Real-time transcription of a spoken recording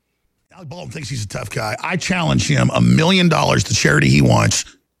Alec Baldwin thinks he's a tough guy. I challenge him $1 million, the charity he wants,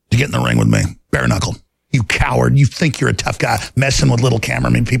 to get in the ring with me. Bare knuckle. You coward. You think you're a tough guy messing with little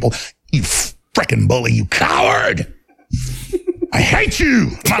cameraman people. You frickin' bully. You coward. I hate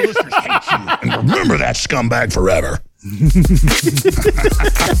you. My listeners hate you. And remember that scumbag forever.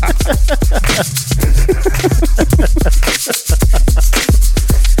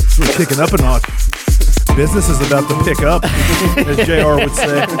 We're kicking up a notch. Business is about to pick up, as JR would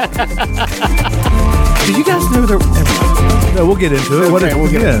say. Did you guys know there? No, we'll get into it. Okay, we'll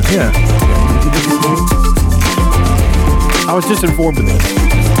get into it. Yeah. I was just informed of this.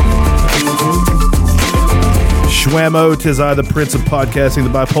 Schwammo, 'tis I, the prince of podcasting, the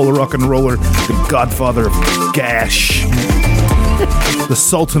bipolar rock and roller, the godfather of gash, the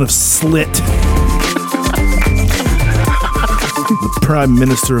sultan of slit, the prime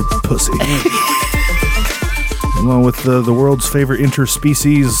minister of pussy. Along with the world's favorite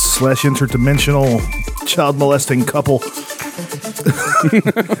interspecies / interdimensional child molesting couple.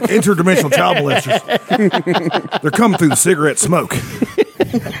 Interdimensional child molesters. They're coming through the cigarette smoke.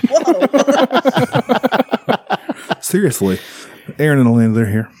 Seriously. Aaron and Elena, they're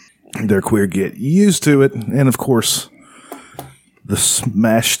here. They're queer. Get used to it. And of course, the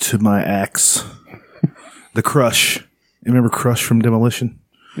smash to my axe. The Crush. You remember Crush from Demolition?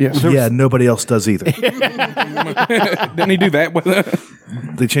 Yes. Yeah, nobody else does either. Didn't he do that with it?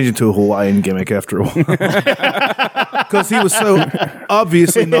 They changed it to a Hawaiian gimmick after a while. Because he was so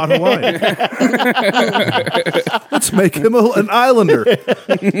obviously not Hawaiian. Let's make him an islander.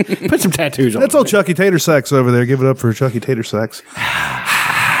 Put some tattoos on. That's all Chucky Tater Sacks over there. Give it up for Chucky Tater Sacks.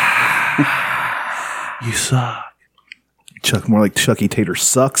 You suck. Chuck, more like Chucky Tater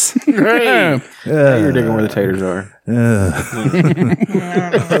Sucks. Hey. You're digging where the taters are.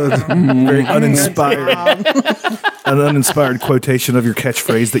 Very uninspired. An uninspired quotation of your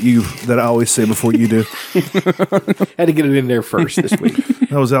catchphrase that I always say before you do. Had to get it in there first this week.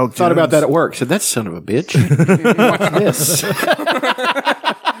 That was Alex. Thought about that at work. Said, that son of a bitch. Watch this.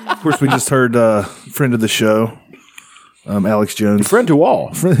 Of course, we just heard friend of the show, Alex Jones. Friend to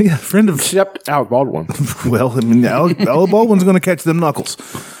all. Friend of... Except Alec Baldwin. Well, I mean, Alec Baldwin's going to catch them knuckles.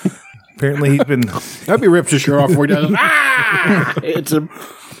 Apparently, he's been... I hope he rips his shirt off before he does it. It's a...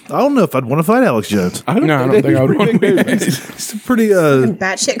 I don't know if I'd want to fight Alex Jones. I don't think I would want to. He's pretty...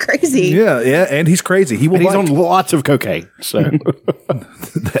 batshit crazy. Yeah, and he's crazy. He's on lots of cocaine, so...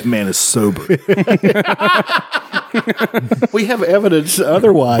 That man is sober. We have evidence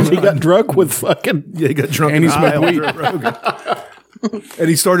otherwise. He got drunk with fucking... Yeah, he got drunk And and he high smoked on Joe Rogan. And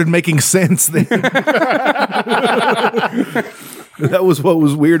he started making sense then. That was what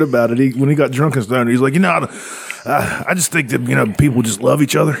was weird about it. When he got drunk and stoned, he's like, I just think that, people just love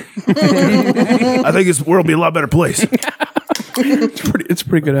each other. I think the world will be a lot better place. It's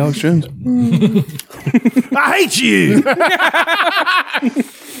pretty good, Alex Jones. I hate you.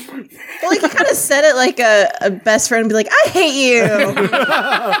 Well, he kind of said it like a best friend would be like, I hate you.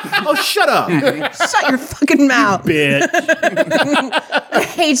 Oh, shut up. Shut your fucking mouth. Bitch. I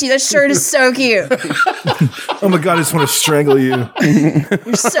hate you. That shirt is so cute. Oh, my God, I just want to strangle you.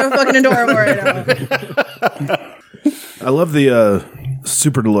 You're so fucking adorable right now. I love the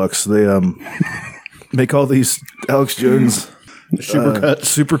Super Deluxe. They make all these Alex Jones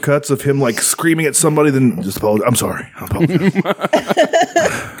super cuts of him like screaming at somebody, then just apologize. I'm sorry. I apologize.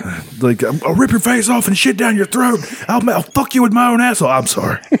 Like, I'll rip your face off and shit down your throat. I'll fuck you with my own asshole. I'm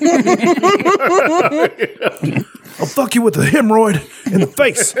sorry. I'll fuck you with a hemorrhoid in the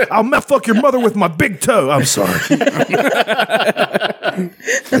face. I'll fuck your mother with my big toe. I'm sorry. I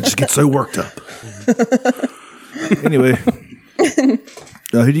just get so worked up. Anyway,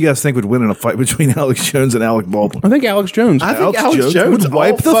 who do you guys think would win in a fight between Alex Jones and Alec Baldwin? I think Alex Jones. I think Alex Jones would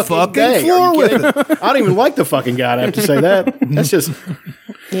wipe the fucking floor with it. I don't even like the fucking guy. I have to say that. That's just...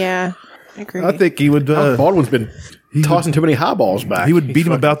 Yeah, I agree. I think he would. Baldwin's been tossing too many highballs back. He would beat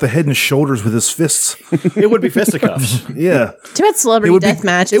him about the head and shoulders with his fists. It would be fisticuffs. Yeah. Too bad celebrity death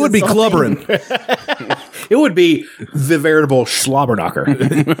match. It would be clubbering. It would be the veritable slobber knocker.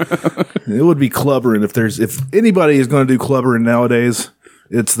 It would be clubbering. If anybody is going to do clubbering nowadays,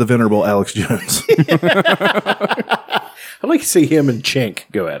 it's the venerable Alex Jones. I'd like to see him and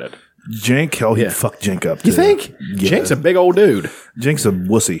Chink go at it. Jank, hell, he'd fuck Jank up. You think? Yeah. Chink's a big old dude. Jank's a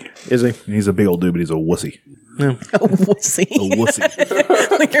wussy. Is he? He's a big old dude, but he's a wussy. A wussy. A wussy.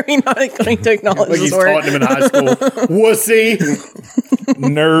 Like, are we not going to acknowledge Like this he's word? taught him in high school. Wussy.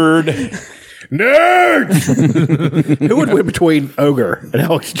 Nerd. Who would win between Ogre and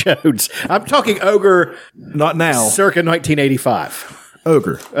Alex Jones? I'm talking Ogre Not now. circa 1985.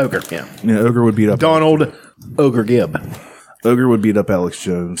 Ogre. Ogre, yeah. Yeah, Ogre would beat up. Donald Ogre Gibb. Ogre would beat up Alex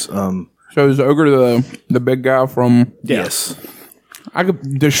Jones. So is Ogre the big guy from? Yes. I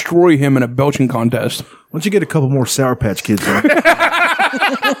could destroy him in a belching contest. Why don't you get a couple more Sour Patch Kids in?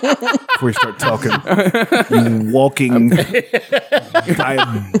 Before we start talking. You walking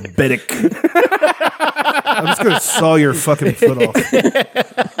diabetic. I'm just going to saw your fucking foot off.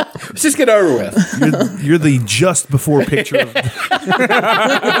 Let's just get over with. You're the just before picture. Of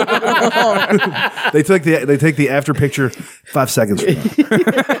they take the after picture 5 seconds from now.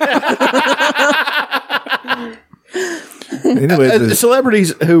 Anyway,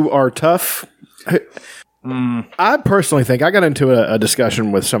 Celebrities who are tough. I personally think I got into a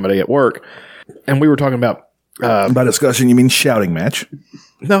discussion with somebody at work, and we were talking about. by discussion, you mean shouting match?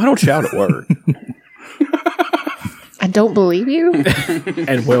 No, I don't shout at work. I don't believe you.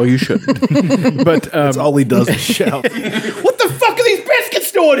 And well, you shouldn't. But That's all he does is shout. what the fuck are these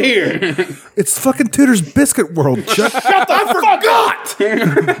biscuits doing here? It's fucking Tudor's Biscuit World, Chuck. I forgot.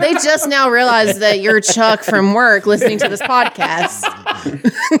 They just now realized that you're Chuck from work listening to this podcast.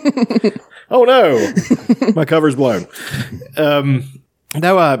 Oh no, my cover's blown.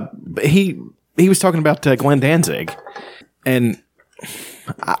 No, he was talking about Glenn Danzig, and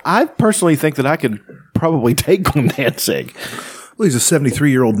I personally think that I could probably take Glenn Danzig. Well, he's a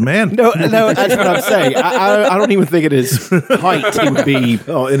 73-year-old man. No, that's what I'm saying. I don't even think at his height he would be.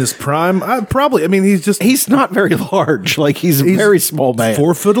 Oh, in his prime, probably. I mean, he's not very large. Like he's a very small man.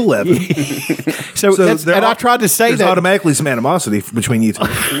 4'11". So I tried to say there's that automatically some animosity between you two.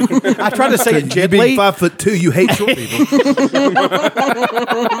 I tried to say it You gently. being 5'2", you hate short people.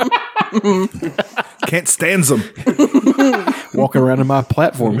 Can't stand them. Walking around in my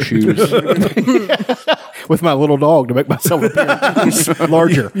platform shoes with my little dog to make myself appear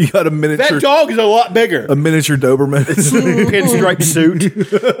larger. You got a miniature. That dog is a lot bigger. A miniature Doberman. Pinstripe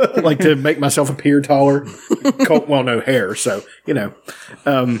suit, like to make myself appear taller. Well, no hair, so you know.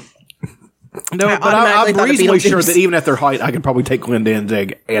 No, but I'm reasonably sure that even at their height, I could probably take Glenn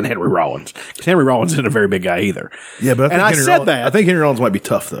Danzig and Henry Rollins. Because Henry Rollins isn't a very big guy either. Yeah, but I think Henry Rollins might be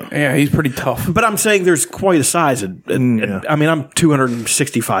tough though. Yeah, he's pretty tough. But I'm saying there's quite a size. I mean, I'm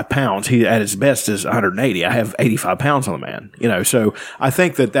 265 pounds. He at his best is 180. I have 85 pounds on the man. You know, so I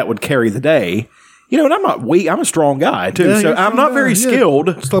think that would carry the day. You know, and I'm not weak. I'm a strong guy too. Yeah, so I'm not very skilled.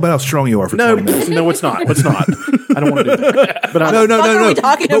 Let's talk about how strong you are for 20 minutes. No, it's not. It's not. I don't want to do that. But No. What are we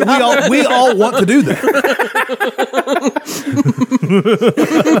talking But about? we all want to do that.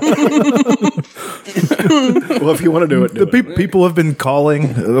 Well, if you want to do it, do it. People have been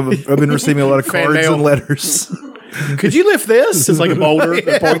calling. I've been receiving a lot of Fan cards mail. and letters. Could you lift this? It's like a boulder.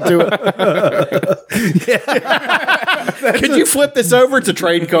 Point to it. Could you flip this over? It's a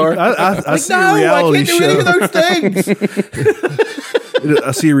trade card. I see a no, I reality can't do any of show. those things.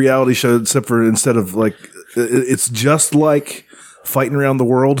 I see a reality show, except for instead of like, it's just like fighting around the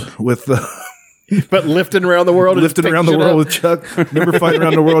world with. But lifting around the world, Lifting around the world with Chuck. Remember fighting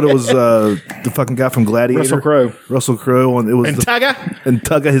around the world? It was the fucking guy from Gladiator, Russell Crowe, and it was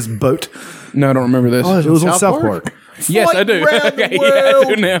Tugga, his boat. No, I don't remember this. It was on South Park. Yes, I do. Okay, yeah, I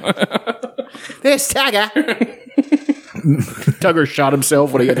do now. There's Tugger. Tugger shot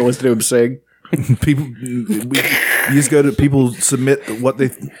himself when he had to listen to him sing. People, you just go to people submit what they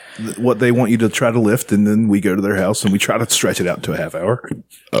want you to try to lift, and then we go to their house and we try to stretch it out to a half hour.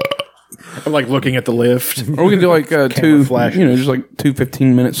 I'm like looking at the lift. Or we can do like two, flash. just like 2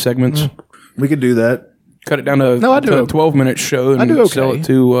 15-minute segments. We could do that. Cut it down to, No, I do to a okay. 12-minute show and I do okay. sell it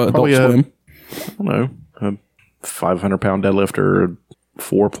to Adult Probably Swim. I don't know, a 500-pound deadlifter, a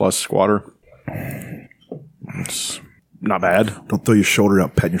 4+ squatter. It's not bad. Don't throw your shoulder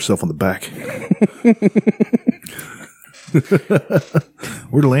out, patting yourself on the back.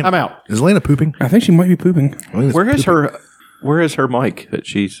 Where'd Elena? I'm out. Is Elena pooping? I think she might be pooping. Where is her mic that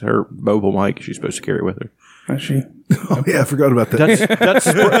her mobile mic she's supposed to carry with her? Is she? Oh yeah, I forgot about that.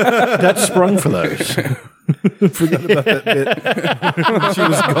 That's sprung for those. Forgot about that bit. She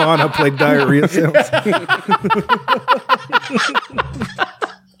was gone. I played diarrhea sounds.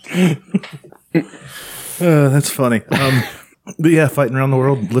 That's funny. But yeah, fighting around the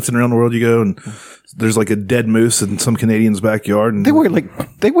world, lifting around the world. You go and there's like a dead moose in some Canadian's backyard, and They weigh like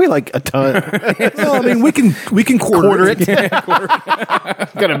a ton. well, I mean, we can quarter it.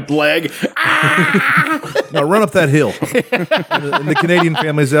 Got a leg. Now run up that hill. And the Canadian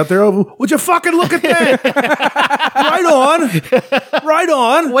families out there. Oh, would you fucking look at that? Right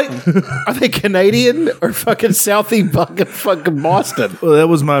on. Wait, are they Canadian or fucking Southie fucking Boston? Well, that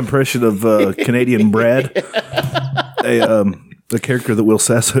was my impression of Canadian Brad, the character that Will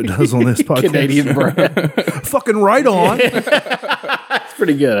Sasso does on this podcast. Canadian brand. Fucking right on.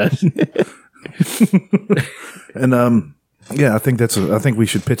 Pretty good. And Yeah, I think we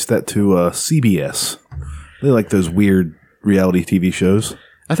should pitch that to CBS. They like those weird reality TV shows.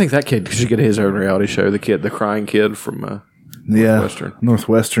 I think that kid should get his own reality show. The crying kid from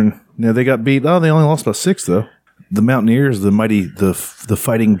Northwestern. Yeah, they got beat. Oh, they only lost by 6 though. The Mountaineers, the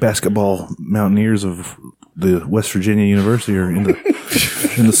fighting basketball Mountaineers of the West Virginia University are in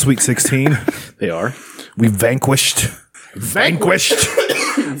the Sweet 16. They are. We vanquished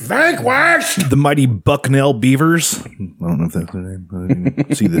the mighty Bucknell Beavers. I don't know if that's their name. I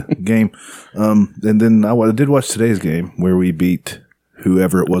didn't see the game. And then I did watch today's game where we beat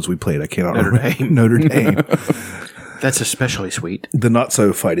whoever it was we played. I cannot remember. Notre Dame. That's especially sweet. The not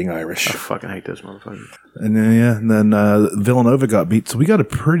so fighting Irish. I fucking hate those motherfuckers. And then Villanova got beat. So we got a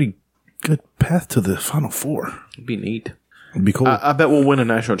pretty good path to the Final Four. It'd be neat. It'd be cool. I bet we'll win a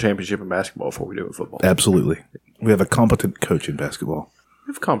national championship in basketball before we do in football. Absolutely. We have a competent coach in basketball.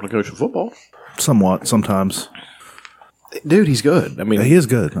 We have a competent coach in football. Somewhat, sometimes. Dude, he's good. I mean, he is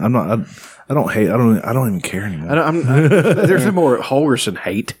good. I don't even care anymore. There's no more Holgerson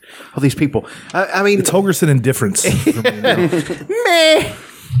hate. All these people. I mean, it's Holgerson indifference. Meh.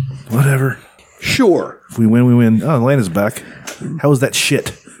 Whatever. Sure. If we win, we win. Oh, Atlanta's back. How was that shit?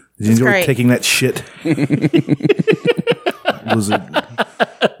 Did you enjoy great. taking that shit? Was it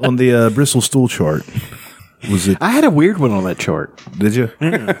on the Bristol stool chart? Was it? I had a weird one on that chart. Did you?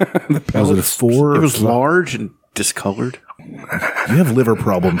 Was it a 4? It was large and discolored. You have liver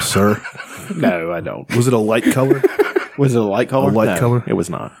problems, sir. No, I don't. Was it a light color? Was it a light color? A light color? It was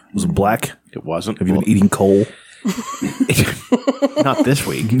not. Was it black? It wasn't. Have you been eating coal? Not this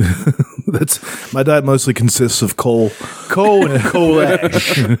week. That's my diet mostly consists of coal And coal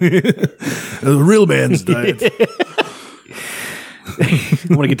ash. The real man's diet. I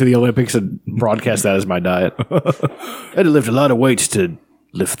want to get to the Olympics and broadcast that as my diet. I had to lift a lot of weights to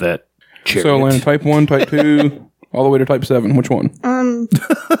lift that chariot. So, Atlanta, type 1, type 2, all the way to type 7. Which one?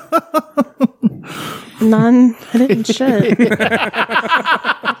 None. I didn't shit.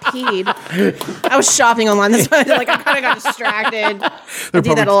 I peed. I was shopping online. That's why I kind of got distracted. I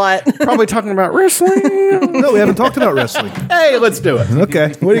do that a lot. Probably talking about wrestling. No, we haven't talked about wrestling. Hey, let's do it. Okay,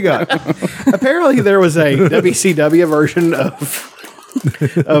 what do you got? Apparently, there was a WCW version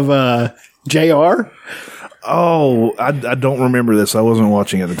of JR Oh, I don't remember this. I wasn't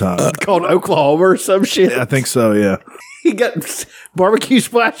watching at the time. called Oklahoma or some shit. I think so, yeah. He got barbecue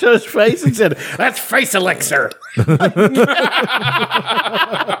splashed on his face and said, "That's face elixir."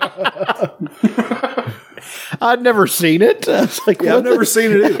 I'd never seen it. I was like, I've never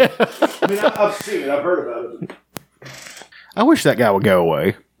seen it either. I mean, I've seen it. I've heard about it. I wish that guy would go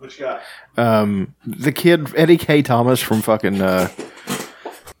away. Which guy? The kid, Eddie K. Thomas from fucking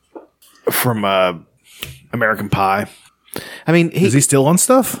American Pie. I mean, Is he still on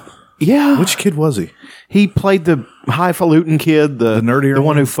stuff? yeah. Which kid was he? He played the highfalutin kid, the nerdier the one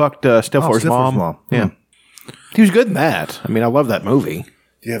one? who fucked Stifler's mom. Yeah, he was good in that. I mean, I love that movie.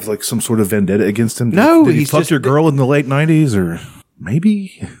 Do you have like some sort of vendetta against him? No, did he he's fuck just- your girl in the late 90s or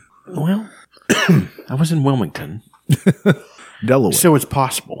maybe Well, I was in Wilmington, Delaware? so it's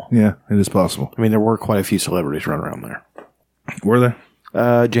possible. Yeah, it is possible. I mean, there were quite a few celebrities running around there. Were there?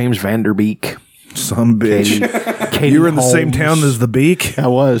 James Vanderbeek. Some bitch. Katie You were in the Holmes. same town as the Beak? I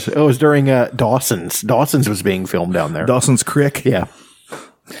was. It was during Dawson's. Dawson's was being filmed down there. Dawson's Creek? Yeah.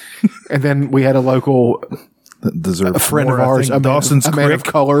 And then we had a local Deserve a friend more, of I ours, think. Dawson's a man Creek. of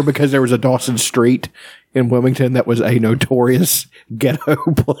color, because there was a Dawson Street in Wilmington that was a notorious ghetto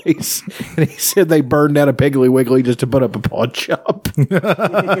place. And he said they burned down a Piggly Wiggly just to put up a pawn shop.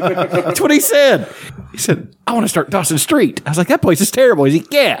 That's what he said. He said, "I want to start Dawson Street." I was like, "That place is terrible." He's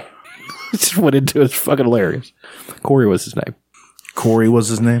like, "Yeah." Just went into it. It's fucking hilarious. Corey was his name. Corey was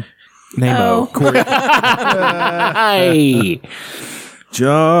his name. Namo. Corey. Hey.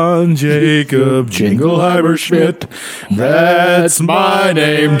 John Jacob Jingleheimer Schmidt. That's my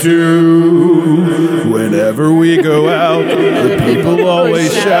name too. Whenever we go out, the people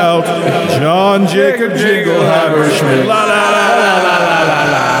always shout, John Jacob Jingleheimer Schmidt. La la la la la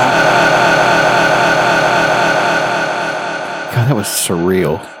la la. God, that was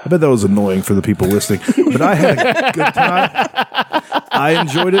surreal. I bet that was annoying for the people listening, but I had a good time. I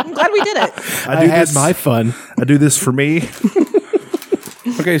enjoyed it. I'm glad we did it. I had my fun. I do this for me.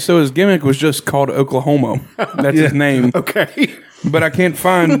 Okay, so his gimmick was just called Oklahoma. That's his name. Okay. But I can't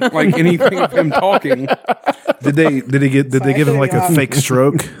find like anything of him talking. Did they give him like a fake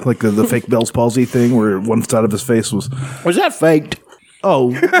stroke, like the fake Bell's palsy thing, where one side of his face was? Was that faked?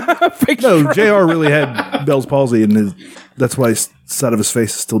 Oh, no, JR really had Bell's palsy, and that's why his side of his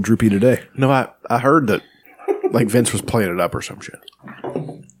face is still droopy today. No, I heard that Vince was playing it up or some shit.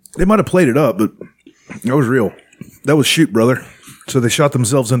 They might have played it up, but it was real. That was Shoot, brother. So they shot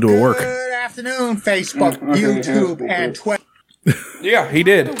themselves into a work. Good afternoon, Facebook, YouTube, and Twitter. Yeah, he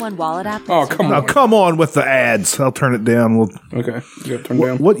did. One wallet app. Oh, come Now, on. come on with the ads. I'll turn it down. Okay, you got to turn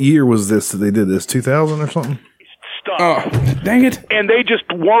down. What year was this that they did this? 2000 or something? Oh, dang it. And they just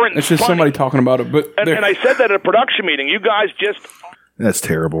weren't It's just funny. somebody talking about it, but And I said that at a production meeting. You guys just... That's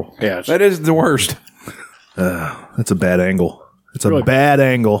terrible. Yeah, that is the worst. That's a bad angle. It's a bad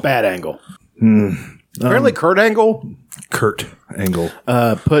angle. bad angle. Apparently, Kurt Angle Kurt Angle.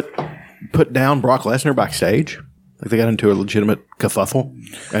 put down Brock Lesnar backstage. Like they got into a legitimate kerfuffle,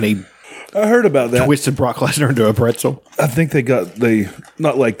 and he I heard about that. twisted Brock Lesnar into a pretzel. I think they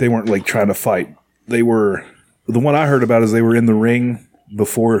not like they weren't like trying to fight. They were, the one I heard about is they were in the ring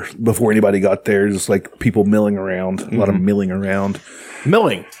before anybody got there, just like people milling around, a lot of milling around.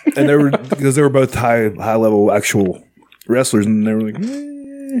 Milling. And they were, because they were both high level actual wrestlers, and they were like,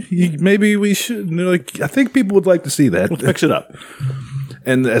 maybe we should. And they're like, I think people would like to see that. Let's mix it up.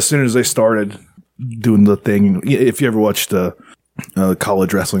 And as soon as they started doing the thing, if you ever watched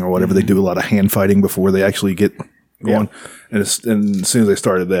college wrestling or whatever, they do a lot of hand fighting before they actually get going. And as soon as they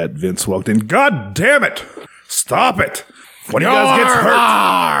started that, Vince walked in. God damn it! Stop it! One of you guys gets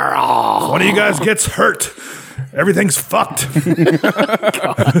hurt. One of you guys gets hurt. Everything's fucked.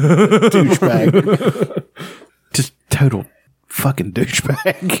 Douchebag. Just total fucking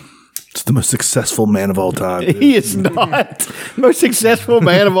douchebag. It's the most successful man of all time. dude. He is not most successful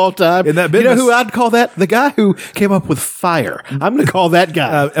man of all time. In that you know business. who I'd call that? The guy who came up with fire. I'm going to call that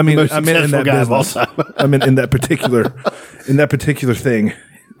guy. I mean, most I mean, in successful that guy of all business. time. I mean, in that particular thing,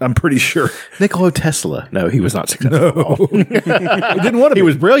 I'm pretty sure Nikola Tesla. No, he was not successful. he didn't want to. He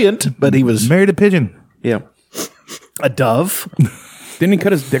was brilliant, but he was married a pigeon. yeah, a dove. Didn't he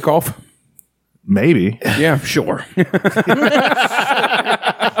cut his dick off? Maybe. Yeah, sure.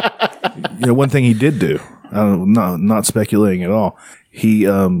 You know, one thing he did do, not speculating at all, he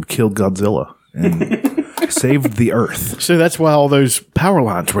killed Godzilla and saved the Earth. So that's why all those power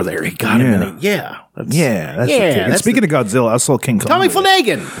lines were there. He got him. In it. Yeah, that's, That's the Yeah, thing. And that's speaking of Godzilla, I saw King Kong. Tommy movie.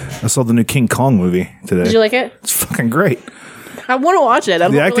 Flanagan. I saw the new King Kong movie today. Did you like it? It's fucking great. I want to watch it. I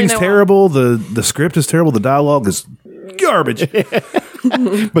don't The really acting's know terrible. The script is terrible. The dialogue is garbage.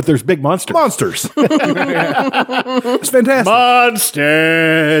 But there's big monsters. Monsters. It's fantastic.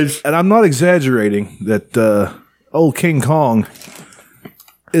 Monsters. And I'm not exaggerating that old King Kong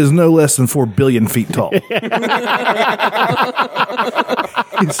is no less than 4 billion feet tall.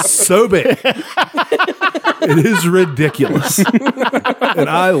 It's so big. It is ridiculous. And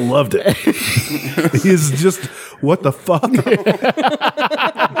I loved it. He is just, what the fuck? What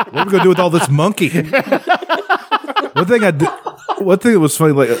are we going to do with all this monkey? One thing that was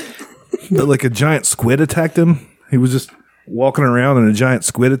funny, like a giant squid attacked him. He was just walking around and a giant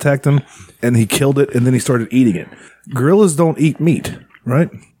squid attacked him and he killed it and then he started eating it. Gorillas don't eat meat, right?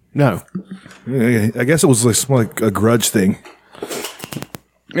 No. I guess it was like a grudge thing.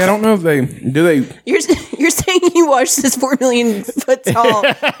 Yeah, I don't know if they. You're saying you watched this 4 million foot tall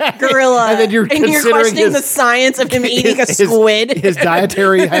gorilla, And then you're considering questioning his- the science of him eating a squid. His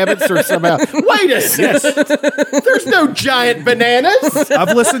dietary habits are somehow. Wait a second. There's no giant bananas.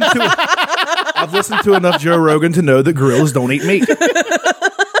 I've listened to enough Joe Rogan to know that gorillas don't eat meat.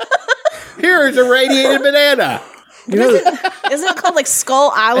 Here's a radiated banana. Isn't it called like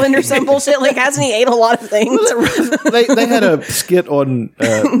Skull Island or some bullshit? Like, hasn't he ate a lot of things? They had a skit on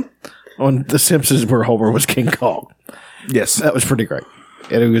The Simpsons where Homer was King Kong. Yes. That was pretty great.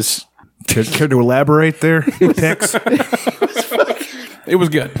 And it was Care to elaborate there, Tex? It was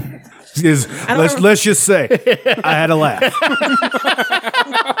good. Let's just say I had a laugh.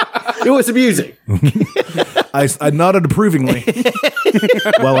 it was amusing. I nodded approvingly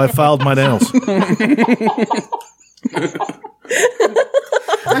while I filed my nails.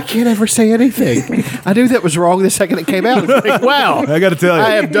 I can't ever say anything. I knew that was wrong the second it came out. It's like, wow. I got to tell you. I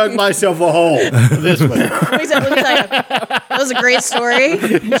have dug myself a hole this way. Let me tell you, that was a great story.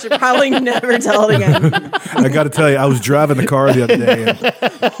 You should probably never tell it again. I got to tell you, I was driving the car the other day and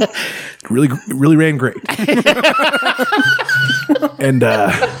really ran great. and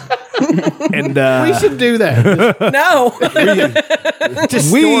We should do that. No, Just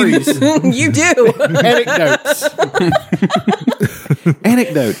stories. you do.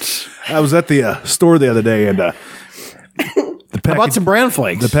 Anecdotes. I was at the store the other day and the I bought package, some brown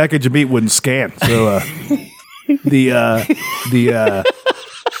flakes. the package of meat wouldn't scan. So the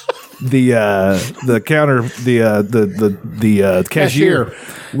counter the cashier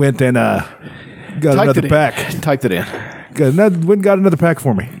went and got another pack. Typed it in. Went and got another pack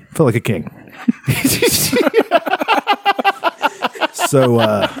for me. Felt like a king. So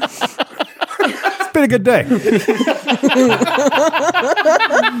it's been a good day.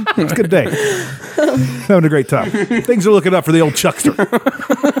 It's a good day. Having a great time. Things are looking up for the old Chuckster.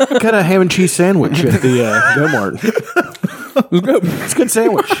 Got a ham and cheese sandwich at the Go-Mart. It's a good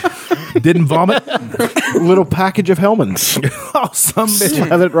sandwich. Didn't vomit. Little package of Hellman's. Oh, some bitch.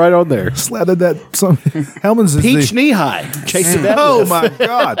 Have it right on there. Slathered that. Some Hellman's is Peach the. knee high. Chase the Oh my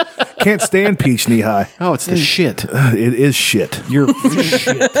God! Can't stand peach knee high. Oh, it's the shit. It is shit. You're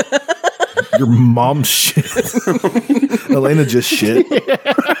shit. Your mom's shit. Elena just shit. We're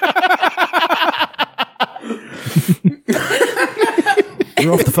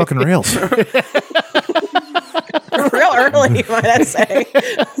off the fucking rails. Real early, might I say.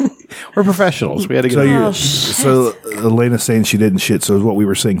 We're professionals. We had to get So Elena's saying she didn't shit. So is what we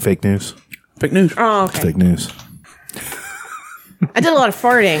were saying fake news? Fake news. Oh, okay. Fake news. I did a lot of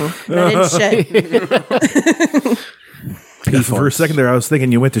farting, but I didn't shit. For a second there, I was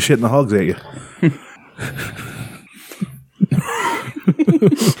thinking you went to shit in the hogs at you.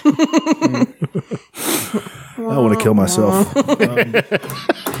 I want to kill myself.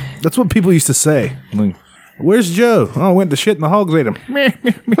 That's what people used to say. Like, where's Joe? Oh, I went to shit in the hogs ate him.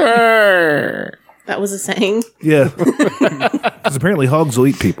 That was a saying. Yeah. Because apparently hogs will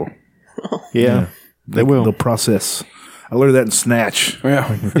eat people. Yeah. They will. They'll process. I learned that in Snatch. Yeah.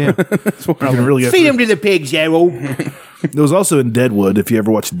 That's what I really got Feed them to the pigs, Gerald. It was also in Deadwood, if you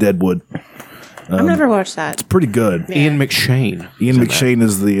ever watched Deadwood. I've never watched that. Pretty good. Ian McShane. Ian McShane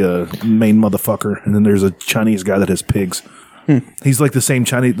is the main motherfucker, and then there's a Chinese guy that has pigs. He's like the same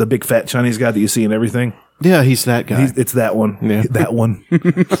Chinese, the big fat Chinese guy that you see in everything. Yeah, he's that guy. It's that one. Yeah. That one.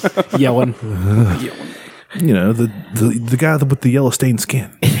 Yelling. You know, the guy with the yellow stained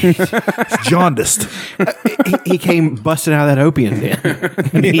skin. He's jaundiced. he came busting out of that opium den.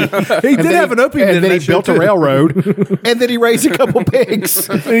 He did have an opium den. And then he built a railroad. And then he raised a couple pigs.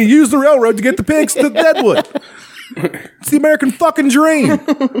 And he used the railroad to get the pigs to Deadwood. It's the American fucking dream.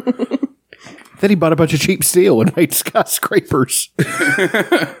 Then he bought a bunch of cheap steel and made skyscrapers.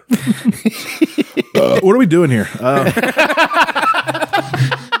 What are we doing here?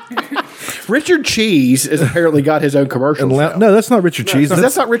 Richard Cheese has apparently got his own commercial. No, that's not Richard Cheese.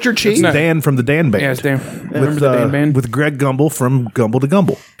 That's not Richard Cheese? That's Dan from the Dan Band. Yeah, it's Dan. Remember the Dan Band? With Greg Gumbel from Gumble to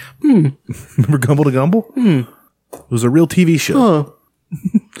Gumble. Remember Gumble to Gumble? It was a real TV show.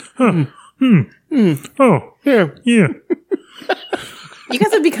 Oh, yeah. You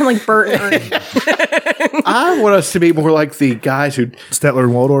guys have become like Bert and Ernie. I want us to be more like the guys who... Statler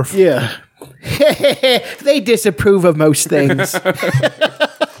and Waldorf. Yeah. They disapprove of most things.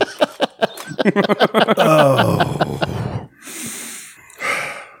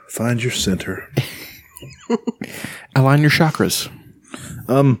 Find your center. Align your chakras.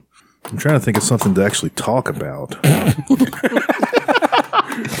 I'm trying to think of something to actually talk about.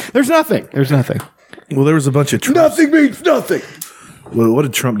 There's nothing. Well, there was a bunch of Trump. Nothing means nothing. What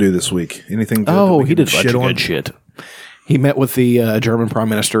did Trump do this week? Anything? Oh, that we he can did a bunch of good shit. He met with the German prime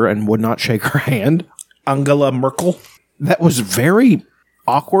minister and would not shake her hand. Angela Merkel. That was very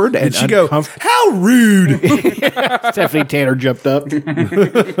awkward. And Did she go, how rude? Stephanie Tanner jumped up.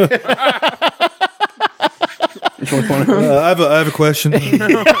 I have a question.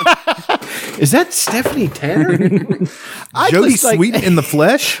 Is that Stephanie Tanner? Jodie Sweetin in the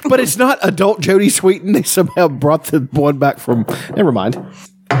flesh? But it's not adult Jodie Sweetin. They somehow brought the one back from... Never mind.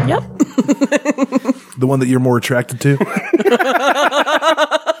 Yep. The one that you're more attracted to?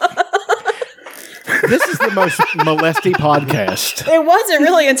 This is the most molesty podcast. It wasn't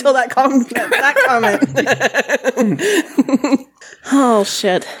really until that comment. Oh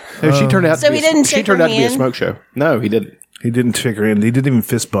shit! No, she turned out. So to be he didn't She shake turned her out to be a hand? smoke show. No, he didn't. He didn't shake her hand. He didn't even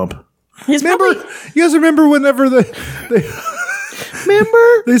fist bump. He's Remember? probably, You guys remember whenever Remember?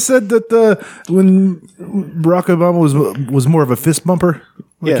 they said that when Barack Obama was more of a fist bumper,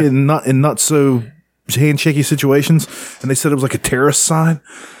 like Yeah. in not so handshaky situations, and they said it was like a terrorist sign.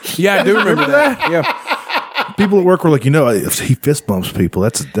 Yeah, I do remember that. Yeah. People at work were like, if he fist bumps people,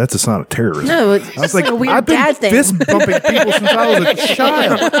 that's a sign of terrorism. no, it's I was like, a weird I've been dad thing. fist bumping people since I was a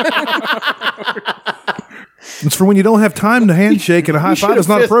child. It's for when you don't have time to handshake and a high five is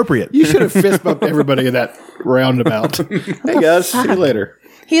not appropriate. You should have fist bumped everybody in that roundabout. Hey guys, see you later.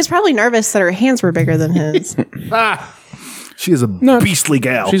 He was probably nervous that her hands were bigger than his. She is a beastly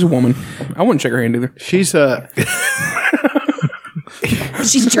gal. She's a woman. I wouldn't shake her hand either. She's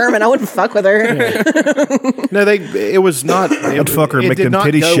She's German. I wouldn't fuck with her. no. It was not. I'd fuck her and it make did them not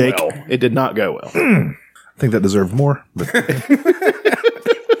titties go shake. well. It did not go well. I think that deserved more. But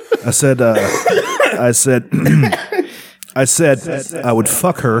I said I would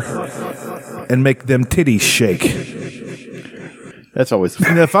fuck her and make them titties shake. That's always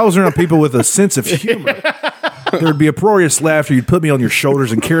And if I was around people with a sense of humor, there would be uproarious laughter. You'd put me on your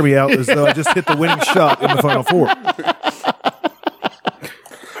shoulders and carry me out as though I just hit the winning shot in the Final Four.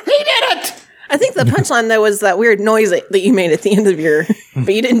 I think the punchline though was that weird noise that you made at the end of your,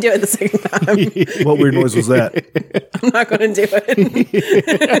 but you didn't do it the second time. What weird noise was that? I'm not going to do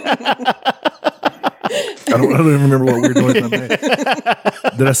it. I don't even remember what weird noise I made.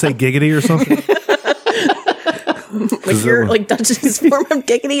 Did I say giggity or something? Like your like Dutch's form of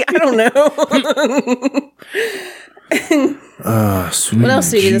giggity. I don't know. Sweet What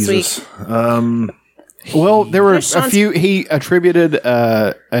else did you do this Jesus. week? Well, there were a Sean's- few. He attributed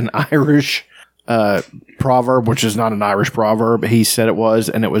an Irish proverb, which is not an Irish proverb. He said it was,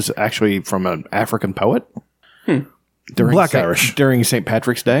 and it was actually from an African poet. During Black Irish. during St.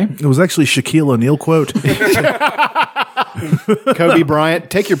 Patrick's Day. It was actually Shaquille O'Neal quote. Kobe Bryant,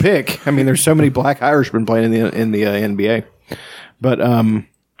 take your pick. I mean, there's so many Black Irishmen playing in the NBA. But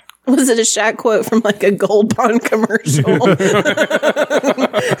Was it a Shaq quote from like a Gold Bond commercial? God,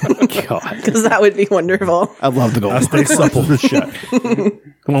 Because that would be wonderful. I love the goal. Stay supple. The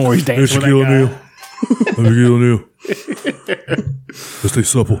one where he's dancing. with that guy. Shaquille O'Neal. Stay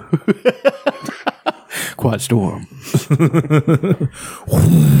supple. Quiet Storm.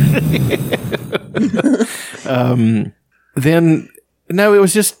 Then no, it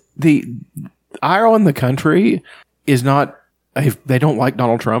was just the Ireland, the country, is not. They don't like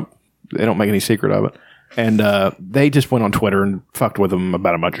Donald Trump. They don't make any secret of it, and they just went on Twitter and fucked with him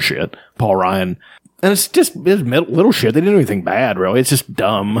about a bunch of shit. Paul Ryan. And it's little shit. They didn't do anything bad, really. It's just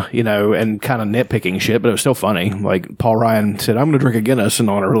dumb, and kind of nitpicking shit, but it was still funny. Like, Paul Ryan said, I'm going to drink a Guinness in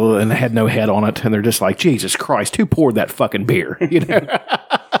honor, and it had no head on it. And they're just like, Jesus Christ, who poured that fucking beer? Well,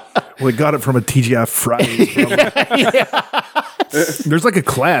 we got it from a TGI Fridays. There's like a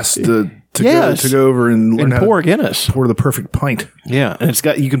class to go over and learn and how pour a to Guinness. pour the perfect pint. Yeah. And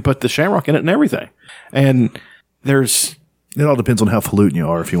you can put the shamrock in it and everything. And there's... It all depends on how falutin you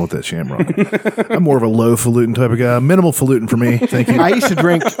are if you want that shamrock. I'm more of a low falutin type of guy. Minimal falutin for me. Thank you. I used to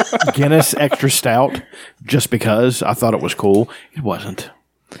drink Guinness Extra Stout just because I thought it was cool. It wasn't.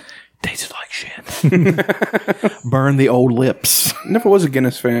 Tasted like shit. Burn the old lips. Never was a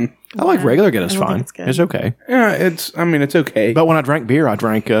Guinness fan. I like regular Guinness I don't fine. think it's good. It's okay. Yeah, it's okay. But when I drank beer, I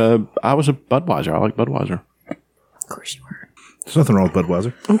was a Budweiser. I like Budweiser. Of course you were. There's nothing wrong with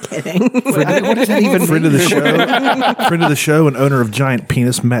Budweiser. I'm kidding. What does that even Friend of the show and owner of Giant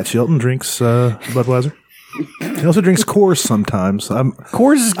Penis, Matt Shelton, drinks Budweiser. He also drinks Coors sometimes.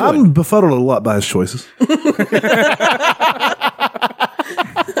 Coors is good. I'm befuddled a lot by his choices.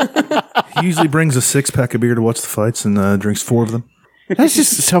 He usually brings a 6-pack of beer to watch the fights and drinks 4 of them. That's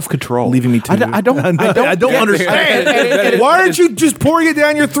just self-control. Leaving me to I don't understand. Why aren't you just pouring it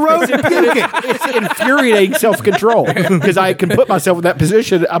down your throat and puking? It's infuriating self-control because I can put myself in that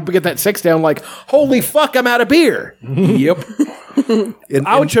position. I get that 6 down like, holy fuck, I'm out of beer. Yep.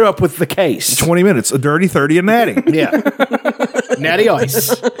 I would show up with the case. 20 minutes, a dirty 30 and natty. Yeah. Natty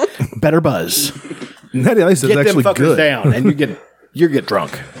Ice. Better buzz. Natty Ice is Get them actually fuckers good. down and you get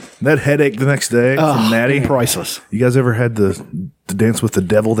drunk. That headache the next day from Natty. Priceless. You guys ever had the dance with the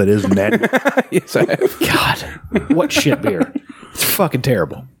devil that is Natty? Yes, I have. God. What shit beer. It's fucking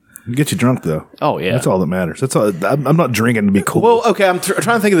terrible. It gets you drunk though. Oh, yeah. That's all that matters. That's all. I'm not drinking to be cool. Well, okay, I'm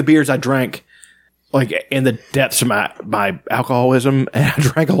trying to think of the beers I drank like in the depths of my alcoholism, and I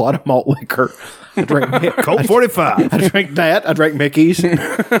drank a lot of malt liquor. I drank Colt 45. I drank that. I drank Mickey's.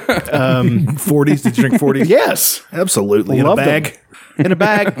 40s. Did you drink 40s? Yes. Absolutely. In a Loved bag. them. In a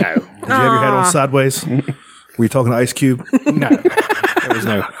bag? No. Did you have your head on sideways? Were you talking to Ice Cube? No. There was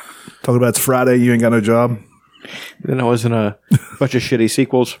no. Talking about it's Friday, you ain't got no job? Then I was in a bunch of shitty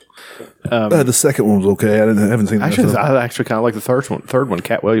sequels. The second one was okay. I haven't seen that. Actually, I actually kind of like the third one.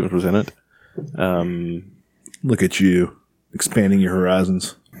 Cat Williams was in it. Look at you, expanding your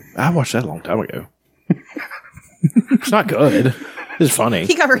horizons. I watched that a long time ago. It's not good. It's funny.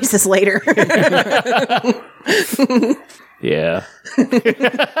 He covers this later. Yeah.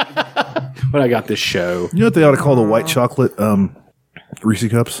 But I got this show. You know what they ought to call the white chocolate Reese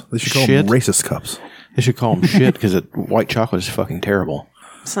cups? They should call Shit. them racist cups. They should call them shit because white chocolate is fucking terrible.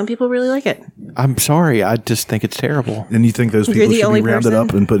 Some people really like it. I'm sorry. I just think it's terrible. And you think those You're people the should be only rounded person?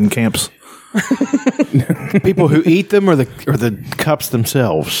 up and put in camps? People who eat them or the cups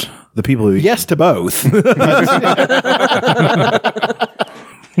themselves. The people who Yes to both.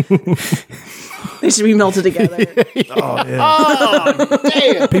 They should be melted together.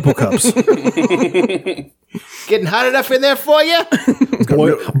 people cups. Getting hot enough in there for you?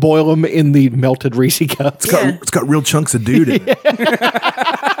 Boil them in the melted Reese cups. Yeah. It's got real chunks of dude in it.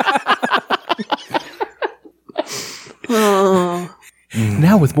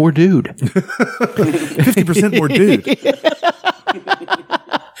 Now with more dude. 50% more dude.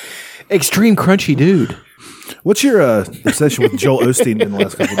 Extreme crunchy dude. What's your obsession with Joel Osteen in the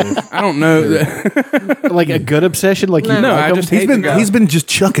last couple of days? I don't know. Like a good obsession? Like you No, like I him? just hate the guy. He's been just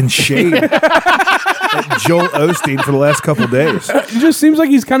chucking shade at Joel Osteen for the last couple of days. It just seems like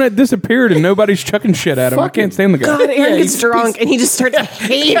he's kind of disappeared and nobody's chucking shit at him. I can't stand the guy. God, Aaron gets drunk and he just starts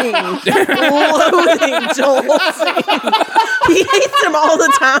hating, loathing Joel Osteen. He hates him all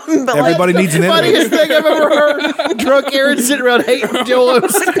the time. But Everybody needs an enemy. Funniest thing I've ever heard. Drunk Aaron sitting around hating Joel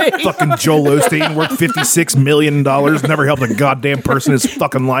Osteen. Fucking Joel Osteen worth $56 million. Never helped a goddamn person in his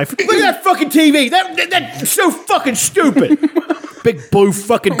fucking life. Look at that fucking TV. That's so fucking stupid. Big blue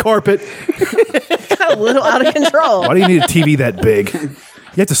fucking carpet. got a little out of control. Why do you need a TV that big? You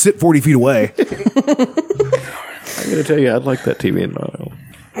have to sit 40 feet away. I'm going to tell you, I'd like that TV in my home.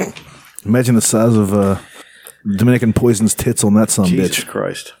 Imagine the size of Dominican Poison's tits on that son of a Jesus bitch.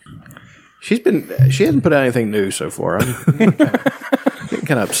 Christ. She hasn't put out anything new so far. I'm getting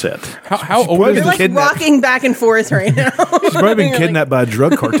kind of upset. How old probably is You're like kidnapped. rocking back and forth right now. She's probably been kidnapped by a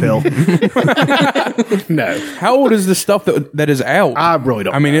drug cartel. No. How old is the stuff that is out? I really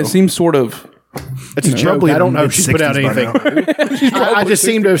don't I mean, know. it seems sort of. It's a joke. Probably I don't in know if she's put out mid-60s by anything. I just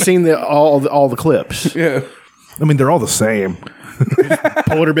seem to have seen all the clips. Yeah. I mean, they're all the same.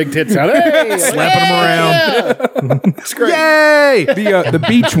 Pulling her big tits out. Hey! Slapping them around. It's great. Yay! The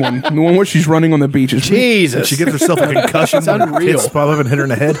beach one, the one where she's running on the beach, is Jesus. She gives herself a concussion. When her unreal. tits pop up and hit her in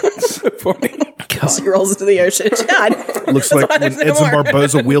the head. so funny. She rolls into the ocean. God. Looks like when Edson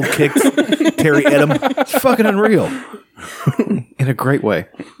Barboza wheel kicked Terry Edom. It's fucking unreal. In a great way.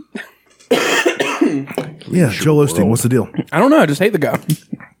 Yeah, Joel Osteen. What's the deal? I don't know. I just hate the guy.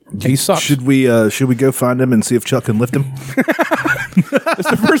 He sucks. Should we go find him and see if Chuck can lift him? It's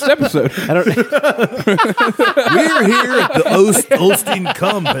the first episode. We're here at the Osteen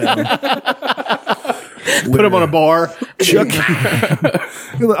compound. Put him on a bar. Chuck.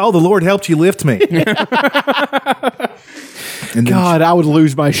 Oh, the Lord helped you lift me. And then God, I would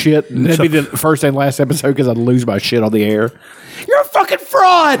lose my shit. That'd be the first and last episode because I'd lose my shit on the air. You're a fucking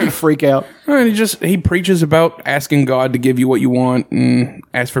fraud. Freak out. And he preaches about asking God to give you what you want and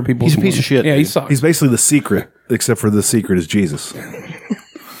ask for people. He's a piece of shit, Yeah, he dude. sucks. he's basically the secret, except for the secret is Jesus.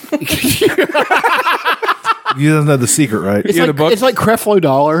 You don't know the secret, right? It's Yeah, like, the book. it's like Creflo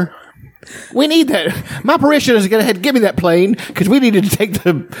Dollar. We need that. My parishioners are going to have to give me that plane because we needed to take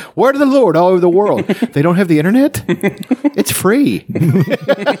the word of the Lord all over the world. They don't have the internet? It's free.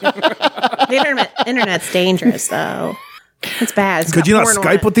 The internet's dangerous, though. It's bad. It's Could got you not porn on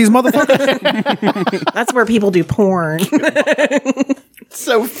Skype it. with these motherfuckers? That's where people do porn.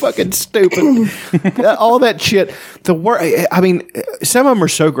 So fucking stupid. All that shit. The word. I mean, some of them are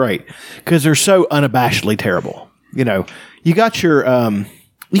so great because they're so unabashedly terrible. You know, you got your,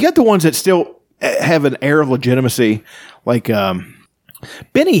 you got the ones that still have an air of legitimacy, like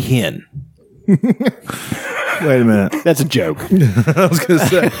Benny Hinn. Wait a minute. That's a joke. I was going to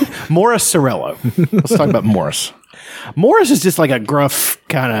say. Morris Sorello. Let's talk about Morris. Morris is just like a gruff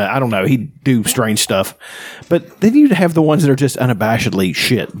kind of, I don't know, he'd do strange stuff. But then you'd have the ones that are just unabashedly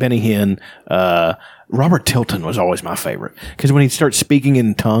shit. Benny Hinn, Robert Tilton was always my favorite. Because when he'd start speaking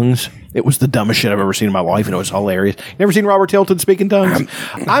in tongues, it was the dumbest shit I've ever seen in my life, and it was hilarious. You never seen Robert Tilton speak in tongues?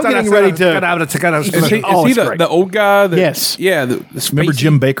 I'm getting ready to... Is he it's great. the old guy? Yes. Yeah. The Remember spacey-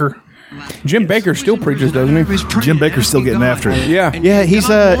 Jim Baker? Jim Baker still preaches, doesn't he? Jim Baker's still getting after it. Yeah. Yeah, he's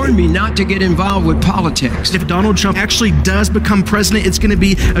God warned me not to get involved with politics. If Donald Trump actually does become president, it's going to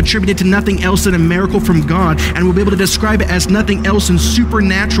be attributed to nothing else than a miracle from God, and we'll be able to describe it as nothing else than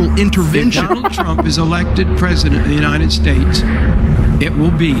supernatural intervention. If Donald Trump is elected president of the United States, it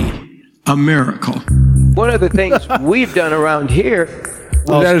will be a miracle. One of the things we've done around here.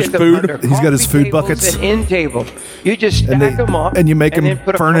 Oh, that his stick them food? under He's got his coffee food tables buckets. and end tables. You just stack And they- them up, and you make them then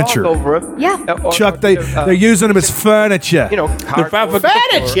put a furniture. cloth over them. Yeah. Chuck, they're using them as furniture. You know, cardboard,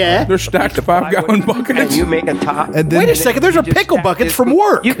 furniture. They're stacked 5-gallon buckets. and you make a top. And then Wait a second, there's a pickle buckets from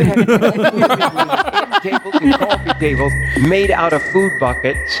work. You can have end tables and coffee tables made out of food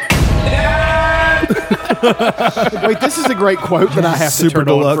buckets. Wait, this is a great quote that I have Super to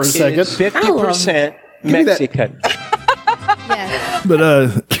turn on for a deluxe. second. It's 50% me that. Mexican. Yeah. But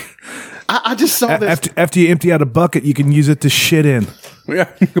I just saw this. after you empty out a bucket, you can use it to shit in. Yeah,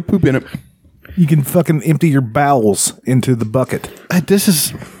 you could poop in it. You can fucking empty your bowels into the bucket. This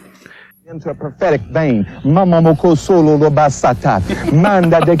is into a prophetic vein. Mamamoko solo lo basata.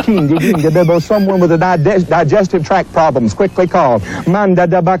 Manda de king de someone with a digestive tract problems. Quickly call. Manda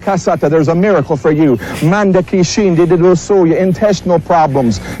de bakasata. There's a miracle for you. Manda kishin de soya. Intestinal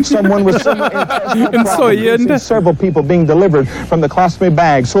problems. Someone with similar intestinal problems. We've several people being delivered from the colostomy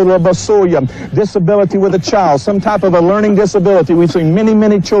bag. Solo basoya. Disability with a child. Some type of a learning disability. We've seen many,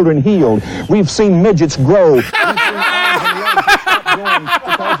 many children healed. We've seen midgets grow. We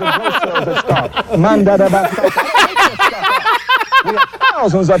have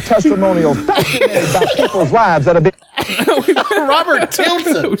thousands of testimonials documented by people's lives that have been. Robert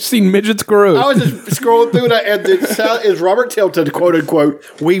Tilton. We've seen midgets grow. I was just scrolling through that, and it is Robert Tilton, quote unquote,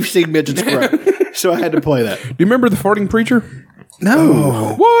 we've seen midgets grow. So I had to play that. Do you remember the farting preacher?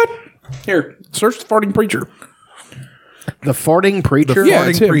 No. What? Here, search the farting preacher. The farting preacher? The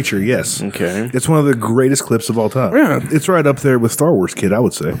farting preacher, yes. Okay. It's one of the greatest clips of all time. Yeah. It's right up there with Star Wars Kid, I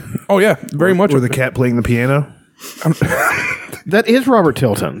would say. Oh, yeah. Very much. Or the cat playing the piano. That is Robert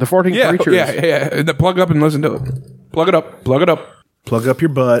Tilton, the farting preacher. Yeah. Plug up and listen to it. Plug it up. Plug it up. Plug up your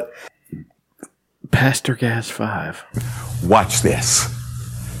butt. Pastor Gas 5. Watch this.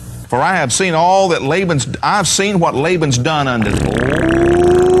 For I have seen all that I've seen what Laban's done unto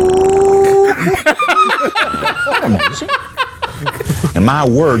and my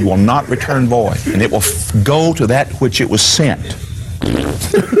word will not return void, and it will go to that which it was sent, and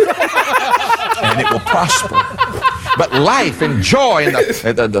it will prosper. But life and joy and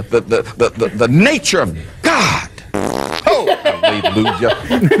the nature of God. Oh, hallelujah!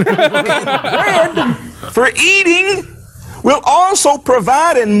 Bread for eating will also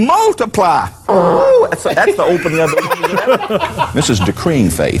provide and multiply. Oh, that's the opening of the. This is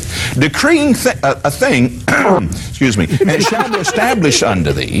decreeing faith. Decreeing a thing, excuse me, and it shall be established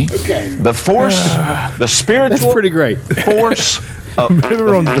unto thee the force, the spiritual. That's pretty great. Force.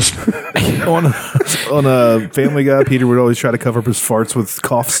 Remember on a Family Guy, Peter would always try to cover up his farts with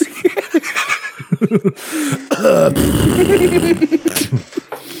coughs.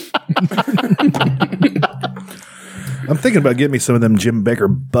 I'm thinking about getting me some of them Jim Baker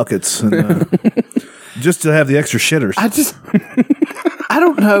buckets, and, just to have the extra shitters. I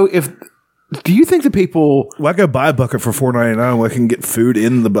don't know if. Do you think the people? Well, I go buy a bucket for $4.99 where I can get food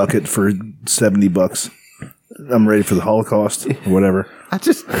in the bucket for $70. I'm ready for the Holocaust or whatever.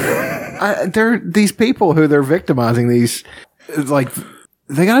 They're these people who they're victimizing. These like.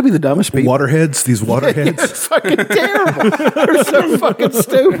 They gotta be the dumbest people. Waterheads, these waterheads. It's fucking terrible. They're so fucking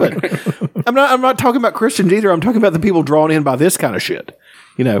stupid. I'm not talking about Christians either. I'm talking about the people drawn in by this kind of shit.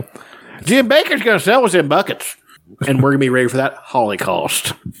 You know, Jim Baker's gonna sell us in buckets, and we're gonna be ready for that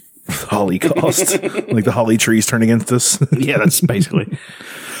Holocaust. Holocaust, like the holly trees turn against us. Yeah, that's basically.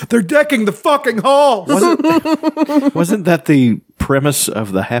 They're decking the fucking hall. Wasn't that the premise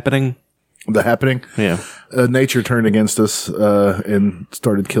of The Happening? The Happening? Yeah. Nature turned against us and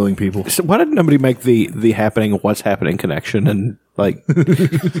started killing people. So why did nobody make the Happening, What's Happening connection and like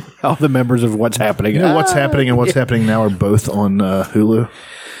all the members of What's Happening? You know, What's Happening and What's Happening Now are both on Hulu.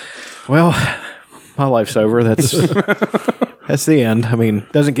 Well, my life's over. That's the end. I mean,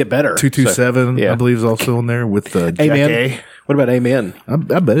 doesn't get better. 227, I believe, is also on there with Jack Amen. A. What about Amen?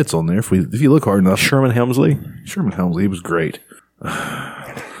 I bet it's on there if you look hard enough. Sherman Hemsley, he was great.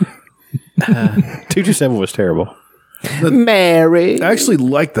 227 was terrible. Mary, I actually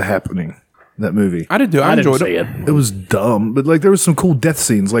liked The Happening. That movie, I did. I enjoyed it. It was dumb, but like there was some cool death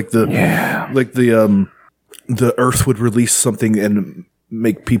scenes, like the Earth would release something and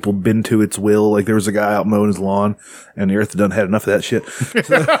make people bend to its will. Like there was a guy out mowing his lawn, and the Earth done had enough of that shit.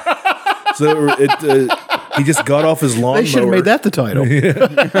 He just got off his lawnmower. They should have made that the title.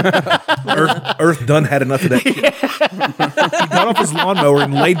 Earth done had enough of that shit. He got off his lawnmower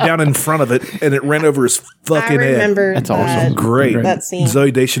and laid down in front of it, and it ran over his fucking head. remember That's awesome. Great. that scene.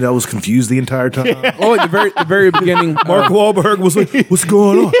 Zoe Deschanel was confused the entire time. Well, at the very beginning, Mark Wahlberg was like, "What's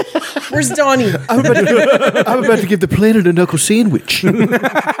going on?" Where's Donnie? I'm about to give the planet a knuckle sandwich.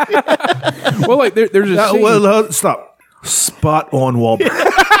 well, like there's a scene. Stop. Spot on Wahlberg.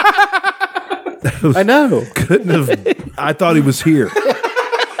 I know. Couldn't have. I thought he was here.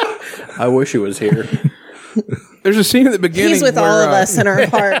 I wish he was here. There's a scene at the beginning. He's with all of us in our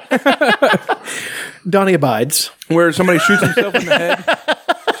heart. Donnie abides. Where somebody shoots himself in the head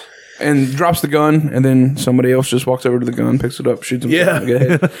and drops the gun, and then somebody else just walks over to the gun, picks it up, shoots himself in the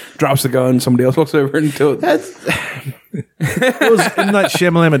head, drops the gun, somebody else walks over until it. It was M. Night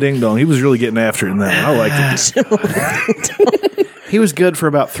Shyamalama Ding Dong. He was really getting after it in that. I liked it. He was good for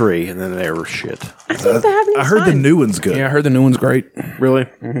about 3, and then they were shit. I heard the new one's good. Yeah, I heard the new one's great. Really?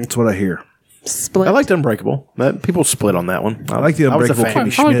 That's what I hear. Split. I liked Unbreakable. People split on that one. I like the Unbreakable I was a fan.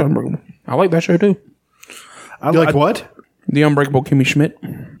 Kimmy Schmidt. I like that show too. You like what? The Unbreakable Kimmy Schmidt.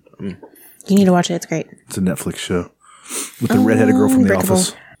 You need to watch it. It's great. It's a Netflix show with the redheaded girl from The Unbreakable.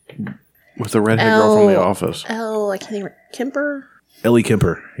 Office. With the redhead girl from The Office. I can't think of Kemper. Ellie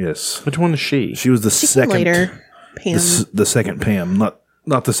Kemper. Yes. Which one is she? She was the She came second. later. Pam. The second Pam, not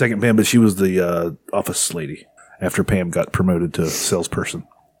the second Pam, but she was the office lady after Pam got promoted to salesperson.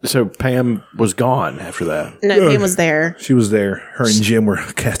 So Pam was gone after that. No, Pam was there. She was there. Her and Jim were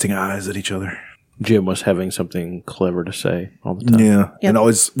casting eyes at each other. Jim was having something clever to say all the time. Yeah, and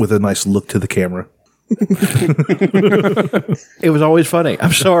always with a nice look to the camera. It was always funny.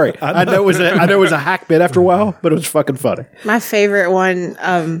 I'm sorry. I know it was a hack bit after a while, but it was fucking funny. My favorite one,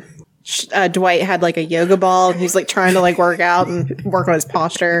 Dwight had like a yoga ball and he's like trying to like work out and work on his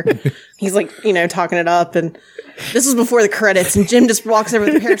posture. He's like, talking it up, and this was before the credits, and Jim just walks over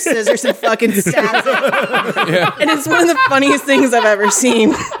with a pair of scissors and fucking stabs it. Yeah. And it's one of the funniest things I've ever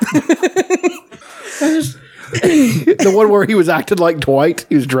seen. The one where he was acting like Dwight,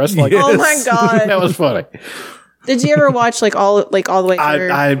 he was dressed like. Oh my God. That was funny. Did you ever watch all the way through?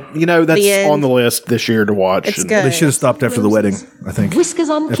 That's the end? on the list this year to watch. It's good. They should have stopped after the wedding, I think. Whiskers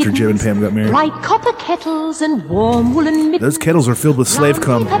on After Jim and Pam got married. like copper kettles and warm woolen mittens. Those kettles are filled with slave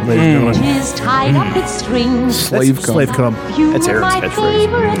cum, ladies and gentlemen. Is tied up with strings. Slave cum. You That's were Aaron's my catchphrase.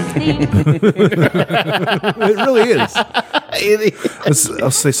 favorite thing. It really is. I'll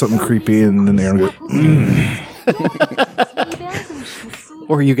say something creepy, and then Aaron will go.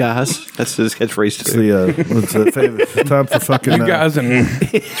 Or you guys. That's his catchphrase It's too. what's the favorite time for fucking You guys and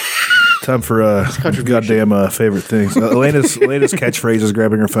time for goddamn favorite things. Elena's catchphrase is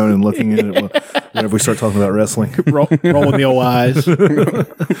grabbing her phone and looking at it whenever we start talking about wrestling. Rolling the old eyes.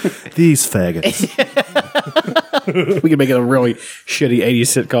 These faggots. We can make it a really shitty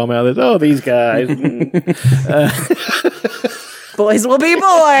 80s sitcom out of this. Oh, these guys. Boys will be boys.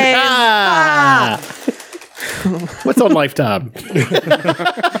 What's on Lifetime?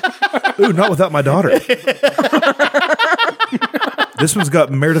 Ooh, not without my daughter. This one's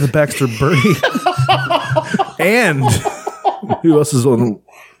got Meredith Baxter Bernie. And who else is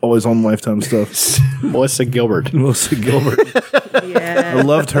always on Lifetime stuff? Melissa Gilbert. Yeah. I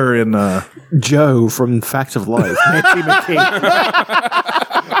loved her in Joe from Facts of Life. Nancy McKee.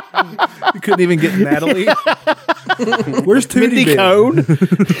 you couldn't even get Natalie. Where's Tootie Mindy been? Cone.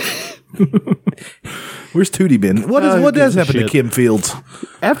 Where's Tootie been? What does happen to shit. Kim Fields?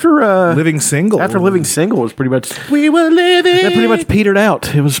 After Living Single. After Living Single was pretty much We were living. that pretty much petered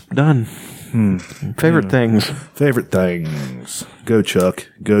out. It was done. Favorite things. Favorite things. Go Chuck.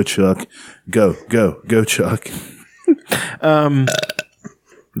 Go Chuck. Go Chuck.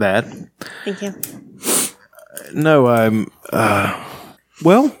 That. Thank you. No,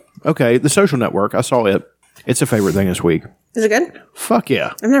 well, okay. The Social Network. I saw it. It's a favorite thing this week. Is it good? Fuck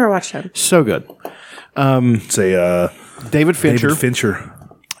yeah. I've never watched it. So good. Say David Fincher. David Fincher.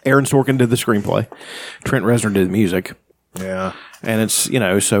 Aaron Sorkin did the screiplay. Trent Reznor did the music. Yeah. And it's,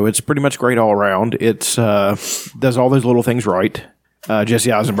 so it's pretty much great all around. It's does all those little things right.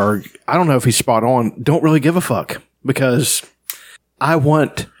 Jesse Eisenberg, I don't know if he's spot on. Don't really give a fuck because I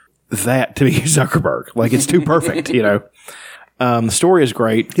want that to be Zuckerberg. Like, it's too perfect, The story is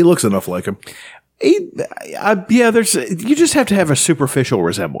great. He looks enough like him. You just have to have a superficial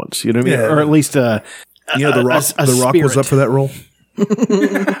resemblance, you know what I mean? Yeah. Or at least The Rock was up for that role. It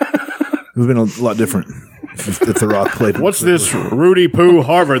would have been a lot different if The Rock played. What's this Rudy Poo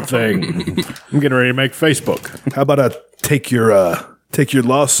Harvard thing? I'm getting ready to make Facebook. How about I take your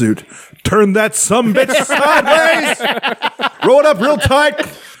lawsuit, turn that sumbitch sideways, roll it up real tight,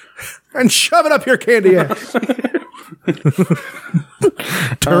 and shove it up your candy ass.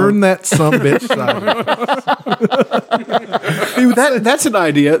 Turn that sumbitch sideways. That's an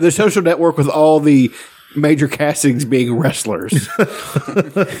idea. The Social Network with all the major castings being wrestlers.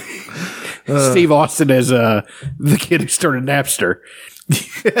 Steve Austin as the kid who started Napster.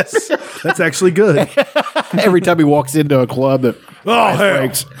 Yes, that's actually good. Every time he walks into a club that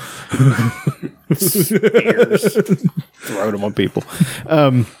breaks, throwing them on people.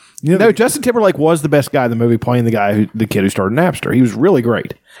 No, Justin Timberlake was the best guy in the movie, playing the kid who started Napster. He was really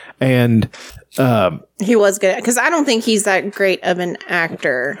great, and He was good because I don't think he's that great of an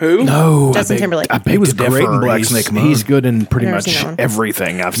actor. Who? no, Justin Timberlake. He was great in Black Snake Moan. He's good in pretty Never much seen that one.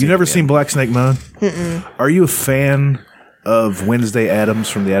 everything I've seen. You never him seen in. Black Snake Moan? Are you a fan of Wednesday Addams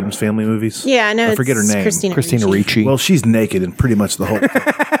from the Addams Family movies? Yeah, I know. I forget her it's name. Christina Ricci. Well, she's naked in pretty much the whole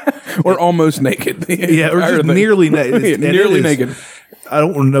thing. Or almost naked. Yeah, or just nearly naked. Nearly naked. I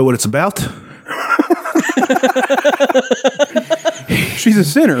don't know what it's about. She's a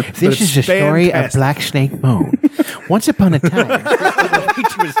sinner. This is the story of Black Snake Moan. Once upon a time,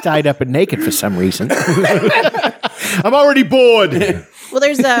 she was tied up and naked for some reason. I'm already bored. Well,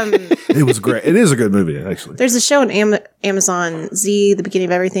 there's It was great. It is a good movie, actually. there's a show on Amazon Z, The Beginning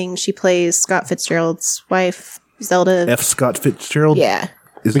of Everything. She plays Scott Fitzgerald's wife, Zelda. F. Scott Fitzgerald. Yeah.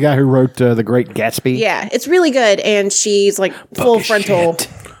 Is the guy who wrote The Great Gatsby? Yeah, it's really good, and she's like full frontal.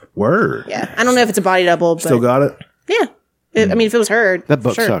 Word. Yeah, I don't know if it's a body double, but Still got it? yeah. I mean, if it was her, That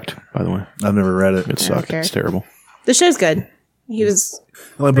book sure. sucked, by the way. I've never read it. It sucked. care. It's terrible. The show's good. He was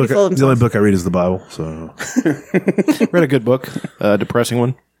The only, pretty full of the only himself. book I read is the Bible. So Read a good book, depressing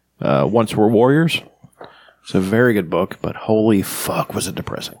one. Once Were Warriors. It's a very good book, but holy fuck was it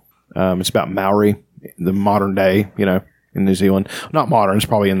depressing. It's about Maori, the modern day, in New Zealand. Not modern, it's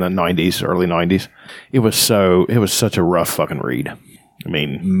probably in the 90s, early 90s. It was such a rough fucking read. I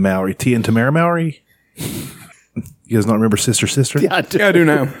mean, Maori. Tia and Tamara Maori? You guys not remember Sister Sister? Yeah, I do. Yeah, I do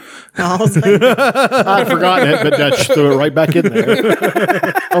now. I'd forgotten it, but Dutch threw it right back in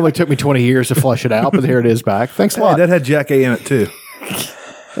there. Only took me 20 years to flush it out, but here it is back. Thanks a Hey, lot. that had Jack A in it too.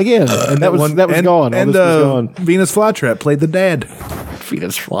 Again, and that was and, gone. All And this was gone. Venus Flytrap played the dad.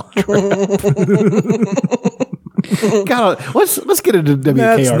 Venus Flytrap. God, let's get into WKRP.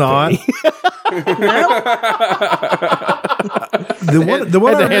 That's not. The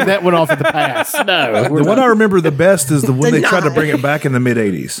one Had to hand that one off at the pass. No, the one I remember the best is the one they tried to bring it back in the mid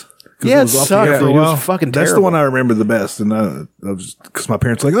 '80s. Yeah, it off the sucked, air for a dude. It was while. fucking That's the terrible. one I remember the best, and I was because my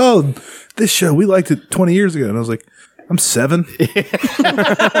parents were like, "Oh, this show we liked it 20 years ago," and I was like, "I'm 7." It's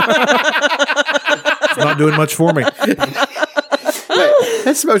not doing much for me.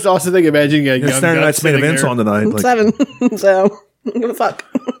 That's the most awesome thing. Imagine a young Saturday guy Night's main sitting events there. on tonight. I'm Like, 7, so give a fuck.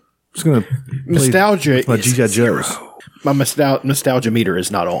 just gonna Nostalgia play my is G.I. Joes. My nostalgia meter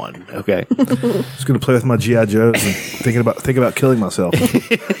is not on. Okay, Just gonna play with my G.I. Joes and think about killing myself.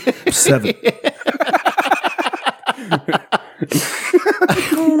 I'm 7.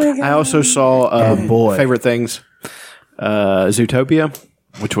 I also saw boy. favorite things, Zootopia,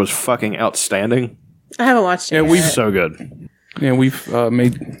 which was fucking outstanding. I haven't watched it. Yeah, yet. we've So good. Yeah, we've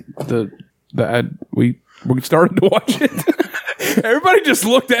made the ad. We started to watch it. Everybody just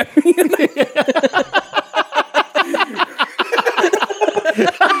looked at me.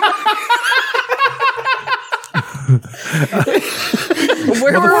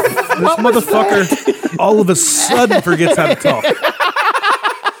 Where were This motherfucker all of a sudden forgets how to talk.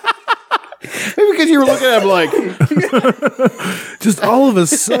 Maybe because you were looking at him like, Just all of a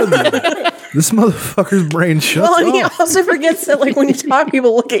sudden, this motherfucker's brain shuts well, and he off. also forgets that, like, when you talk,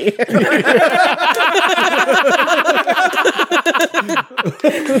 people look at you.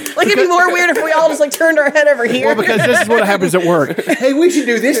 Like, it'd be more weird if we all just, like, turned our head over here. well, because this is what happens at work. Hey, we should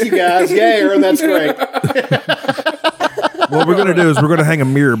do this, you guys. Yeah, Aaron, that's great. What we're gonna do is we're gonna hang a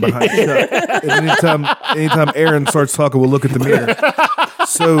mirror behind Chuck. And anytime Aaron starts talking, we'll look at the mirror.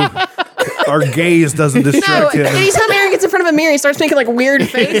 So our gaze doesn't No, distract him. anytime Aaron gets in front of a mirror, he starts making, like, weird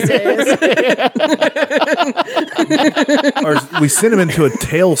faces. Or we send him into a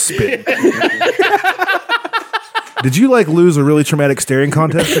tailspin. Did you like lose a really traumatic staring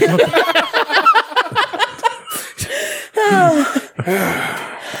contest or something?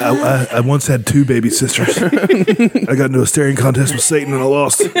 I once had 2 baby sisters. I got into a staring contest with Satan and I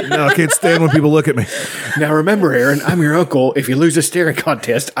lost. Now I can't stand when people look at me. Now remember, Aaron, I'm your uncle. If you lose a staring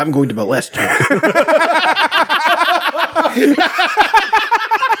contest, I'm going to molest you.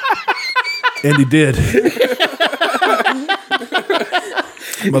 And he did.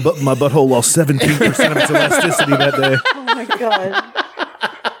 My butthole lost 17% of its elasticity that day. Oh, my God.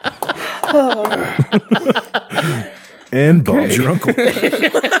 And Bob's your uncle.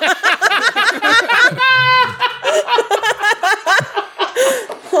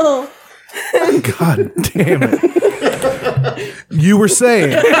 Oh. God damn it. You were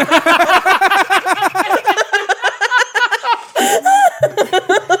saying.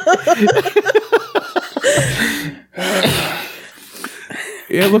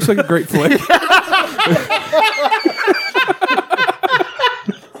 Yeah, it looks like a great flick.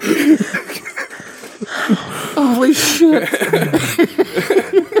 Holy shit.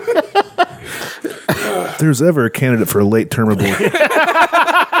 If there's ever a candidate for a late term abortion.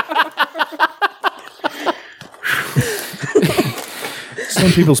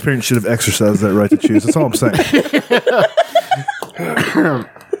 Some people's parents should have exercised that right to choose. That's all I'm saying.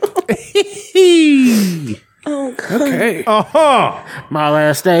 Oh, God. Okay. Uh-huh.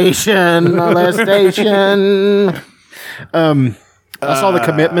 Molestation. I saw The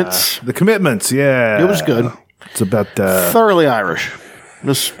Commitments. The Commitments, yeah. It was good. It's about Thoroughly Irish.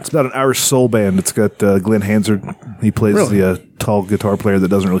 It's about an Irish soul band. It's got Glenn Hansard. He plays the tall guitar player that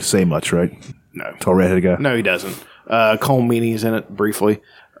doesn't really say much, right? No. Tall redheaded guy. No, he doesn't. Cole Meany's in it briefly.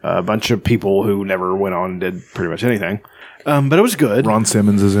 A bunch of people who never went on and did pretty much anything. But it was good. Ron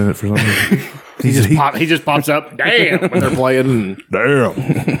Simmons is in it for some reason. He just pops up, damn, when they're playing. And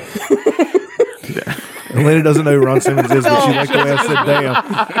damn. Elena doesn't know who Ron Simmons is, but she liked the way I said damn.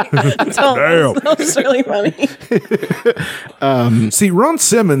 Damn. That was really funny. See, Ron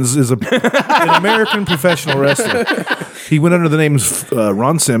Simmons is an American professional wrestler. He went under the names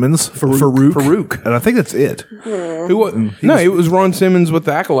Ron Simmons, Farouk. And I think that's it. Who wasn't? No, it was Ron Simmons with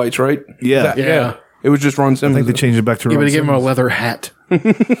the Acolytes, right? Yeah. Yeah. It was just Ron Simmons. I think they changed it back to yeah, Ron but he gave him a Simmons. leather hat.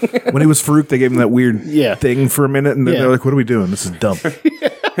 When he was Farouk, they gave him that weird thing for a minute, and then they're like, what are we doing? This is dumb.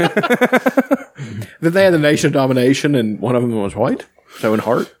 Then they had the Nation of Domination, and one of them was white. So in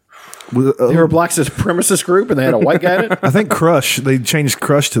Hart. They were a black supremacist group, and they had a white guy in it. I think Crush, they changed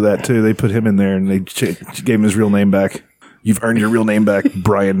Crush to that, too. They put him in there, and they gave him his real name back. You've earned your real name back,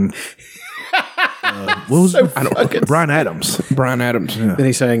 Brian. What was it? Brian Adams. Brian Adams. Yeah. Then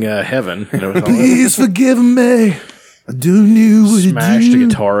he sang Heaven. And it was all Please forgive me. I do knew what smashed a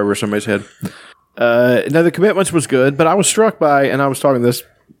guitar over somebody's head. No, The Commitments was good, but I was struck by, and I was talking this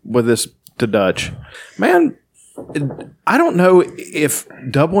to Dutch. Man, I don't know if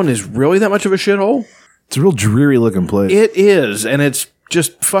Dublin is really that much of a shithole. It's a real dreary looking place. It is, and it's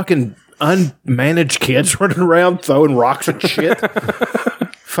just fucking unmanaged kids running around throwing rocks and shit.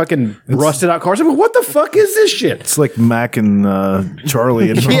 Fucking rusted out cars. I mean, what the fuck is this shit? It's like Mac and Charlie.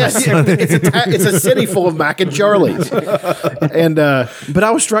 And it's a city full of Mac and Charlies. And but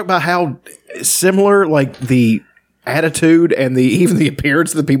I was struck by how similar, like, the attitude and even the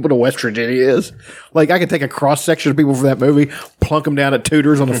appearance of the people to West Virginia is. Like, I could take a cross section of people from that movie, plunk them down at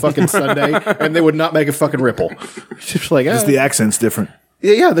Tudor's on a fucking Sunday, and they would not make a fucking ripple. It's just like, just the accent's different.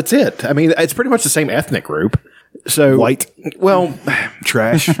 Yeah, that's it. I mean, it's pretty much the same ethnic group. So white, well,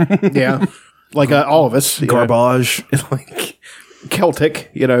 trash, yeah, like all of us, garbage, like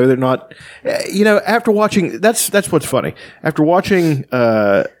Celtic. You know, they're not. You know, after watching that's what's funny. After watching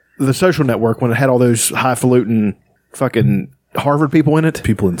The Social Network, when it had all those highfalutin fucking Harvard people in it,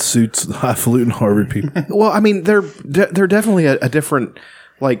 people in suits, highfalutin Harvard people. Well, I mean, they're definitely a different,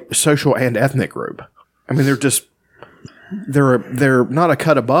 like, social and ethnic group. I mean, they're not a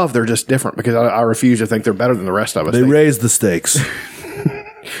cut above. They're just different because I refuse to think they're better than the rest of us. They raise the stakes.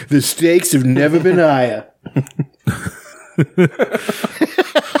 The stakes have never been higher.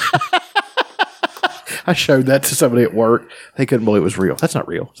 I showed that to somebody at work. They couldn't believe it was real. That's not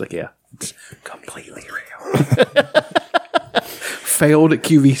real. It's like, yeah, it's completely real. Failed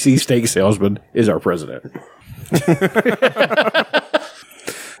QVC steak salesman is our president.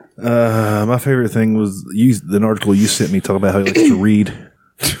 My favorite thing was an article you sent me talking about how he likes to read.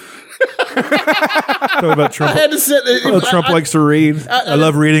 Talking about Trump. I had to sit there. Trump likes to read. I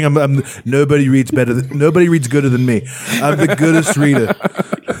love reading. Nobody reads better. Nobody reads gooder than me. I'm the goodest reader.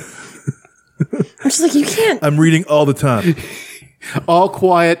 I'm just like, you can't. I'm reading all the time. All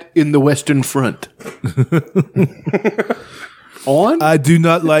quiet in the Western Front. On? I do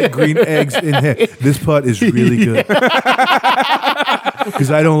not like green eggs in ham. This part is really good.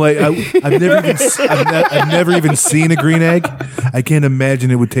 Because I don't like. I've never even seen a green egg. I can't imagine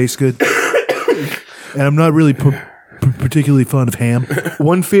it would taste good. And I'm not really particularly fond of ham.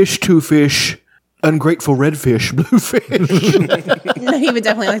 One fish, two fish, ungrateful red fish, blue fish. No, he would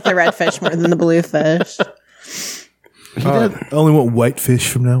definitely like the red fish more than the blue fish. I only want white fish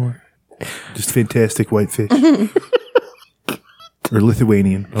from now on. Just fantastic white fish. Or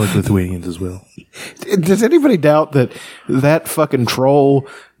Lithuanian. I like Lithuanians as well. Does anybody doubt that fucking troll,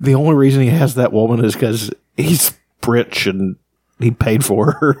 the only reason he has that woman is because he's rich and he paid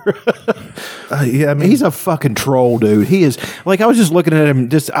for her? Yeah, I mean, he's a fucking troll, dude. He is. Like, I was just looking at him.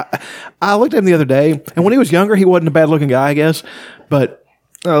 I looked at him the other day, and when he was younger, he wasn't a bad looking guy, I guess. But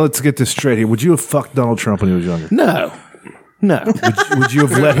let's get this straight here. Would you have fucked Donald Trump when he was younger? No. Would you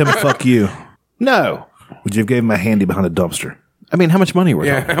have let him fuck you? No. Would you have gave him a handy behind a dumpster? I mean, how much money were we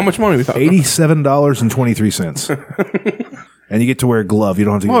talking? How much money we talking? $87.23. And you get to wear a glove. You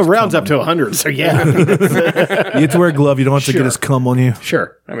don't have to. Well, it rounds up to 100, so yeah. You get to wear a glove. You don't have to get his cum on you.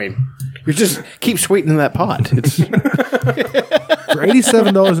 Sure. I mean, you just keep sweetening that pot. It's for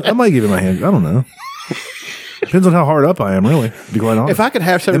 $87, I might give him a hand. I don't know. Depends on how hard up I am, really. To be quite honest. If I could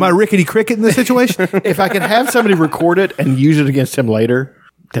have somebody, am I Rickety Cricket in this situation? If I could have somebody record it and use it against him later,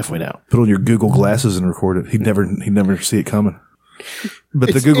 definitely no. Put on your Google glasses and record it. He'd never see it coming.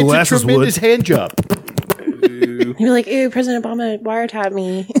 But the Google glasses would. It's a tremendous hand job. He'd be like, "Ooh, President Obama wiretapped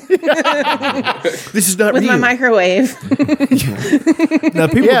me This is not with my real. microwave." Now,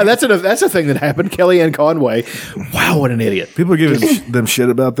 people, that's a thing that happened. Kellyanne Conway. Wow, what an idiot. people are giving them shit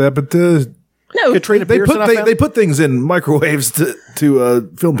about that, but No, Katrina they Pearson, put they put things in microwaves to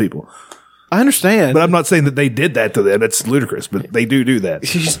film people. I understand. But I'm not saying that they did that to them. That's ludicrous, but they do that.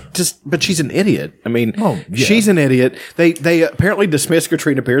 But she's an idiot. I mean, yeah. she's an idiot. They apparently dismissed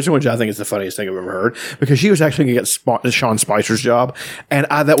Katrina Pearson, which I think is the funniest thing I've ever heard, because she was actually going to get Sean Spicer's job, and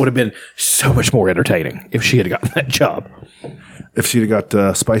that would have been so much more entertaining if she had gotten that job. If she'd have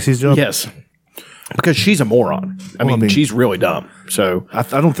got Spicy's job? Yes. Because she's a moron. I mean, she's really dumb. So I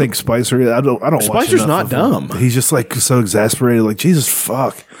don't think Spicer. I don't. Spicer's watch not enough of him. dumb. He's just like so exasperated. Like, Jesus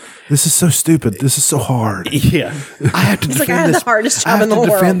fuck, this is so stupid. This is so hard. Yeah, I have to He's like, defend I have this. the hardest I job have in the to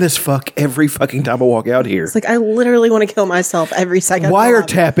world. defend this fuck every fucking time I walk out here. It's like, I literally want to kill myself every second.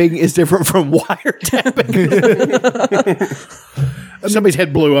 Wiretapping is different from wiretapping. Somebody's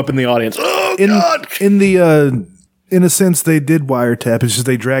head blew up in the audience. Oh God! In a sense, they did wiretap. It's just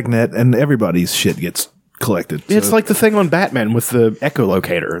they dragnet, and everybody's shit gets collected. It's So- like the thing on Batman with the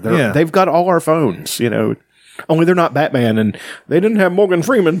echolocator. They've got all our phones, Only they're not Batman, and they didn't have Morgan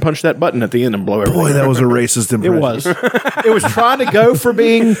Freeman punch that button at the end and blow everything. Boy, that was a racist impression. It was. It was trying to go for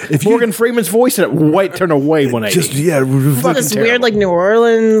being Morgan Freeman's voice, and it turned away 180. Just yeah, This weird, like New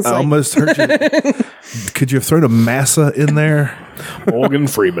Orleans. I Like, almost heard you. Could you have thrown a massa in there? Morgan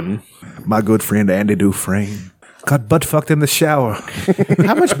Freeman. My good friend Andy Dufresne got butt fucked in the shower.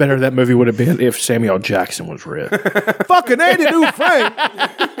 How much better that movie would have been if Samuel Jackson was red. Fucking Andy Dufresne.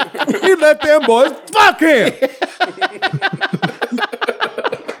 He let them boys fuck him.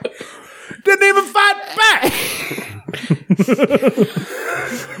 Didn't even fight back.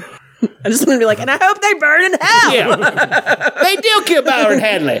 I just want to be like, and I hope they burn in hell. Yeah. They do kill Byron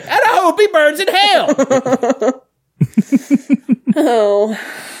Hadley, and I hope he burns in hell. Oh.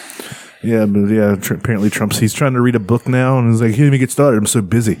 Yeah, but apparently he's trying to read a book now, and he's like, "Hey, let me get started. I'm so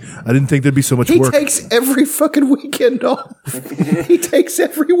busy. I didn't think there'd be so much He work." takes every fucking weekend off. He takes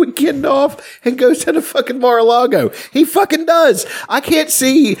every weekend off and goes to the fucking Mar-a-Lago. He fucking does. I can't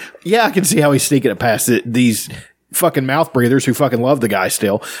see. Yeah, I can see how he's sneaking it past these fucking mouth breathers who fucking love the guy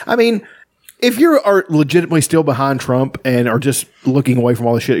still. I mean, if you are legitimately still behind Trump and are just looking away from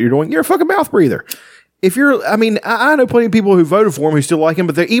all the shit you're doing, you're a fucking mouth breather. If you're, I mean, I know plenty of people who voted for him who still like him,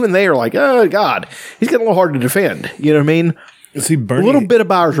 but even they are like, oh God, he's getting a little hard to defend. You know what I mean? See, Bernie, a little bit of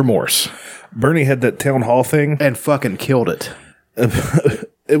buyer's remorse. Bernie had that town hall thing and fucking killed it.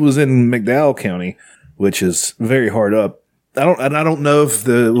 It was in McDowell County, which is very hard up. I don't know if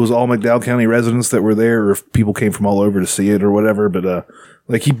it was all McDowell County residents that were there, or if people came from all over to see it or whatever. But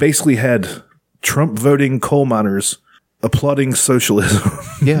like he basically had Trump voting coal miners applauding socialism.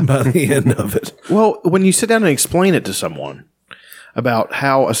 Yeah, by the end of it. Well, when you sit down and explain it to someone about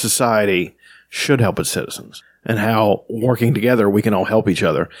how a society should help its citizens and how working together we can all help each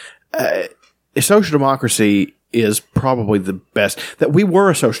other, social democracy is probably the best. That we were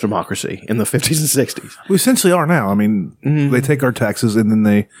a social democracy in the 50s and 60s. We essentially are now. I mean, they take our taxes and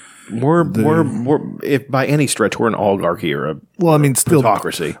then we're if by any stretch we're an oligarchy or still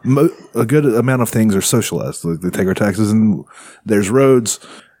plutocracy. A good amount of things are socialized. Like they take our taxes, and there's roads,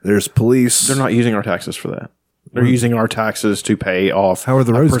 there's police. They're not using our taxes for that. They're using our taxes to pay off. How are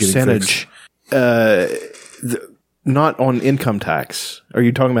the roads percentage? Not on income tax. Are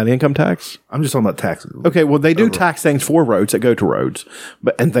you talking about income tax? I'm just talking about taxes. Okay, well they do tax things for roads that go to roads,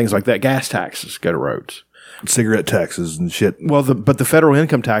 and things like that. Gas taxes go to roads. Cigarette taxes and shit. Well, but the federal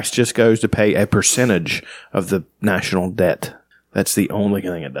income tax just goes to pay a percentage of the national debt. That's the only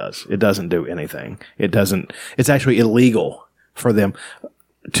thing it does. It doesn't do anything. It doesn't. It's actually illegal for them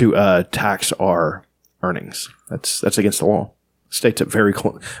to tax our earnings. That's against the law. States it very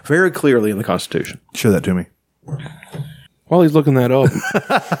clearly in the Constitution. Show that to me. While he's looking that up,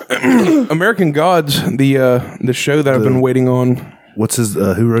 American Gods, the show that I've been waiting on. What's his?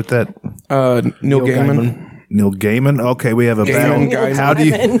 Who wrote that? Neil Gaiman. Neil Gaiman. Okay, we have a battle. How do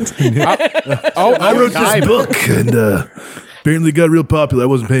you? I wrote this book, and apparently got real popular. I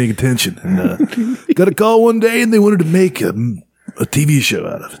wasn't paying attention, and got a call one day, and they wanted to make a TV show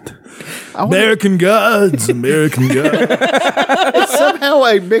out of it. American Gods, American Gods. It's somehow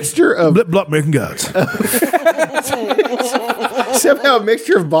a mixture of Blip Blop American Gods. Somehow a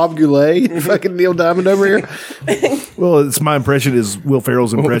mixture of Bob Goulet and fucking Neil Diamond over here. Well, it's my impression is Will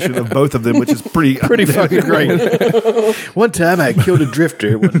Ferrell's impression of both of them, which is pretty fucking great. One time I killed a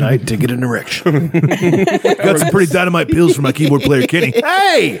drifter one night to get an erection. Got some pretty dynamite pills for my keyboard player, Kenny.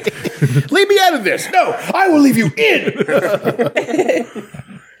 Hey, leave me out of this. No, I will leave you in.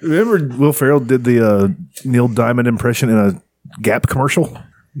 Remember Will Ferrell did the Neil Diamond impression in a Gap commercial?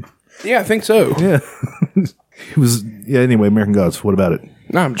 Yeah, I think so. Yeah. It was, anyway, American Gods. What about it?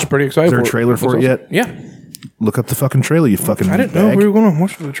 No, I'm just pretty excited. Is there for a trailer for it yet? Yeah. Look up the fucking trailer, you fucking I didn't know we were going to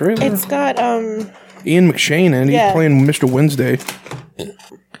watch the trailer. It's got Ian McShane, and he's playing Mr. Wednesday.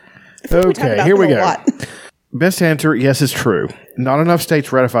 Okay, here we go. Best answer, yes, it's true. Not enough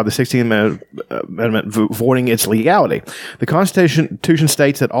states ratified the 16th Amendment voiding its legality. The Constitution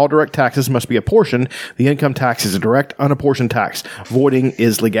states that all direct taxes must be apportioned. The income tax is a direct, unapportioned tax. Voiding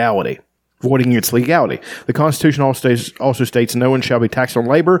its legality. The Constitution also states no one shall be taxed on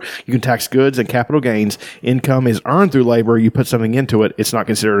labor. You can tax goods and capital gains. Income is earned through labor. You put something into it. It's not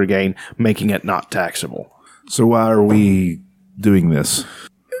considered a gain, making it not taxable. So why are we doing this?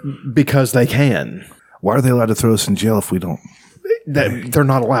 Because they can. Why are they allowed to throw us in jail if we don't? They're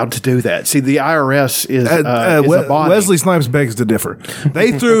not allowed to do that. See, the IRS is a body. Wesley Snipes begs to differ.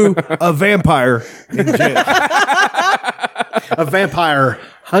 They threw a vampire in jail. A vampire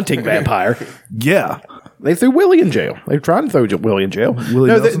hunting vampire. Yeah. They threw Willie in jail. They tried to throw Willie in jail.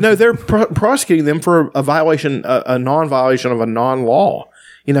 They're prosecuting them for a violation, a non-violation of a non-law.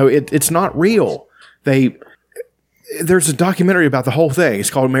 It's not real. There's a documentary about the whole thing. It's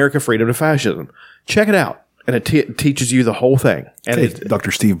called America Freedom to Fascism. Check it out. And it teaches you the whole thing. And hey, Dr.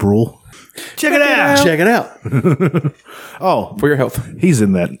 Steve Brule. Check it out. Check it out. Oh, for your health. He's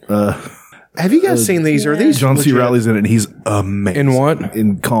in that. Have you guys seen these? Are these John C. Reilly's in it, and he's amazing. In what?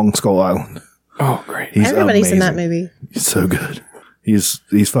 In Kong Skull Island. Oh, great. He's Everybody's amazing. in that movie. He's so good. He's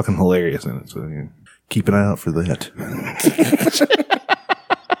fucking hilarious in it. So keep an eye out for that.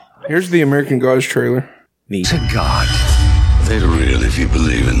 Here's the American Gods trailer. Neat. To God. They're real if you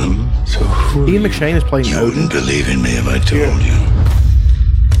believe in them. So Ian McShane is playing you Odin. wouldn't believe in me if I told you.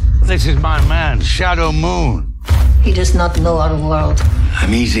 This is my man, Shadow Moon. He does not know our world.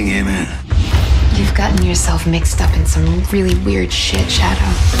 I'm easing him in. You've gotten yourself mixed up in some really weird shit,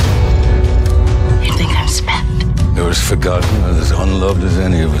 Shadow. You think I'm spent? You're as forgotten and as unloved as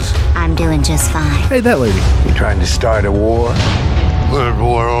any of us. I'm doing just fine. Hey, that lady. You're trying to start a war? We're at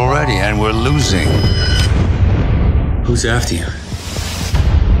war already, and we're losing. Who's after you?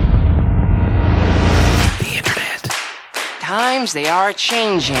 The internet. Times, they are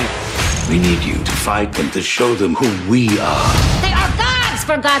changing. We need you to fight them, to show them who we are. They are gods,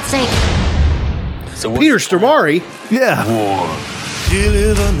 for God's sake! So Peter Stormare. Yeah. War.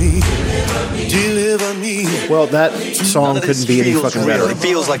 Deliver me. Deliver me. Well, that song couldn't be any fucking better. It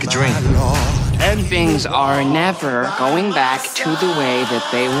feels like a dream. Things are never going back to the way that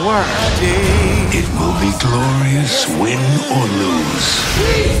they were. It will be glorious, win or lose.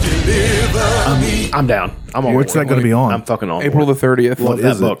 I'm down. I'm on. What's that going to be on? I'm fucking on. April the 30th. Love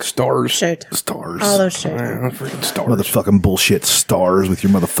that book. Stars. Stars. All those shit. Freaking stars. Motherfucking bullshit stars with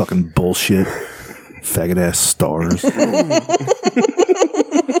your motherfucking bullshit. Faggot ass stars.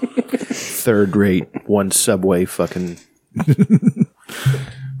 Third rate, one subway fucking.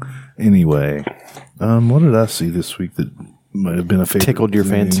 Anyway, what did I see this week that might have been a favorite? Tickled your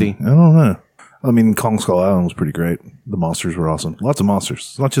fancy? I don't know. I mean, Kong Skull Island was pretty great. The monsters were awesome. Lots of monsters.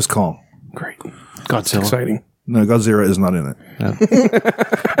 It's not just Kong. Great. Godzilla. Exciting. No, Godzilla is not in it. No.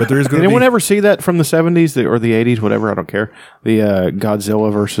 But there is going Did to be... anyone ever see that from the 70s or the 80s, whatever? I don't care. The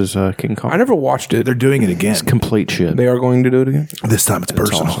Godzilla versus King Kong. I never watched it. They're doing it again. It's complete shit. They are going to do it again? This time it's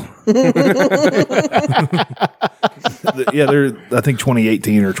personal. awesome. Yeah, they're, I think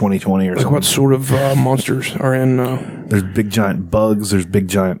 2018 or 2020 or Like something. what sort of monsters are in... There's big giant bugs. There's big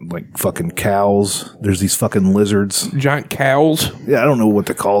giant like fucking cows. There's these fucking lizards. Giant cows? Yeah, I don't know what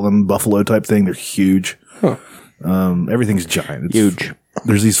to call them. Buffalo type thing. They're huge. Huh. Everything's giant. It's Huge.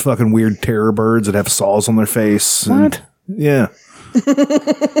 There's these fucking weird terror birds that have saws on their face. What? Yeah.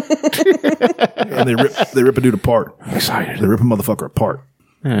 And they rip a dude apart. Excited. They rip a motherfucker apart.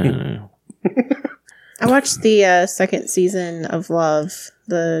 I watched the second season of Love,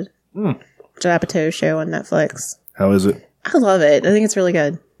 the Judd Apatow show on Netflix. How is it? I love it. I think it's really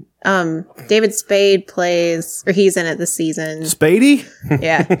good. David Spade plays, or he's in it this season. Spady?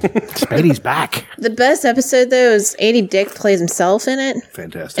 Yeah. Spady's back. The best episode, though, is Andy Dick plays himself in it.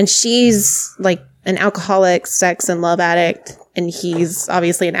 Fantastic. And she's like an alcoholic, sex and love addict. And he's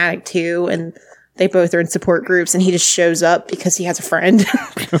obviously an addict too. And they both are in support groups. And he just shows up because he has a friend. The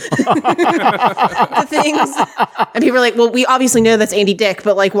things. And people are like, well, we obviously know that's Andy Dick,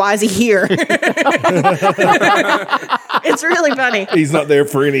 but like, why is he here? It's really funny. He's not there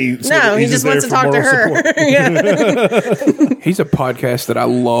for any... No, he just wants to talk to her. Yeah. He's a podcast that I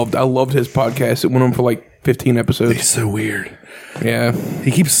loved. I loved his podcast. It went on for like 15 episodes. He's so weird. Yeah.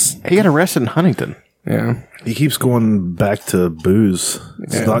 He keeps... He got arrested in Huntington. Yeah. He keeps going back to booze.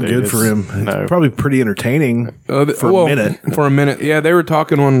 It's Yeah, not dude, good for him. no. It's probably pretty entertaining for a minute. For a minute. Yeah, they were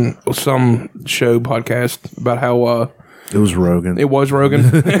talking on some show podcast about how it was Rogan. It was Rogan.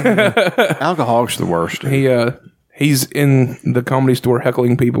 Alcoholics are the worst. He's in the Comedy Store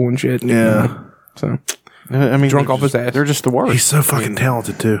heckling people and shit. Yeah. So I mean, drunk off his ass. They're just the worst. He's so fucking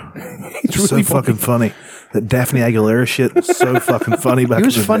talented too. He's really so fucking funny. That Daphne Aguilera shit was so fucking funny back He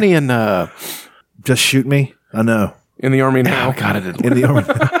was in the funny day. in Just Shoot Me. I know. In the Army Now. Oh, God, I didn't. In the Army.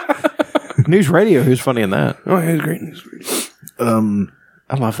 News Radio. Who's funny in that? Oh, he was great.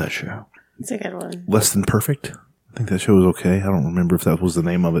 I love that show. It's a good one. Less Than Perfect. I think that show was okay. I don't remember if that was the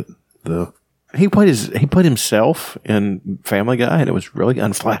name of it though. He played himself in Family Guy, and it was really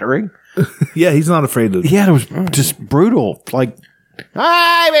unflattering. Yeah, he's not afraid to. Yeah, it was just brutal. Like,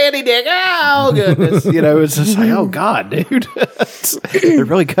 hi, Mandy Dick. Oh goodness, it's just like, oh god, dude, they're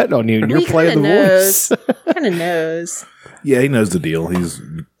really cutting on you, and you're He playing the kinda voice. Kind of knows. Yeah, he knows the deal. I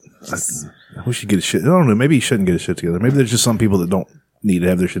wish he'd get his shit. I don't know. Maybe he shouldn't get his shit together. Maybe there's just some people that don't need to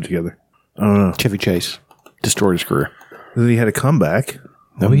have their shit together. I don't know. Chevy Chase destroyed his career. Then he had a comeback.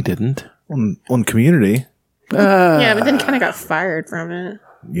 No, he didn't. On Community. Yeah, but then kind of got fired from it.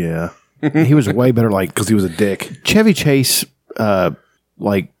 Yeah. He was way better, like because he was a dick. Chevy Chase,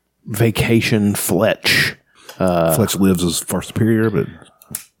 like Vacation Fletch. Fletch Lives is far superior, but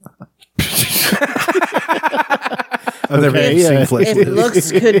I've never even seen Fletch If Lives.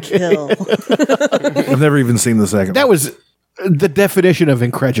 looks could kill. I've never even seen the second. That was the definition of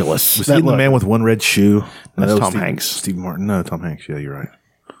incredulous. Was he the man with one red shoe? That's that was Tom Steve, Hanks. Steve Martin. No, Tom Hanks. Yeah, you're right.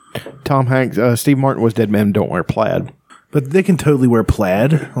 Tom Hanks. Steve Martin was Dead Men Don't Wear Plaid. But they can totally wear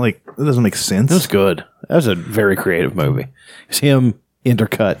plaid. Like, that doesn't make sense. That was good. That was a very creative movie. It's him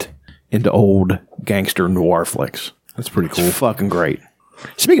intercut into old gangster noir flicks. That's pretty cool. It's fucking great.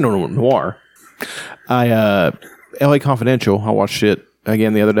 Speaking of noir, LA Confidential, I watched it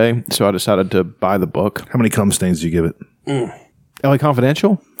again the other day, so I decided to buy the book. How many cum stains do you give it? LA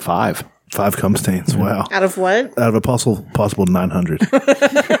Confidential? 5. 5 cum stains. Wow. Out of what? Out of a possible 900.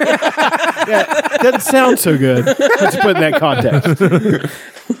 Doesn't sound so good. Let's put in that context.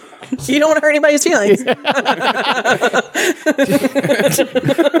 You don't want to hurt anybody's feelings.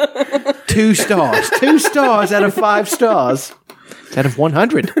 2 stars. 2 stars out of 5 stars. It's out of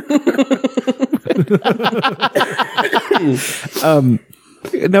 100.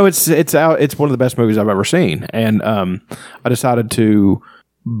 No, it's out. It's one of the best movies I've ever seen, and I decided to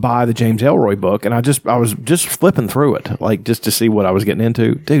buy the James Ellroy book, and I was just flipping through it, like just to see what I was getting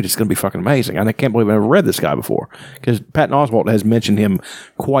into. Dude, it's going to be fucking amazing. And I can't believe I never read this guy before, because Patton Oswalt has mentioned him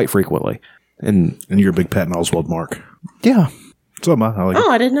quite frequently. And you're a big Patton Oswalt mark. Yeah. So am I. I like Oh,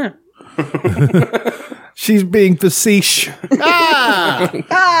 I didn't know. She's being facetious.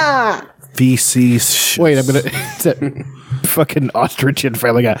 Ah! Feces. Wait, I'm gonna. It's that fucking ostrich in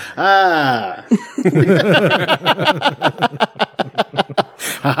Family Guy. Ah.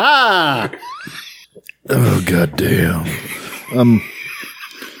 Ha Oh, goddamn.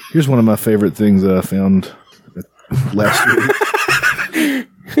 Here's one of my favorite things that I found last week.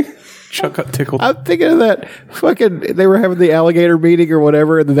 Chuck got tickled. I'm thinking of that fucking. They were having the alligator meeting or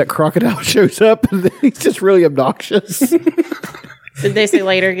whatever, and then that crocodile shows up, and then he's just really obnoxious. Did they say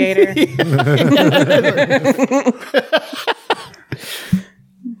later, Gator?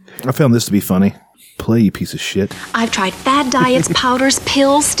 I found this to be funny. Play, you piece of shit. I've tried fad diets, powders,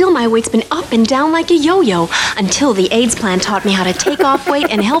 pills. Still, my weight's been up and down like a yo-yo until the AIDS plan taught me how to take off weight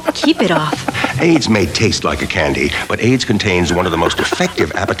and help keep it off. AIDS may taste like a candy, but AIDS contains one of the most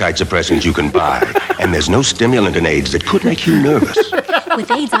effective appetite suppressants you can buy. And there's no stimulant in AIDS that could make you nervous. With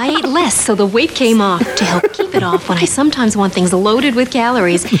AIDS, I ate less, so the weight came off. To help keep it off when I sometimes want things loaded with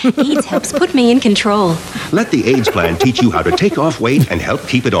calories, AIDS helps put me in control. Let the AIDS plan teach you how to take off weight and help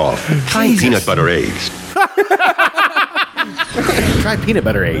keep it off. Try peanut butter AIDS. Try peanut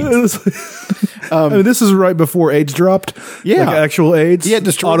butter AIDS. I mean, this is right before AIDS dropped. Yeah. Like actual AIDS. Yeah,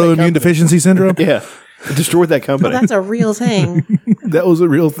 destroyed that autoimmune company. deficiency syndrome. Yeah. It destroyed that Well, company. that's a real thing. That was a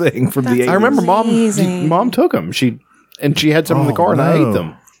real thing from the 80s. I remember Amazing. mom took them. She had some in the car, and I ate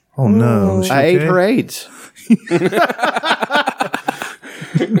them. Oh, no. Is she I ate okay? her AIDS. I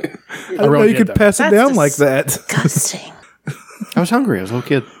didn't know you could pass it down like that. Disgusting. I was hungry. I was a little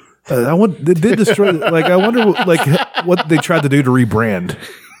kid. They did destroy. Like, I wonder, what they tried to do to rebrand.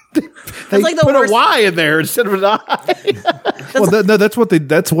 That's like the Put worst. a Y in there instead of an I. Well, that's what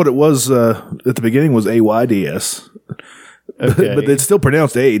it was at the beginning was AYDS, Okay. but it's still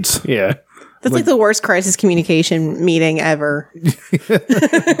pronounced AIDS. Yeah. That's like the worst crisis communication meeting ever.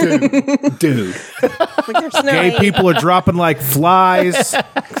 Dude. Like, there's no Gay way. people are dropping like flies.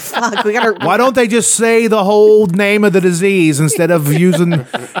 Fuck, we gotta. Why don't they just say the whole name of the disease instead of using an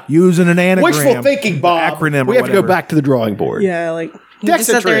anagram? Wishful thinking, Bob. Acronym or we have to go whatever. back to the drawing board. Yeah, like you just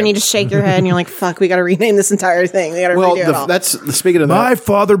sit there Dexatrim. and you just shake your head and you're like, "Fuck, we got to rename this entire thing. We got to Well, redo it all." that's speaking of that. My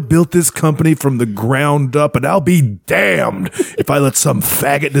father built this company from the ground up, and I'll be damned if I let some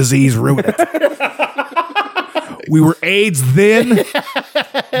faggot disease ruin it. We were AIDS then,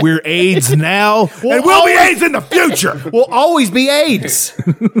 we're AIDS now, and we'll be AIDS in the future. We'll always be AIDS.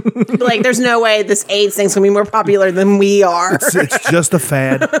 Like, there's no way this AIDS thing's gonna be more popular than we are. It's just a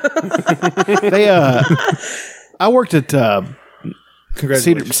fad. I worked at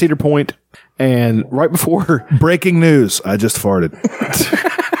Cedar Point, and right before breaking news, I just farted.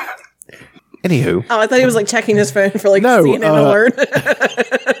 Anywho, Oh, I thought he was like checking his phone for like CNN alert.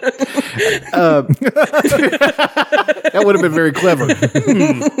 that would have been very clever.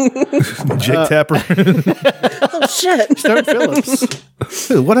 Jake Tapper. Oh shit! Stone Phillips.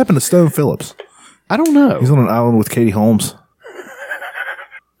 Dude, what happened to Stone Phillips? I don't know. He's on an island with Katie Holmes.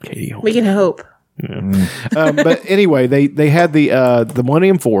 We can hope. But anyway, they had the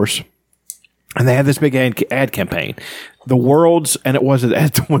Millennium Force, and they had this big ad campaign. The world's, and it was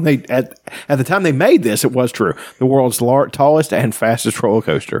at the time they made this, it was true. The world's tallest and fastest roller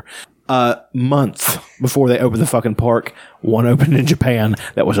coaster. Months before they opened the fucking park, one opened in Japan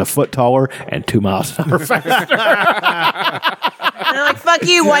that was a foot taller and 2 miles an hour faster. And they're like, "Fuck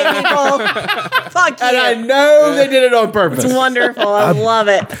you, white people! Fuck you!" And I know they did it on purpose. It's wonderful. I love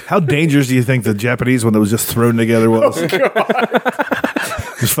it. How dangerous do you think the Japanese one that was just thrown together was?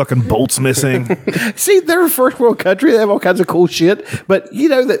 There's fucking bolts missing. See, they're a first world country. They have all kinds of cool shit. But you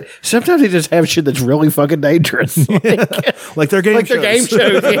know that sometimes they just have shit that's really fucking dangerous. Like their game shows. Their game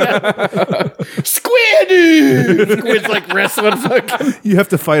shows, yeah. Squid! Squid's like wrestling fucking. You have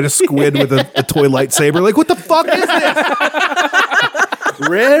to fight a squid with a toy lightsaber. Like, what the fuck is this?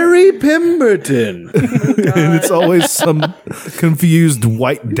 Rary Pemberton. And it's always some confused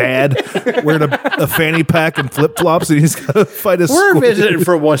white dad wearing a fanny pack and flip flops, and he's got to fight a We're squid. visiting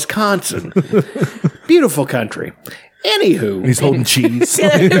from Wisconsin. Beautiful country. Anywho. He's holding cheese. They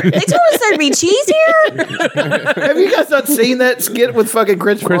told us there'd be cheese here. Have you guys not seen that skit with fucking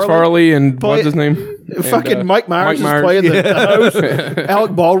Chris Farley and what's his name? Fucking And, Mike Myers is Myers. playing the host.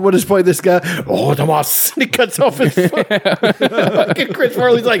 Alec Baldwin is playing this guy. Oh, Tomas. And he cuts off his foot. Fucking Chris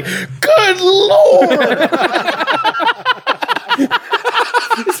Farley's like, good Lord.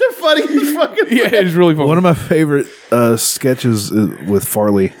 It's so funny. He's fucking Yeah, it's really funny. One of my favorite sketches with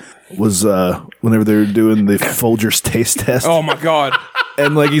Farley was whenever they were doing the Folgers taste test. Oh my god!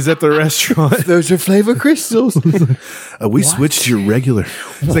 And like he's at the restaurant. Those are flavor crystals. We switched to your regular.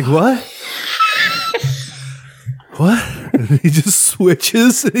 It's like, what? What? And he just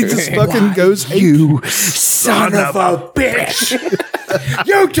switches and he just fucking goes, You son of a bitch.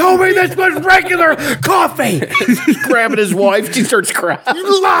 You told me this was regular coffee. He's grabbing his wife. She starts crying.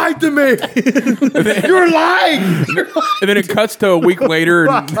 You lied to me. You're lying. And then it cuts to a week later,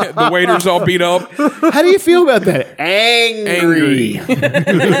 and the waiter's all beat up. How do you feel about that? Angry. I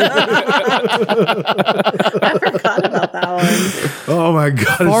forgot about that one. oh my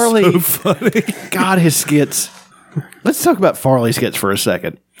God, Farley. it's so funny. God, his skits. Let's talk about Farley's skits for a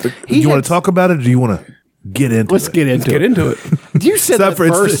second. Do you want to talk about it or do you want to get into Let's it? get into Get it. into it. You said that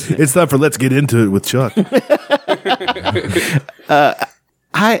first. It's not for let's get into it with Chuck.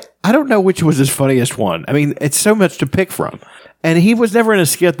 I don't know which was his funniest one. I mean, it's so much to pick from. And he was never in a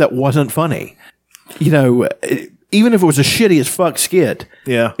skit that wasn't funny. You know, even if it was a shitty as fuck skit,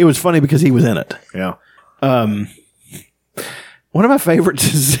 Yeah. it was funny because he was in it. Yeah. One of my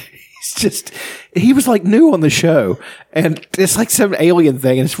favorites is he's just he was like new on the show, and it's like some alien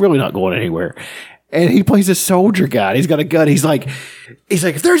thing, and it's really not going anywhere. And he plays a soldier guy. And he's got a gun. He's like,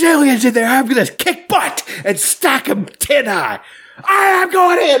 if there's aliens in there, I'm gonna kick butt and stack them 10 high. I'm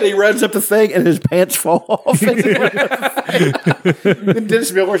going in. And he runs up the thing, and his pants fall off. And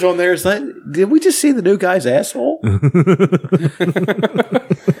Dennis Miller's on there. It's like, did we just see the new guy's asshole?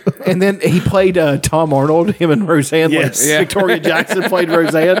 And then he played Tom Arnold, him and Roseanne. Yes. Like Yeah. Victoria Jackson played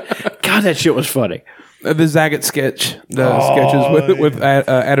Roseanne. God, that shit was funny. The Zagat sketch, sketches with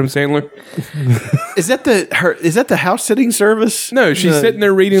Adam Sandler. Is that the house sitting service? No, she's sitting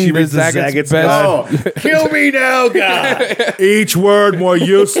there reading the reads the Zagat's Zagat's best. Oh, kill me now, guy. Each word more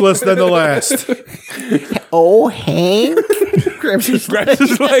useless than the last. Oh, Hank. Grabs his Grabs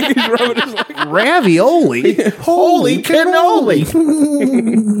his leg, he's rubbing his leg. ravioli. Holy cannoli.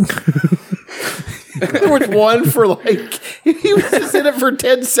 There was one for like he was just in it for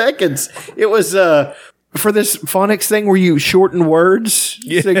 10 seconds. It was for this phonics thing where you shorten words.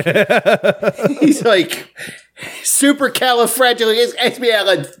 Yeah. He's like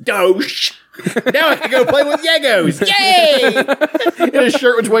supercalifragilisticexpialidocious. Now I can go play with Legos. Yay! And his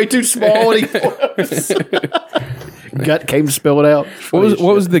shirt was way too small, and he gut came to spill it out. What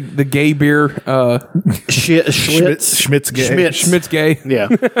was the gay beer? Schmidt's gay. Schmidt's gay. Yeah.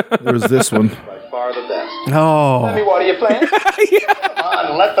 There was this one. Far the best. Oh. Let me water your plants. Come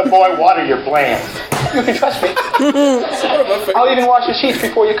on, let the boy water your plants. You can trust me. I'll even wash your sheets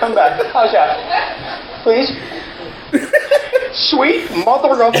before you come back. How's that? Please? Sweet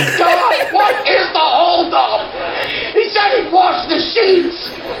mother of God, what is the holdup? He said he'd wash the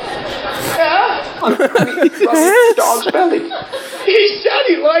sheets. Yeah? Rubbing the dog's belly. He said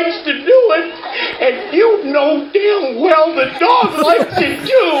he likes to do it, and you know damn well the dog likes it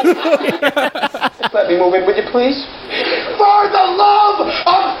too. Just let me move in with you, please. For the love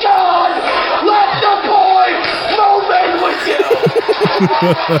of God, let the boy move in with you.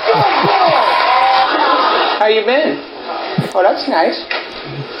 Good boy. How you been? Oh, that's nice.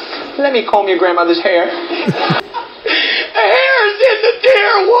 Let me comb your grandmother's hair. The hair's in the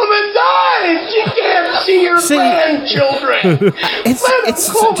dear woman's eyes. She can't see her grandchildren.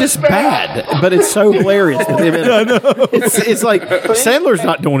 It's just bad, but it's so hilarious. I know. It's like Sandler's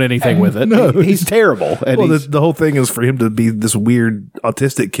not doing anything with it. No, he's terrible. And Well, the whole thing is for him to be this weird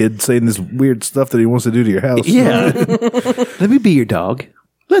autistic kid saying this weird stuff that he wants to do to your house. Yeah. Let me be your dog.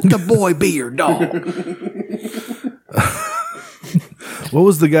 Let the boy be your dog. What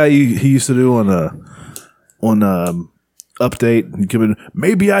was the guy he used to do on Update? He'd come in,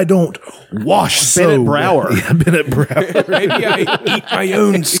 maybe I don't wash Bennett so Brower. well." Yeah, Bennett Brower. Maybe I eat my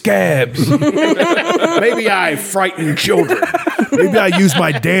own scabs. Maybe I frighten children. Maybe I use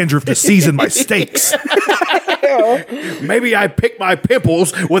my dandruff to season my steaks. Maybe I pick my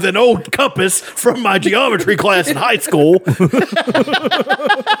pimples with an old compass from my geometry class in high school.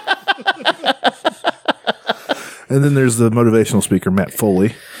 And then there's the motivational speaker, Matt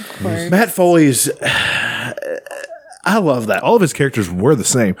Foley. Matt Foley's. I love that. All of his characters were the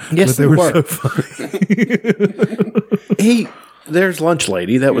same. Yes, but they were. so funny. There's Lunch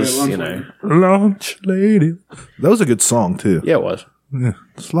Lady. That was, Lunch Lady. That was a good song, too. Yeah, it was. Yeah.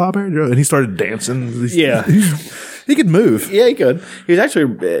 Strawberry Joe. And he started dancing. Yeah. He could move. Yeah, he could. He was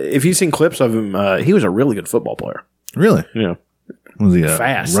actually, if you've seen clips of him, he was a really good football player. Really? Yeah. Was he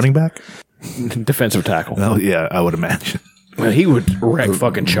fast running back? Defensive tackle. Oh, yeah, I would imagine. Well, he would wreck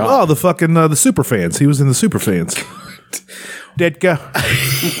fucking shot. Oh, the fucking the super fans. He was in the super fans. Ditka.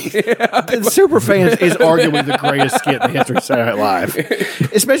 The Super Fans is arguably the greatest skit in the history of Saturday Night Live.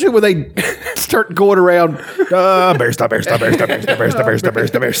 Especially when they start going around. Bears.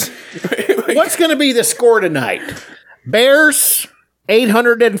 What's going to be the score tonight? Bears,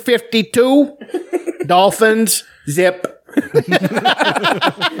 852. Dolphins, zip.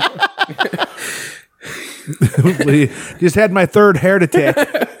 Just had my third heart attack.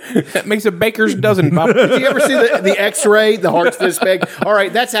 That makes a baker's dozen. Bob. Did you ever see the X-ray? The heart's this big. All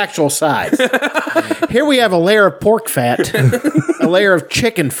right, that's actual size. Here we have a layer of pork fat, a layer of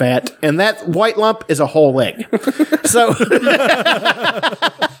chicken fat, and that white lump is a whole leg. So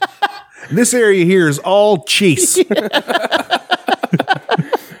this area here is all cheese.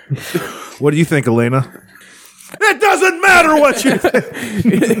 What do you think, Elena? It doesn't matter what you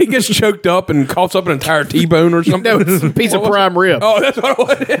think. He gets choked up and coughs up an entire T-bone or something. No, it's a piece of prime rib. Oh, that's what it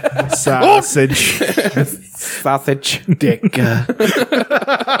was. Sausage. Sausage. Ditka.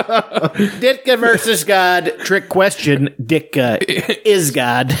 Ditka versus God. Trick question. Ditka is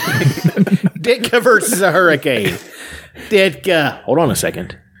God. Ditka versus a hurricane. Ditka. Hold on a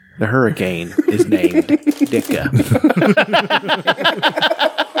second. The hurricane is named Ditka.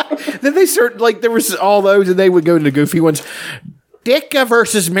 Then they start, like, there was all those, and they would go into goofy ones. Ditka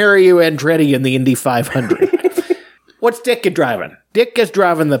versus Mario Andretti in the Indy 500. What's Ditka driving? Ditka's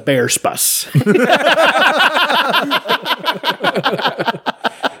driving the Bears bus.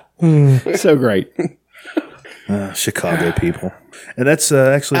 So great. Chicago people. And that's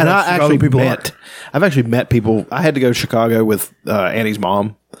actually And how I Chicago actually people met, I've actually met people. I had to go to Chicago with Annie's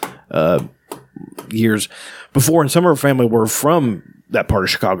mom years before, and some of her family were from that part of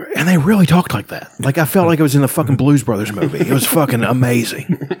Chicago, and they really talked like that. Like, I felt like I was in the fucking Blues Brothers movie. It was fucking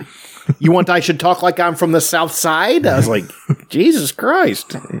amazing. You want I should talk like I'm from the South Side? I was like, Jesus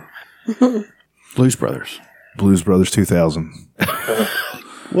Christ. Blues Brothers. Blues Brothers 2000.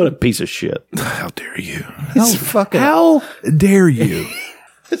 What a piece of shit. How dare you? How dare you?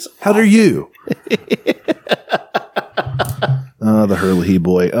 How dare you? The Hurley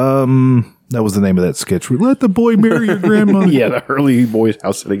Boy. That was the name of that sketch. Let the boy marry your grandmother. Yeah, the Hurley Boys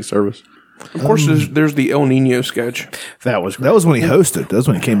house sitting service. Of course, there's the El Nino sketch. That was when he hosted. That was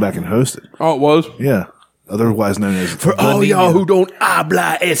when he came back and hosted. Oh, it was? Yeah. Otherwise known as For all y'all who don't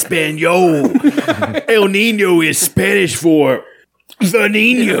habla español, El Nino is Spanish for the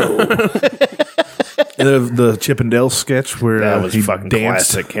Nino. the Chip and Dale sketch where That was he fucking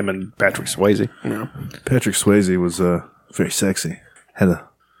danced. classic. Him and Patrick Swayze. Yeah. Patrick Swayze was very sexy. Had a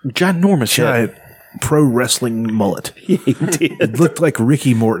ginormous giant pro wrestling mullet. He did. It looked like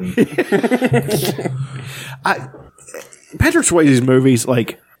Ricky Morton. Patrick Swayze's movies,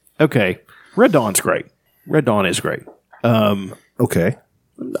 like, okay, Red Dawn's great. Red Dawn is great. Okay.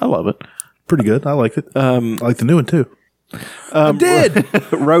 I love it. Pretty good. I liked it. I like the new one too. I did.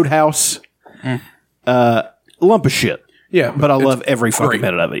 Roadhouse. Lump of shit. Yeah. But I love every fucking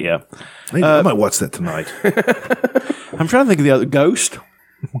minute of it, yeah. I might watch that tonight. I'm trying to think of the other. Ghost.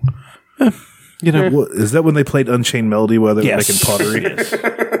 You know. What, is that when they played Unchained Melody while they were making pottery? Yes.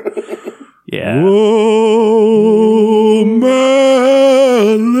 Yeah. Whoa,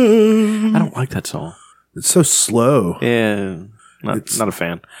 my love. I don't like that song. It's so slow. Yeah. Not a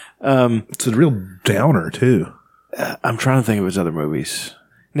fan. It's a real downer too. I'm trying to think of his other movies.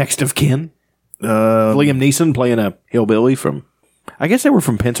 Next of Kin. Liam Neeson playing a hillbilly from, I guess they were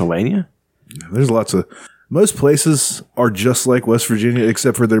from Pennsylvania. There's lots of, most places are just like West Virginia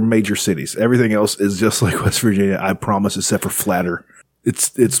except for their major cities. Everything else is just like West Virginia, I promise, except for flatter.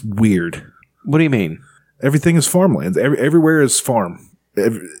 It's weird. What do you mean? Everything is farmland. Everywhere is farm,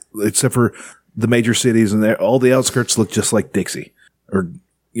 except for the major cities, and all the outskirts look just like Dixie. Or,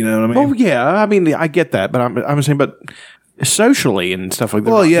 you know what I mean? Oh yeah, I mean I get that, but I'm saying, but socially and stuff like that,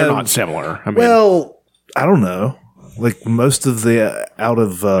 they're not similar. I mean, well, I don't know. Like most of the out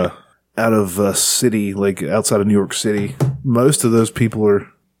of city, like outside of New York City, most of those people are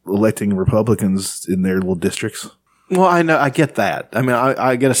electing Republicans in their little districts. well, I know, I get that. I mean,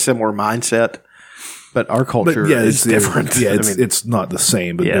 I get a similar mindset, but our culture is different. Yeah, I mean, it's not the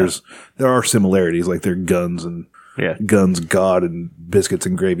same, but Yeah. there are similarities, like they're guns and guns, God, and biscuits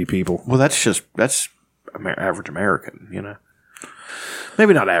and gravy people. well, that's average American, you know.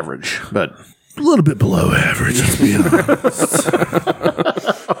 Maybe not average, but A little bit below average, let's be honest.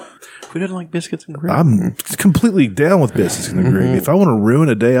 who doesn't like biscuits and gravy? I'm completely down with biscuits and gravy. If I want to ruin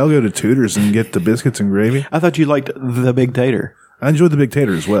a day, I'll go to Tudor's and get the biscuits and gravy. I thought you liked the Big Tater. I enjoy the Big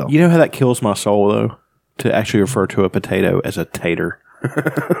Tater as well. You know how that kills my soul, though, to actually refer to a potato as a tater.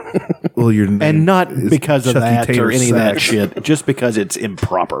 Well, your name And not is because of Chucky that Tater or any of that Sacks. shit, just because it's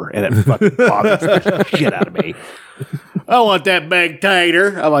improper and it fucking bothers the shit out of me. I want that big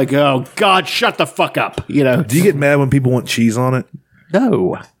tater. I'm like, oh God, shut the fuck up. You know? Do you get mad when people want cheese on it?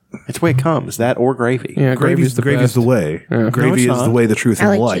 No, it's the way it comes. That or gravy. Yeah, Gravy's the way. No, Gravy it's is not. the way, the truth, I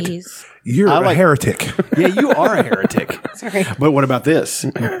and the like light. cheese. You're I a like- heretic. Yeah, you are a heretic. Sorry. But what about this?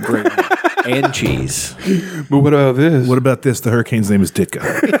 Gravy and cheese. But what about this? What about this? The hurricane's name is Ditka.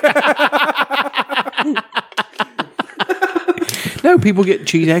 No, people get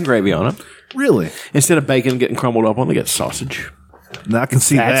cheese and gravy on them. Really? Instead of bacon getting crumbled up on, they get sausage. Now I can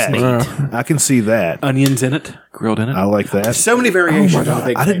see That's that. I can see that. Onions in it, grilled in it. I like that. So many variations. of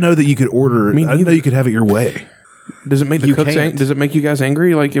Big I didn't know that you could order. I didn't know you could have it your way. Does it make the You cooks? can't. Does it make you guys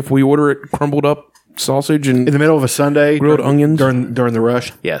angry? Like if we order it crumbled up sausage and in the middle of a Sunday, grilled onions during the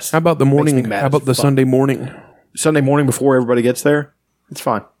rush. Yes. How about the morning? Makes me mad How about as the fuck. Sunday morning? Sunday morning before everybody gets there? It's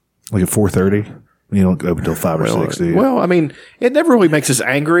fine. Like at 4:30. You don't open until 5 or 6. Do you? Well, I mean, it never really makes us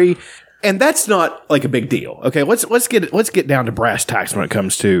angry, and that's not like a big deal. Okay, let's get down to brass tacks when it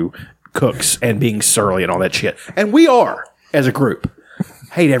comes to cooks and being surly and all that shit. And we are, as a group,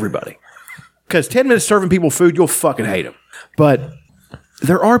 hate everybody. Because 10 minutes serving people food, you'll fucking hate them. But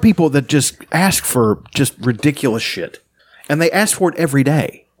there are people that just ask for just ridiculous shit, and they ask for it every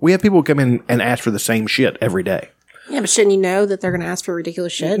day. We have people come in and ask for the same shit every day. Yeah, but shouldn't you know that they're going to ask for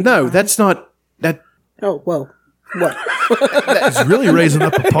ridiculous shit? No, that's not that. Oh, whoa. What? It's really raising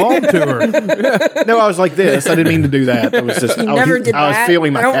up a palm to her. No, I was like this. I didn't mean to do that. It was just You I was, never did I was that.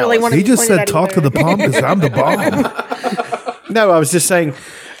 feeling my I don't really callus. want to He be just pointed said, at "Talk to either." the palm because I'm the bomb." No, I was just saying.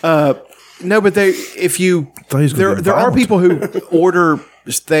 No, but if you Thought he was gonna get there are violent. people who order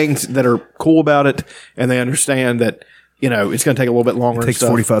things that are cool about it, and they understand that it's going to take a little bit longer. It takes and stuff.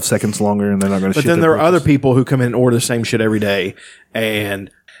 45 seconds longer, and they're not going to. But then there are other people who come in and order the same shit every day, and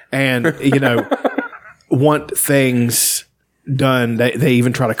want things done. They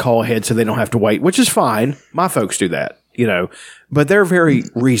even try to call ahead so they don't have to wait, which is fine. My folks do that, but they're very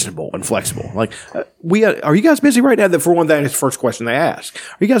reasonable and flexible. Like are you guys busy right now? That for one thing, it's the first question they ask.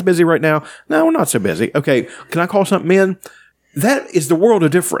 Are you guys busy right now? No, we're not so busy. Okay, can I call something in? That is the world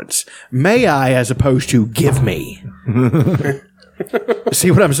of difference. May I as opposed to give me.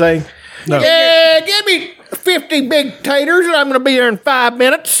 See what I'm saying? No. Yeah, give me 50 big taters and I'm going to be there in 5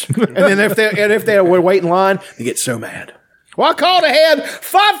 minutes. And then if they would wait in line, they get so mad. Well, I called ahead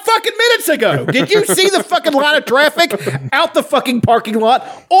 5 fucking minutes ago. Did you see the fucking line of traffic out the fucking parking lot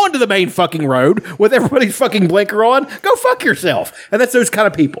onto the main fucking road with everybody's fucking blinker on? Go fuck yourself. And that's those kind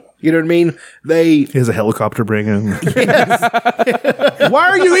of people. You know what I mean? He has a helicopter bringing him. Yes. Why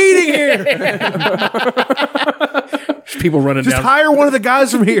are you eating here? There's people running Just down. hire one of the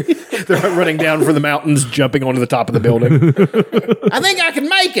guys from here. They're running down from the mountains, jumping onto the top of the building. I think I can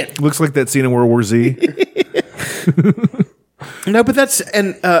make it. Looks like that scene in World War Z. No, but that's,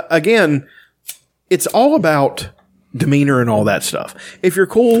 and again, it's all about demeanor and all that stuff. If you're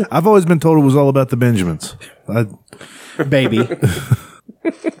cool. I've always been told it was all about the Benjamins. Baby.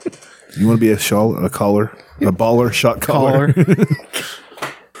 You want to be a caller? A baller, shot caller?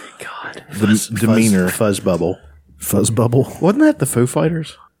 God. Demeanor. Fuzz Bubble. Fuzz Bubble? Wasn't that the Foo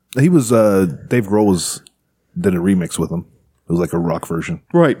Fighters? He was, Dave Grohl did a remix with him. It was like a rock version.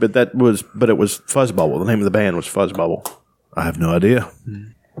 Right, but it was Fuzz Bubble. The name of the band was Fuzz Bubble. I have no idea.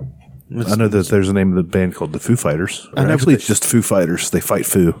 I know that there's a name of the band called the Foo Fighters. Actually, it's just Foo Fighters. They fight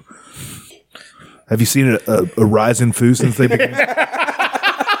Foo. Have you seen a rise in Foo since they became,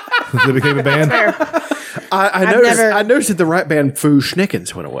 since they became a band? I noticed that the right band Foo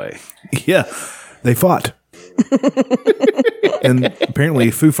Schnickens went away. Yeah, they fought. And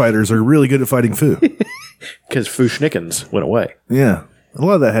apparently Foo Fighters are really good at fighting Foo. Because Foo Schnickens went away. Yeah. A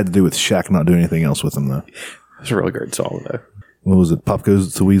lot of that had to do with Shaq not doing anything else with them, though. It's a really great song, though. What was it? Pop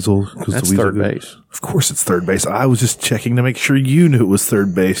Goes the Weasel? That's the Weasel third goes? base. Of course it's third base. I was just checking to make sure you knew it was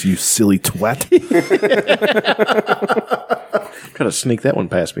third base, you silly twat. Try to sneak that one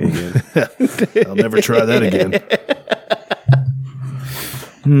past me again. I'll never try that again.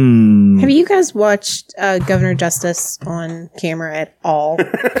 Have you guys watched Governor Justice on camera at all?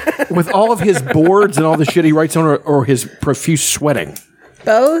 With all of his boards and all the shit he writes on, or his profuse sweating?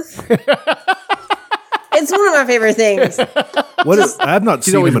 Both? It's one of my favorite things. I have not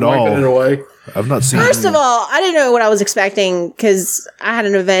seen him at all. I've not seen First him. of all, I didn't know what I was expecting because I had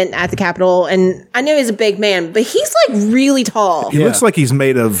an event at the Capitol and I knew he's a big man, but he's like really tall. He looks like he's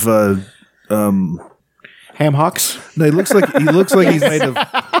made of ham hocks. No, he looks like he's made of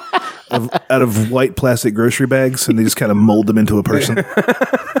out of white plastic grocery bags, and they just kind of mold them into a person.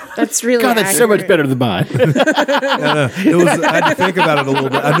 That's really God. That's so much better than mine. I had to think about it a little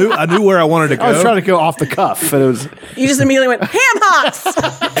bit. I knew where I wanted to go. I was trying to go off the cuff, and it was. You just immediately went ham hocks.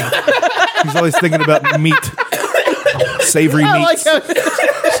 He's always thinking about meat, savory I meats. like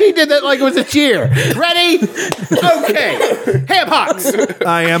how she did that like it was a cheer. Ready? Okay. Ham hocks.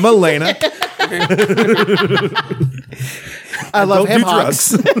 I am Elena. I love ham do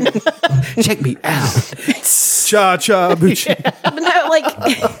hocks. Check me out. Cha cha bucci. But no,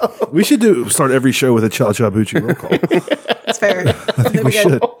 like We should start every show with a cha cha bucci roll call. that's fair. I think we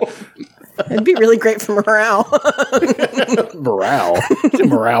should. It'd be really great for morale. Morale. There's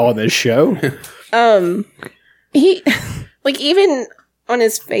morale on this show. He like even on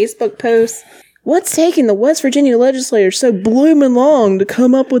his Facebook post, what's taking the West Virginia legislators so blooming long to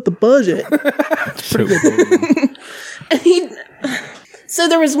come up with the budget? So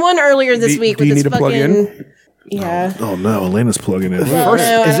there was one earlier this week do with you this need to plug in? fucking yeah. Oh no, Elena's plugging in. Well,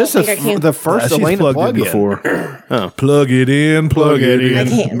 no, I don't think I can. the first she's Elena plugged in plug-in? before. Plug it in, plug it in. I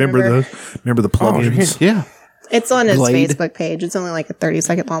can't remember. Remember the plugins? Yeah. It's on his Blade. Facebook page. It's only like a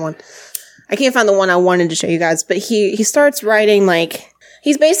 30-second long one. I can't find the one I wanted to show you guys, but he starts writing like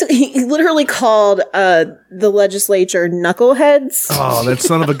he literally called the legislature knuckleheads. Oh, that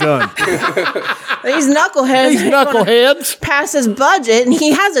son of a gun. These knuckleheads pass his budget, and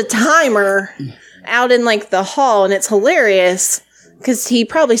he has a timer out in like the hall, and it's hilarious because he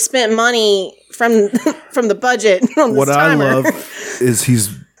probably spent money from the budget on this What timer. I love is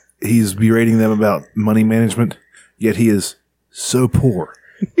he's berating them about money management, yet he is so poor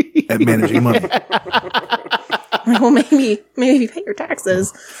at managing money. Well, maybe if you pay your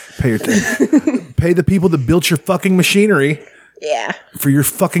taxes. Pay the people that built your fucking machinery Yeah, for your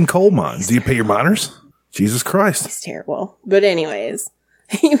fucking coal mines. Do you pay your miners? Jesus Christ. it's terrible. But anyways,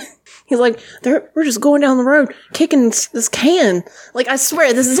 he's like, we're just going down the road kicking this can. Like, I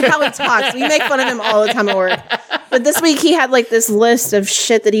swear, this is how he talks. We make fun of him all the time at work. But this week he had like this list of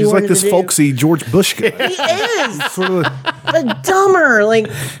shit that he He's wanted like this to do. folksy George Bush guy. He is, Sort of but dumber. Like,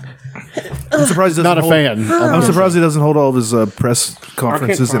 I'm surprised he doesn't Not a hold- fan. I'm surprised he doesn't hold all of his press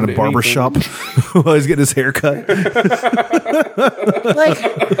conferences in find a barber shop while he's getting his hair cut. Like,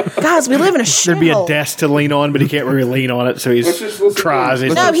 guys, we live in a There'd be a shithole. desk to lean on, but he can't really lean on it, so he tries.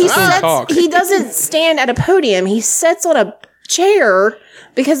 No, he sits. He doesn't stand at a podium. He sits on a chair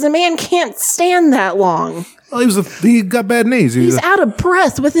because the man can't stand that long. Well, he got bad knees. He's out of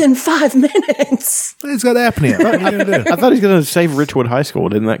breath within 5 minutes. He's got apnea. What are you gonna do? I thought he was going to save Richwood High School.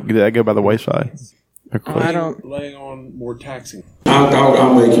 Did that go by the wayside? I don't. Laying on more taxing.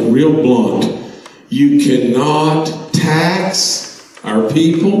 I'll make it real blunt. You cannot tax our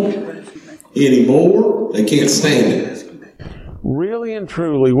people anymore. They can't stand it. Really and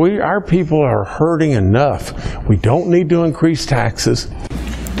truly, our people are hurting enough. We don't need to increase taxes.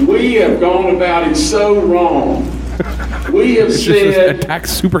 We have gone about it so wrong. We have said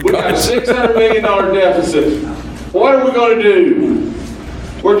tax super we got a $600 million deficit. What are we going to do?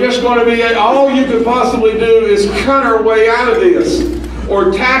 We're just going to be, all you could possibly do is cut our way out of this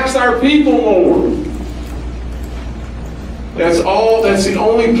or tax our people more. That's the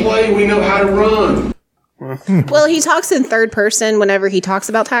only play we know how to run. Well, he talks in third person whenever he talks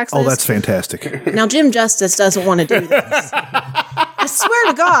about taxes. Oh, that's fantastic. Now, Jim Justice doesn't want to do this. I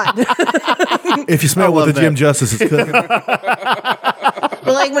swear to God. If you smell what the Jim Justice is cooking. But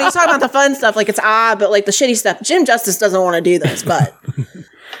like when he's talking about the fun stuff, like it's odd, but like the shitty stuff, Jim Justice doesn't want to do this. But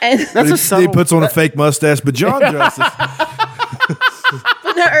and He puts on a fake mustache, but John Justice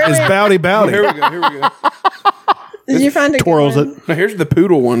but no, is earlier, Bowdy Bowdy. Here we go. did you find a good Twirls one? it. Now here's the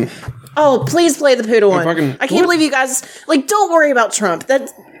poodle one. Oh, please play the poodle one. fucking- I can't believe you guys like. Don't worry about Trump.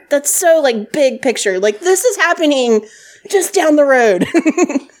 That's so like big picture. Like this is happening just down the road,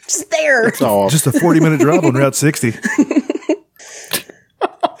 just there. Just a 40-minute drive on Route 60.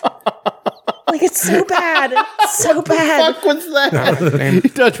 Like it's so bad. It's so bad. What's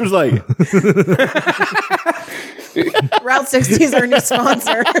that? Dutch was like, Route 60 is our new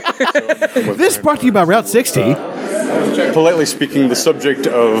sponsor. this brought to you by Route 60. Politely speaking, the subject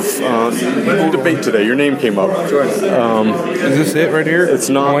of debate today. Your name came up. Is this it right here? It's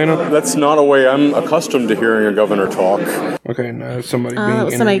not. That's not a way I'm accustomed to hearing a governor talk. Okay, now somebody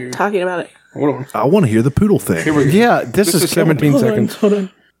being Somebody interviewed. talking about it. Hold on. I want to hear the poodle thing. Here we go. Yeah, this is 17 seconds. Hold on.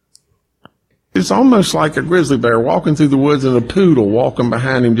 It's almost like a grizzly bear walking through the woods and a poodle walking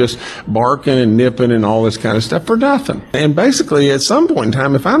behind him, just barking and nipping and all this kind of stuff for nothing. And basically, at some point in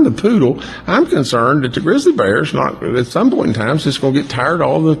time, if I'm the poodle, I'm concerned that the grizzly bear's not, at some point in time, is just going to get tired of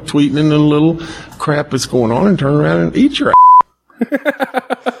all the tweeting and the little crap that's going on and turn around and eat your ass.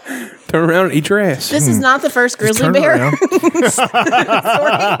 Turn around and eat your ass. This is not the first grizzly turn bear. around.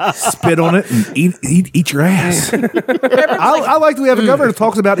 Spit on it and eat your ass. I like that we have a governor that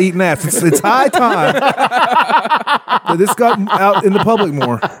talks about eating ass. It's high time that this got out in the public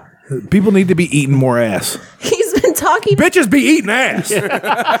more. People need to be eating more ass. He's been talking. Bitches be eating ass.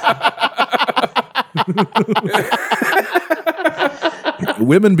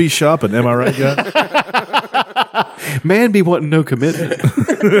 Women be shopping. Am I right, guys? Man be wanting no commitment.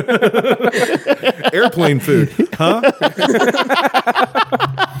 Airplane food, huh?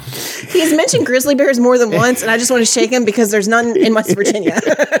 He's mentioned grizzly bears more than once, and I just want to shake him because there's none in West Virginia.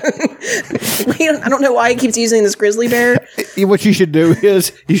 I don't know why he keeps using this grizzly bear. What you should do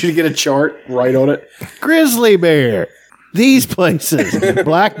is you should get a chart, write on it. Grizzly bear. These places.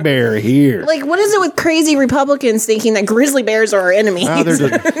 Black bear here. Like, what is it with crazy Republicans thinking that grizzly bears are our enemies?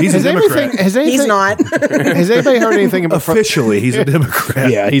 He's a Democrat. He's not. Has anybody heard anything about Officially, he's a Democrat.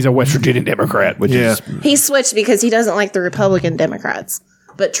 Yeah, he's a West Virginia Democrat, which is He switched because he doesn't like the Republican Democrats.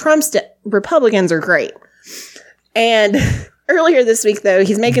 But Trump's Republicans are great. And earlier this week, though,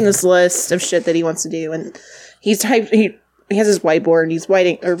 he's making this list of shit that he wants to do. And he has his whiteboard and he's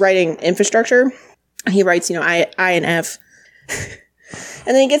writing infrastructure. He writes, I and F.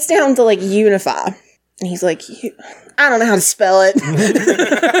 And then he gets down to like unify. And he's like, I don't know how to spell it.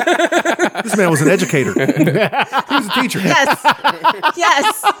 This man was an educator. He was a teacher.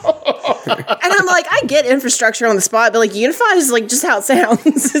 Yes. And I'm like, I get infrastructure on the spot, but like unified is like just how it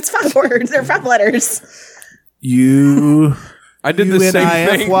sounds. It's 5 words. They're 5 letters. I did the same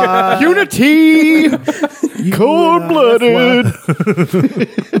thing. Unity. Cold-blooded.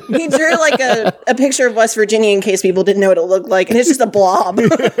 He drew like a picture of West Virginia in case people didn't know what it looked like, and it's just a blob.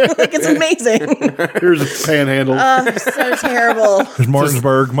 Like it's amazing. Here's a panhandle. So terrible. There's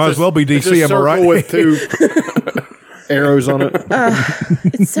Martinsburg. Might as well be DC, am I right? With 2 arrows on it.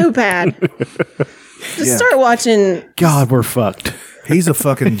 It's so bad. Just start watching. God, we're fucked. He's a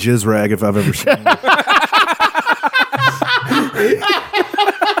fucking jizz rag if I've ever seen him.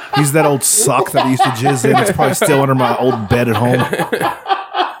 He's that old sock that I used to jizz in. It's probably still under my old bed at home.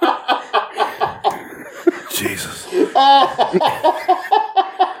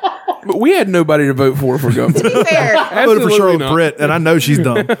 But we had nobody to vote for governor. To be fair, I voted for Charlotte Britt, and I know she's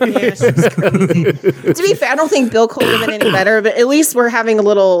dumb. to be fair, I don't think Bill Cole would have been any better, but at least we're having a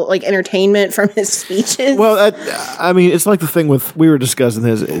little like entertainment from his speeches. Well, I mean, it's like the thing with we were discussing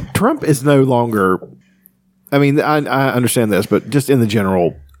this. Trump is no longer. I mean, I understand this, but just in the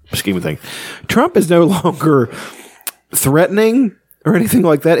general scheme of things, Trump is no longer threatening or anything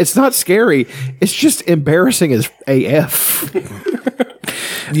like that. It's not scary. It's just embarrassing as AF.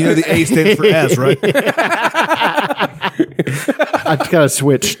 You know the A stands for S, right? I kind of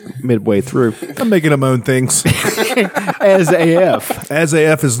switched midway through. I'm making up my own things. As AF. As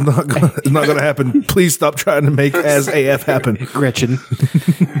AF is not going to happen. Please stop trying to make as AF happen. Gretchen.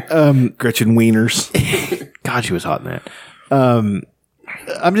 Gretchen Wieners. God, she was hot in that. I'm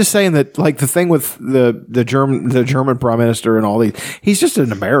just saying that, like, the thing with the German prime minister and all these, he's just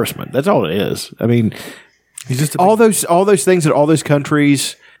an embarrassment. That's all it is. I mean, he's just all those things that all those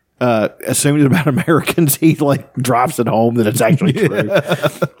countries assumed about Americans. He like drops it home that it's actually true.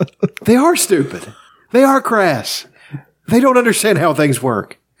 They are stupid. They are crass. They don't understand how things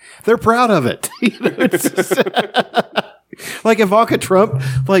work. They're proud of it. Like Ivanka Trump,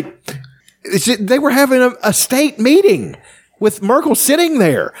 like they were having a state meeting with Merkel sitting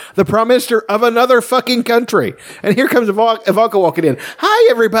there, the prime minister of another fucking country. And here comes Ivanka walking in. Hi,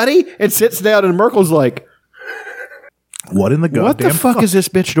 everybody. And sits down, and Merkel's like, what in the goddamn what the fuck is this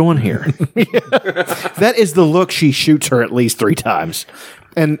bitch doing here? That is the look she shoots her at least 3 times.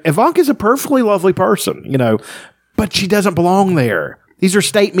 And Ivanka's a perfectly lovely person, you know, but she doesn't belong there. These are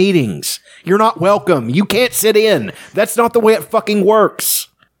state meetings. You're not welcome. You can't sit in. That's not the way it fucking works.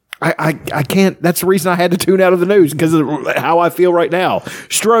 I can't. That's the reason I had to tune out of the news, because of how I feel right now.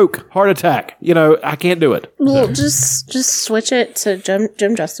 Stroke, heart attack. You know, I can't do it. Well, just switch it to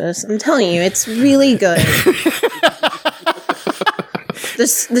Jim Justice. I'm telling you, it's really good.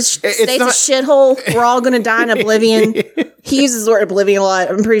 This state's a shithole. We're all going to die in oblivion. He uses the word oblivion a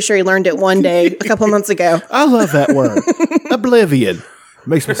lot. I'm pretty sure he learned it one day a couple months ago. I love that word. Oblivion.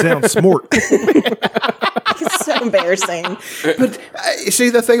 Makes me sound smart. It's so embarrassing. But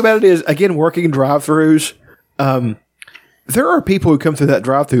see, the thing about it is, again, working in drive-thrus, there are people who come through that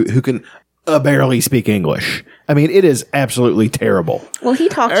drive-thru who can barely speak English. I mean, it is absolutely terrible. Well, he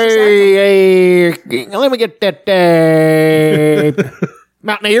talks. Hey, let me get that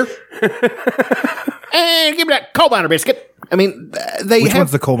Mountaineer. And give me that coal miner biscuit. I mean, Which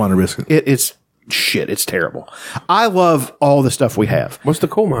one's the coal miner biscuit? It's shit. It's terrible. I love all the stuff we have. What's the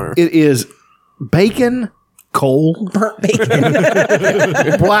coal miner? It is bacon, coal, burnt bacon,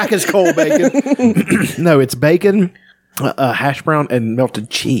 black as coal bacon. No, it's bacon, hash brown, and melted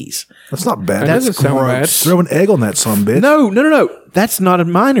cheese. That's not bad. That's That doesn't sound bad. gross. Throw an egg on that son bitch. No. That's not a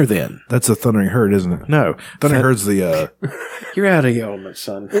minor then. That's a Thundering Herd, isn't it? No. Thundering Herd's the... You're out of your element,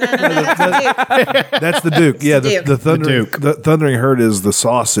 son. That's the Duke. Yeah, the Thundering Herd is the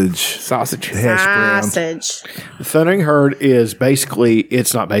sausage. Hash brown. Sausage. The Thundering Herd is basically,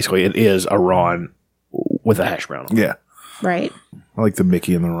 it is a Ron with a hash brown on it. Yeah. Right. I like the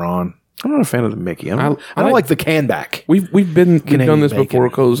Mickey and the Ron. I'm not a fan of the Mickey. I don't like the Canback. We've done this before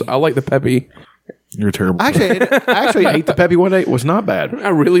because I like the Peppy. You're terrible. I actually ate the Peppy one day. It was not bad. I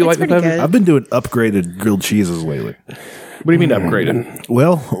really like the Peppy. good. I've been doing upgraded grilled cheeses lately. What do you mean upgraded?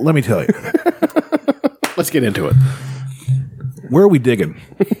 Well, let me tell you. Let's get into it. Where are we digging?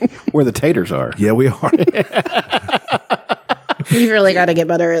 Where the taters are. Yeah, we are. You really got to get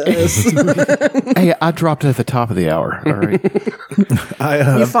better at this. Hey, I dropped it at the top of the hour. All right.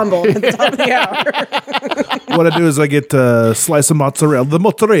 You fumbled at the top of the hour. What I do is I get a slice of mozzarella, the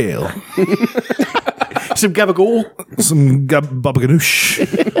mozzarella. Some gabagool. Some baba ganoush.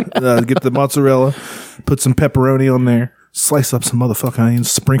 Get the mozzarella, put some pepperoni on there, slice up some motherfucking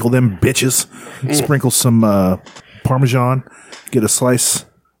onions, sprinkle them bitches, sprinkle some Parmesan, get a slice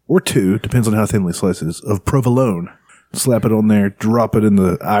or two, depends on how thinly sliced it is, of provolone. Slap it on there, drop it in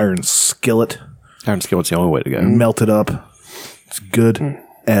the iron skillet. Iron skillet's the only way to go. Melt it up. It's good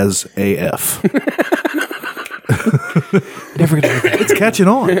as AF. Never gonna do that. It's catching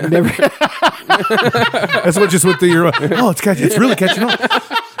on. Never. That's what just went through your mind. Oh, it's really catching on.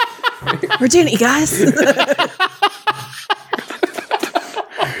 We're doing it, you guys.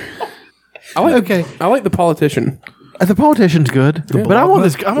 I like the politician. The politician's good, but I'm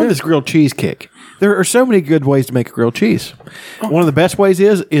on this grilled cheese kick. There are so many good ways to make a grilled cheese. One of the best ways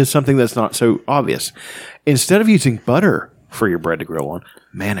is something that's not so obvious. Instead of using butter for your bread to grill on,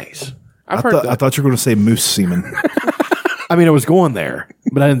 mayonnaise. I thought you were going to say moose semen. I mean, I was going there,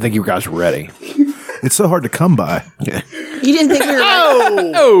 but I didn't think you guys were ready. It's so hard to come by. You didn't think we were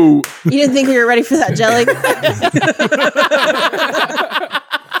ready? Oh. You didn't think we were ready for that jelly?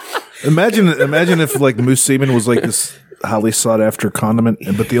 Imagine if like moose semen was like this highly sought after condiment,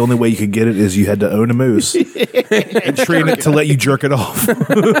 but the only way you could get it is you had to own a moose and train it to let you jerk it off.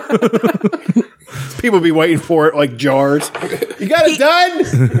 People be waiting for it like jars. You got it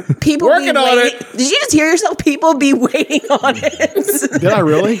done? People Working be on waiting. Did you just hear yourself? People be waiting on it. Did I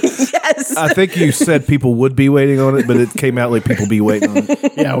really? Yes. I think you said people would be waiting on it, but it came out like people be waiting on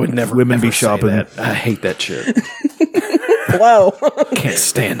it. Yeah, I would never. Women ever be say shopping. that. I hate that shit. Whoa. Can't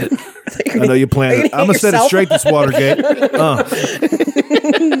stand it. I know you planned it. I'm gonna set it straight this Watergate.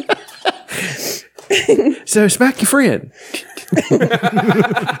 So smack your friend.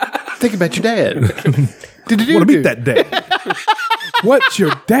 Think about your dad. Want to meet that dad? What's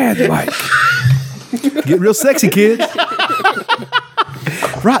your dad like? Get real sexy, kids.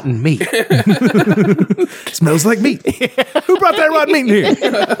 Rotten meat. Smells like meat. Who brought that rotten meat in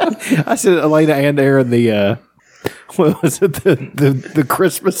here? I said Elena and Aaron the what was it, the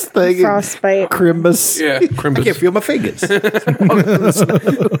Christmas thing? Frostbite. Crimbus. Yeah, Crimbus. I can't feel my fingers. I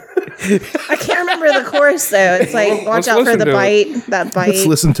can't remember the chorus though. It's like, watch let's out for listen the to bite. That bite. Let's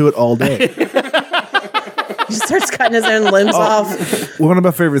listen to it all day. He starts cutting his own limbs off. One of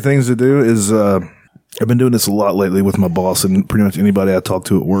my favorite things to do is I've been doing this a lot lately with my boss and pretty much anybody I talk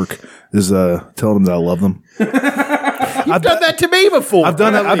to at work is telling them that I love them. I've done that to me before. I've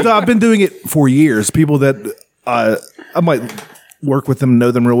been doing it for years. People that I might work with them,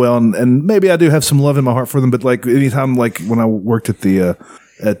 know them real well, and maybe I do have some love in my heart for them. But like anytime, like when I worked at the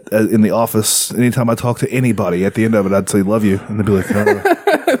in the office, anytime I talk to anybody, at the end of it, I'd say "love you," and they'd be like,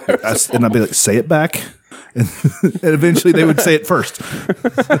 and I'd be like, "Say it back," and eventually they would say it first. So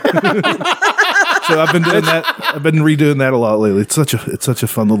I've been doing that. I've been redoing that a lot lately. It's such a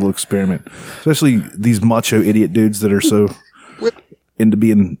fun little experiment, especially these macho idiot dudes that are so into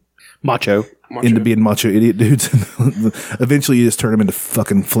being macho idiot dudes. Eventually, you just turn them into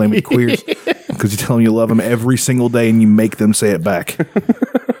fucking flaming queers because you tell them you love them every single day and you make them say it back.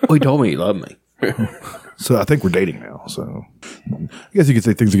 Oh, he told me he loved me. So I think we're dating now. So I guess you could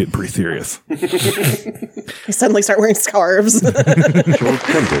say things are getting pretty serious. I suddenly start wearing scarves.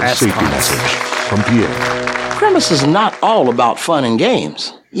 Short-tempered safety message from Pierre. Premise is not all about fun and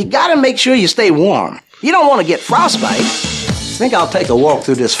games. You gotta make sure you stay warm. You don't want to get frostbite. I think I'll take a walk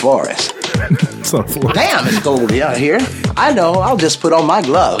through this forest. It's not a forest. Damn, it's cold out here. I know, I'll just put on my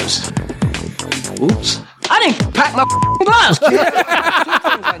gloves. Oops. I didn't pack my gloves. Two things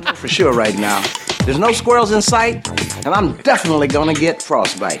I know for sure right now. There's no squirrels in sight, and I'm definitely gonna get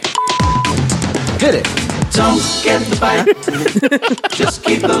frostbite. Hit it. Don't get the bite. Just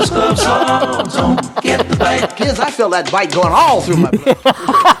keep those gloves on. Don't get the bite. Kids, I feel that bite going all through my blood.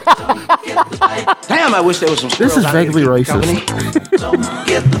 Damn, I wish there was some squirrels. This is vaguely racist. Don't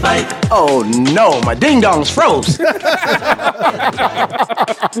get the bite. Oh no, my ding-dongs froze.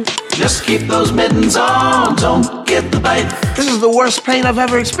 Just keep those mittens on. Don't get the bite. This is the worst pain I've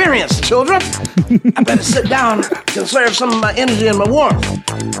ever experienced, children. I better sit down, conserve some of my energy and my warmth.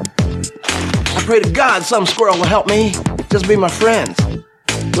 I pray to God some squirrel will help me. Just be my friends.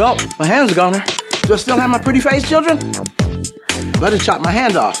 Well, my hands are gone. Do I still have my pretty face, children? Better chop my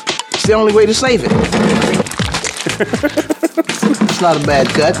hand off. It's the only way to save it. It's not a bad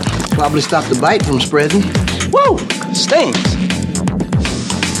cut. Probably stop the bite from spreading. Woo! It stings.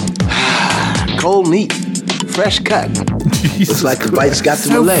 Cold meat. Fresh cut. Looks like the bite's got to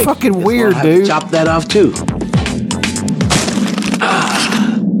my leg. Fucking weird, I'll have to dude. chop that off too.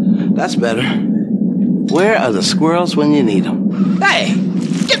 That's better. Where are the squirrels when you need them? Hey,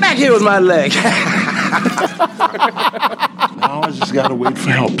 get back here with my leg. Now I just gotta wait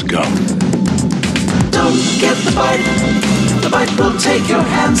for help to come. Don't get the bite. The bite will take your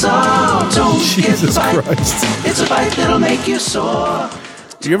hands off. Don't get the bite. Christ. It's a bite that'll make you sore.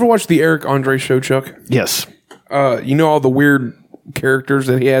 Do you ever watch the Eric Andre show, Chuck? Yes. You know all the weird characters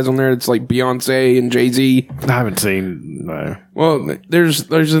that he has on there? It's like Beyonce and Jay-Z. I haven't seen. No. Well, there's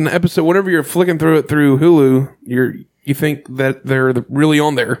an episode. Whenever you're flicking through it through Hulu, you think that they're really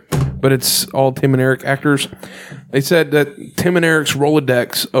on there, but it's all Tim and Eric actors. They said that Tim and Eric's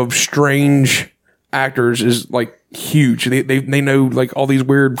Rolodex of strange actors is like huge. They know like all these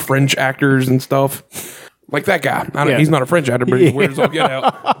weird French actors and stuff. Like that guy. He's not a French actor, but he's weird as all get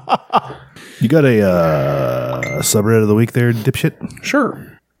out. You got a subreddit of the week there, dipshit?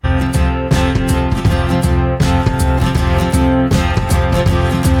 Sure.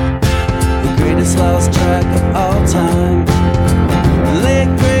 The greatest lost track of all time.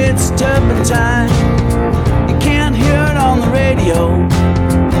 Liquid's turpentine. You can't hear it on the radio.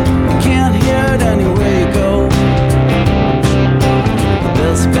 You can't hear it anywhere you go.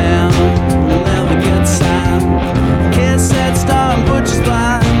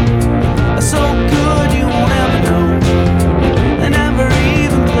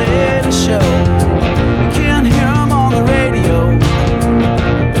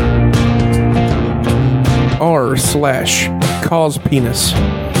 cause penis?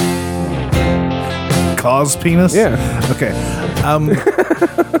 Cause penis? Yeah. Okay.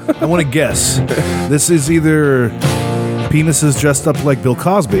 I want to guess. This is either penises dressed up like Bill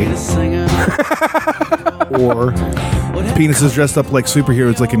Cosby, or penises dressed up like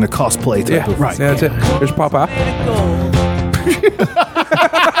superheroes, like in a cosplay type of. Right. Yeah, that's it. There's Popeye.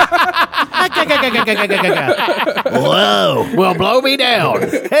 Whoa! Well, blow me down.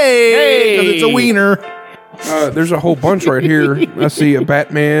 Hey, because it's a wiener. There's a whole bunch right here. I see a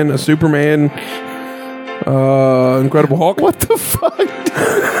Batman, a Superman, Incredible Hulk. What the fuck?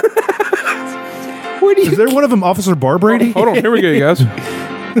 Is there one of them Officer Barbrady? Hold on, here we go, guys.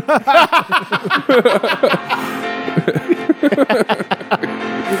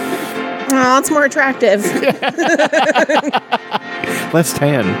 Oh, it's more attractive. Less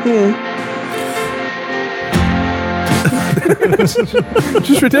tan.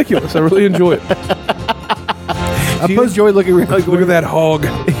 Just ridiculous. I really enjoy it. I enjoy looking. Look at that hog.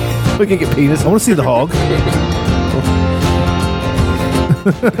 Looking at penis. I want to see the hog.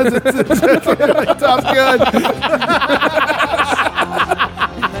 Top Gun.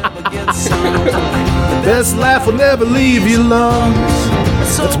 Best laugh will never leave you alone.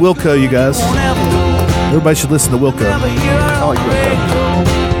 That's Wilco, you guys. Everybody should listen to Wilco. I like Wilco.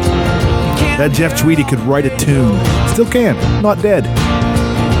 That Jeff Tweedy could write a tune. Still can. Not dead.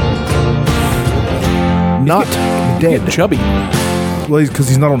 Not dead. Chubby. Well, because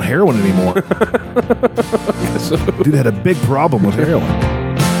he's not on heroin anymore. Dude had a big problem with heroin.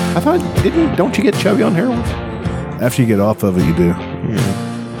 I thought, don't you get chubby on heroin? After you get off of it, you do.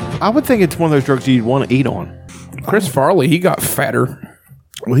 I would think it's one of those drugs you'd want to eat on. Chris Farley, he got fatter.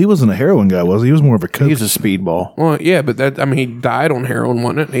 Well, he wasn't a heroin guy, was he? He was more of a coke. He was a speedball. Well, yeah, but he died on heroin,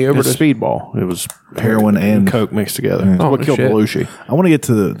 wasn't it? He It was overdosed. speedball. It was heroin and coke mixed together. Yeah. That's what killed shit. Belushi. I want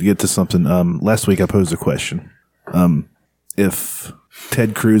to get to something. Last week I posed a question. If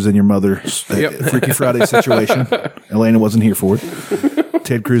Ted Cruz and your mother, Freaky Friday situation, Elena wasn't here for it.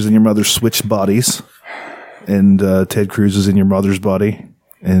 Ted Cruz and your mother switched bodies, and Ted Cruz is in your mother's body,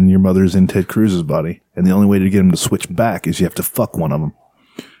 and your mother's in Ted Cruz's body, and the only way to get them to switch back is you have to fuck one of them.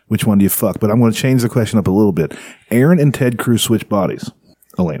 Which one do you fuck? But I'm going to change the question up a little bit. Aaron and Ted Cruz switch bodies.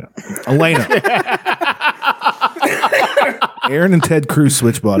 Elena. Aaron and Ted Cruz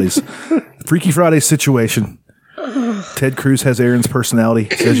switch bodies. Freaky Friday situation. Ted Cruz has Aaron's personality.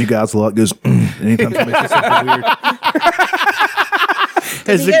 Says you guys a lot. Goes anytime somebody says something weird.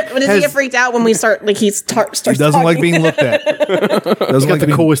 Does he get freaked out when we start? Like he starts. He doesn't like being looked at. He's got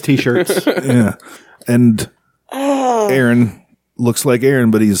the coolest t-shirts. Yeah, and Aaron looks like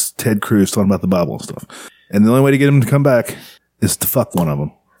Aaron, but he's Ted Cruz talking about the Bible and stuff. And the only way to get him to come back is to fuck one of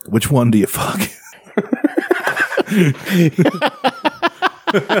them. Which one do you fuck?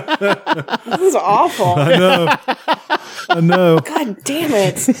 This is awful. I know. God damn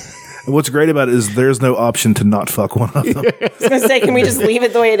it. And what's great about it is there's no option to not fuck one of them. I was gonna say, can we just leave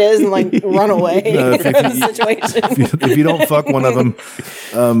it the way it is and like run away No, from the situation? If you don't fuck one of them,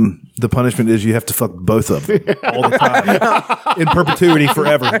 the punishment is you have to fuck both of them all the time in perpetuity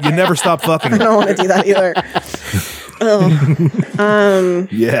forever. You never stop fucking I them. don't want to do that either.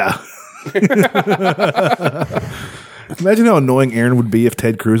 Yeah. Imagine how annoying Aaron would be if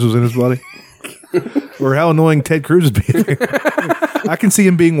Ted Cruz was in his body. Or how annoying Ted Cruz would be. I can see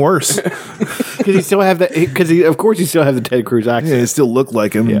him being worse. Because he still have that. Because of course, he still have the Ted Cruz accent. Yeah, he still look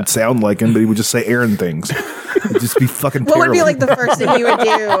like him, and sound like him, but he would just say Aaron things. It'd just be fucking What terrible. would be like the first thing you would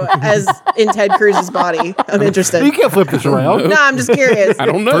do as in Ted Cruz's body? I'm interested. You can't flip this around. No, I'm just curious. I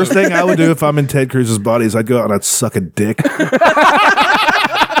don't know. First thing I would do if I'm in Ted Cruz's body is I'd go out and I'd suck a dick.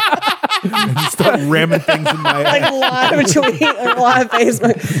 And start ramming things in my Like ass. live tweet or live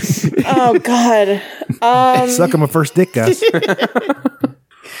Facebook. Oh God. Suck on my first dick, guys.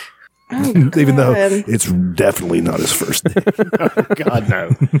 Even though it's definitely not his first dick. Oh, God, no.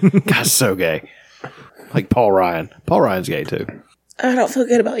 God's so gay. Like Paul Ryan. Paul Ryan's gay, too. I don't feel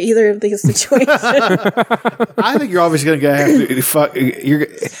good about either of these situations. I think you're obviously going to have to fuck.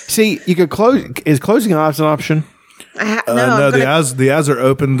 See, you could close. Is closing eyes an option? No, the eyes are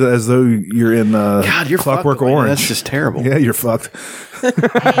opened as though you're in God, you're Clockwork fucked, man. Orange. That's just terrible. Yeah, you're fucked.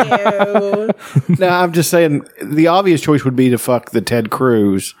 No, I'm just saying the obvious choice would be to fuck the Ted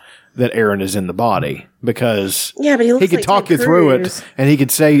Cruz that Aaron is in the body because Yeah, but he looks could like talk Ted you through Cruz. it and he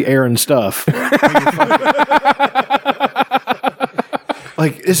could say Aaron stuff.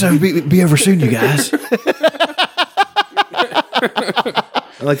 Like this will be over soon, you guys.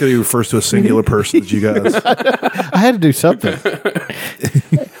 I like that he refers to a singular person as you guys. I had to do something.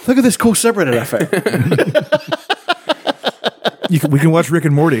 Look at this cool subreddit I found. We can watch Rick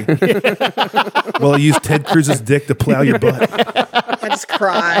and Morty. Well, I use Ted Cruz's dick to plow your butt. I just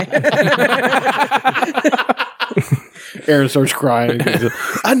cry. Aaron starts crying.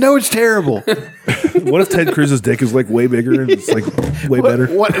 I know it's terrible. What if Ted Cruz's dick is like way bigger and it's like way better?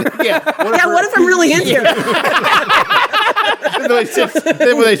 What if I'm really into it?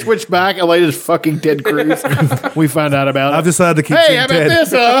 Then when they switch back and they just fucking Ted Cruz, we find out about it. I've decided to keep Hey, seeing how about Ted.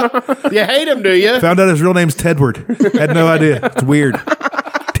 this, You hate him, do you? Found out his real name's Tedward. Had no idea. It's weird.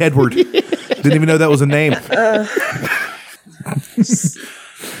 Tedward. Didn't even know that was a name.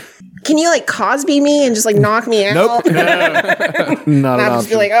 Can you like Cosby me and just like knock me out? Nope. And Not I'll an just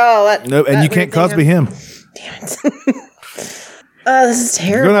be option. like, oh, that. Nope, and that you can't weird Cosby thing him. This is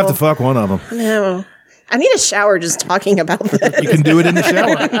terrible. You're going to have to fuck one of them. No. I need a shower just talking about this. You can do it in the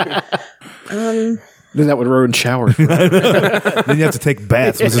shower. Then that would ruin showers. Then you have to take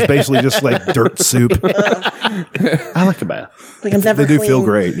baths, which is basically just like dirt soup. I like a bath. Like I'm never They do clean. feel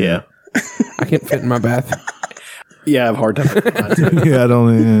great. Yeah. I can't fit in my bath. Yeah, I have a hard time. Yeah, I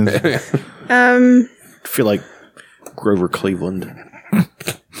don't. Um, I feel like Grover Cleveland.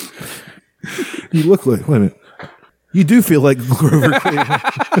 You look like. Wait a minute. You do feel like Grover Cleveland.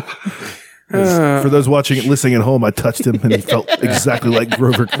 For those watching it, listening at home, I touched him and he felt exactly like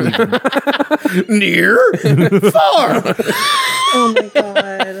Grover Cleveland. Near, far. Oh my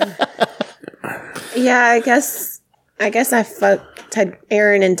god. Yeah, I guess I fucked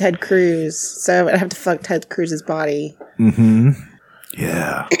Aaron and Ted Cruz, so I have to fuck Ted Cruz's body. Mm-hmm.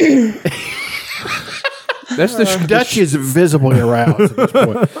 Yeah. That's the Dutch is visibly aroused at this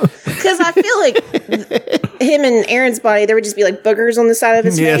point. Because I feel like him and Aaron's body, there would just be like boogers on the side of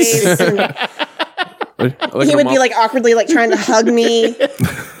his face. And he would be like awkwardly like trying to hug me. Be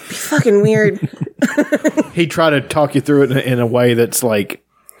fucking weird. He tried to talk you through it in a way that's like.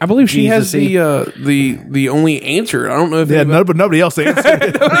 I believe she has Jesus-y. the only answer. I don't know if Yeah, but nobody else answered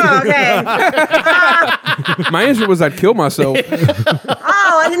it. Oh, okay. my answer was I'd kill myself.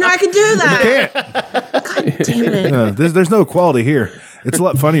 Oh, I didn't know I could do that. God damn it. No, there's no equality here. It's a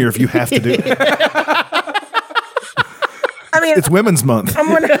lot funnier if you have to do it. I mean, It's Women's Month. I'm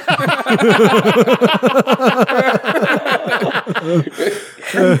wondering.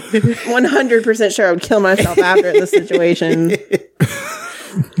 100% sure I would kill myself after this situation.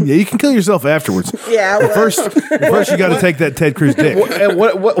 Yeah, you can kill yourself afterwards. Yeah, But first you got to take that Ted Cruz dick. And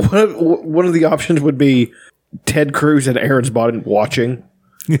what one of the options would be Ted Cruz and Aaron's body watching.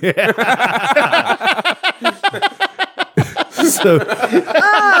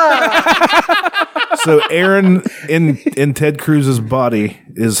 So Aaron in Ted Cruz's body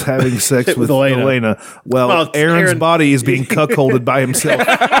is having sex with Elena. Well, Aaron's body is being cuckolded by himself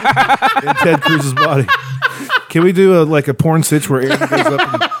in Ted Cruz's body. Can we do a porn stitch where Aaron goes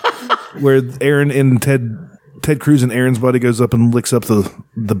up and, where Aaron and Ted Cruz and Aaron's body goes up and licks up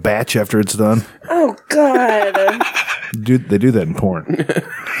the batch after it's done? Oh, God. They do that in porn.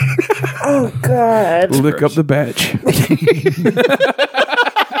 Oh, God. Lick up the batch.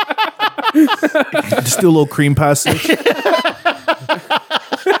 Just do a little cream pie stitch.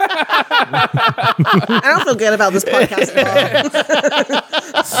 I don't feel good about this podcast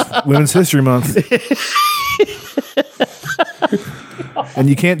at all. Women's History Month. And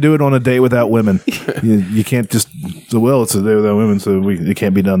you can't do it on a day without women. You can't just say, well, it's a day without women, so it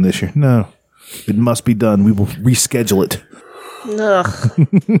can't be done this year. No, it must be done. We will reschedule it. Ugh.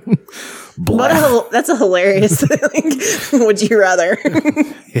 That's a hilarious thing. Would you rather?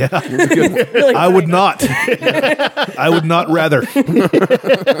 Yeah. I would not. I would not rather.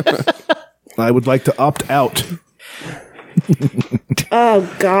 I would like to opt out. Oh,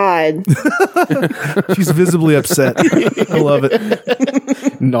 God. She's visibly upset. I love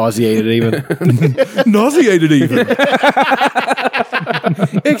it. Nauseated even. Nauseated even.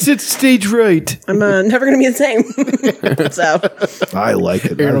 Exit stage right. I'm never going to be the same. So I like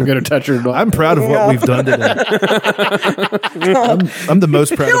it. Aaron will get a touch her. I'm proud of what we've done today. I'm the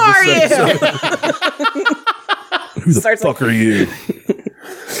most proud Who of are this you? episode. Who the fuck are you?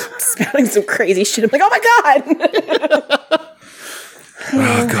 Spouting some crazy shit. I'm like, oh my God.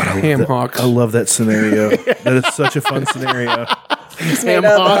 Oh, God, I love that scenario. That is such a fun scenario. He's made of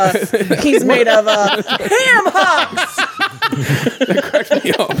ham hocks. That cracked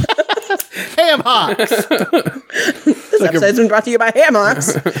me up. Ham hocks. This episode's been brought to you by ham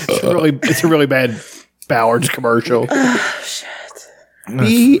hocks. It's a really bad Bowers commercial. Oh, shit.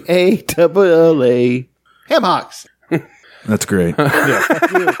 BAAA. Ham hocks. That's great. Yeah.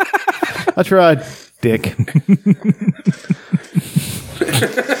 I tried. Dick.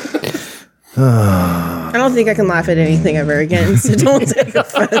 I don't think I can laugh at anything ever again, so don't take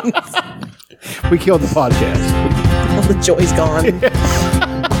offense. We killed the podcast. All the joy's gone.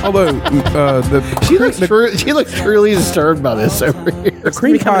 Although she looks truly disturbed by this over here. The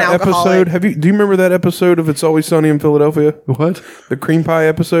cream pie episode. Do you remember that episode of It's Always Sunny in Philadelphia? What? The cream pie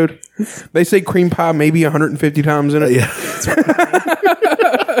episode. They say cream pie maybe 150 times in it. Yeah.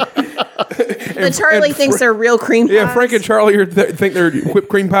 The Charlie thinks they're real cream pies. Yeah, Frank and Charlie think they're whipped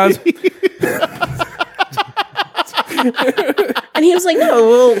cream pies. And he was like,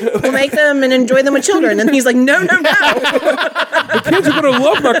 no, we'll make them and enjoy them with children. And he's like, no. The kids are going to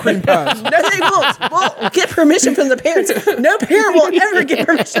love my cream pies. No, they won't. We'll get permission from the parents. No parent will ever get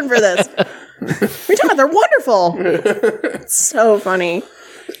permission for this. We're talking about they're wonderful. It's so funny.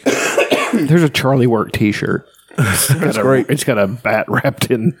 There's a Charlie Work t-shirt. That's great. It's got a bat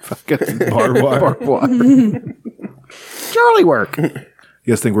wrapped in fucking barbed wire. Charlie Work.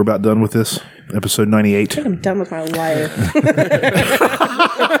 You guys think we're about done with this? Episode 98. I think I'm done with my life.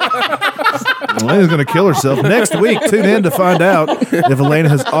 Elena's going to kill herself. Next week, tune in to find out if Elena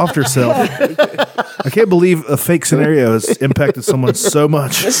has offed herself. I can't believe a fake scenario has impacted someone so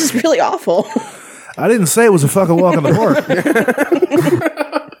much. This is really awful. I didn't say it was a fucking walk in the park.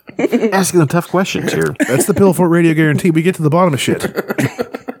 Asking the tough questions here. That's the Pill Fort Radio guarantee. We get to the bottom of shit.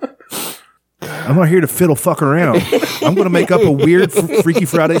 I'm not here to fiddle fuck around. I'm going to make up a weird Freaky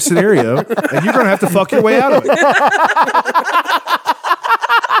Friday scenario, and you're going to have to fuck your way out of it.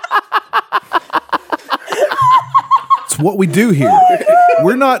 It's what we do here.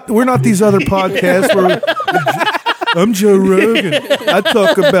 We're not these other podcasts where I'm Joe Rogan. I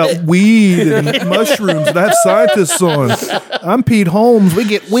talk about weed and mushrooms, and I have scientists on. I'm Pete Holmes. We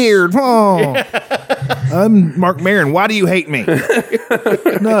get weird. Oh. I'm Mark Maron. Why do you hate me?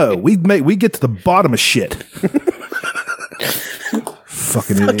 No, we get to the bottom of shit.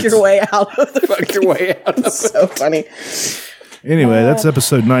 Fucking Fuck idiots. your way out of the Fuck your way out of so funny. Anyway, that's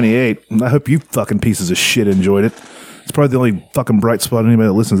episode 98. I hope you fucking pieces of shit enjoyed it. It's probably the only fucking bright spot anybody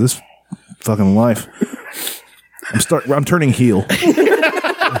that listens to this fucking life. I'm turning heel.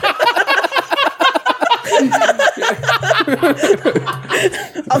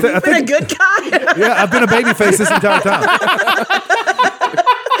 I've been a good guy. Yeah, I've been a babyface this entire time.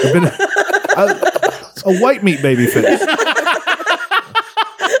 I've been a white meat babyface.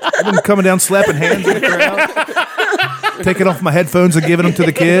 I've been coming down slapping hands in the crowd, taking off my headphones and giving them to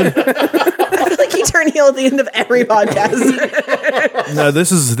the kid. I feel like you turn heel at the end of every podcast. No,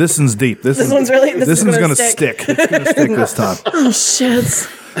 this one's deep. This one's really- this one's is gonna gonna stick. It's gonna stick this time. Oh, shit.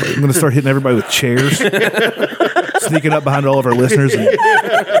 I'm gonna start hitting everybody with chairs, sneaking up behind all of our listeners and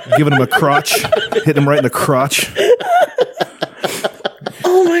giving them a crotch, hitting them right in the crotch.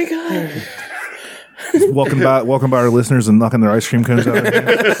 Oh, my God. Just walking by our listeners and knocking their ice cream cones out of their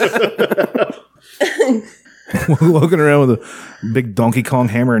hands. Walking around with a big Donkey Kong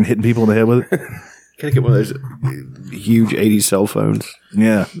hammer and hitting people in the head with it. Can I get one of those huge 80s cell phones?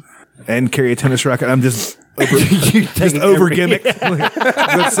 Yeah. And carry a tennis racket. I'm just over gimmick. I've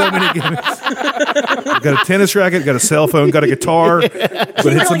got so many gimmicks. I've got a tennis racket, got a cell phone, got a guitar. But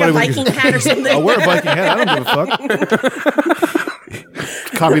You wear like a Viking hat or something. I'll wear a Viking hat. I don't give a fuck.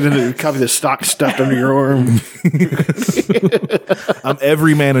 Copy the stock stuffed under your arm. I'm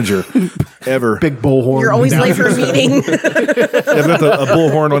every manager ever. Big bullhorn. You're always late for a meeting. I've got a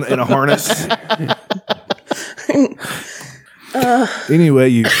bullhorn on in a harness. Anyway,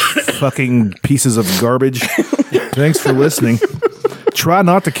 you fucking pieces of garbage. Thanks for listening. Try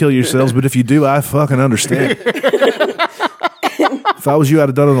not to kill yourselves, but if you do, I fucking understand. If I was you, I'd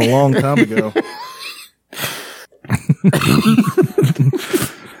have done it a long time ago.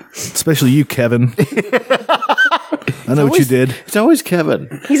 Especially you, Kevin. I know what you did. It's always Kevin.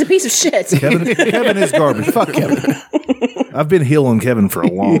 He's a piece of shit. Kevin is garbage. Fuck Kevin. I've been healing Kevin for a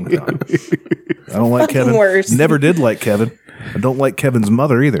long time. I don't like Fucking Kevin. worse. Never did like Kevin. I don't like Kevin's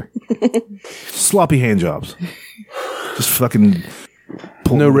mother either. Sloppy hand jobs. Just fucking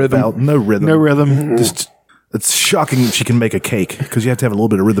No rhythm. Out. No rhythm. No rhythm. Just it's shocking that she can make a cake because you have to have a little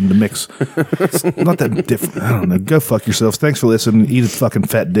bit of rhythm to mix. It's not that different. I don't know. Go fuck yourselves. Thanks for listening. Eat a fucking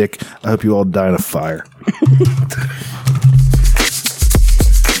fat dick. I hope you all die in a fire.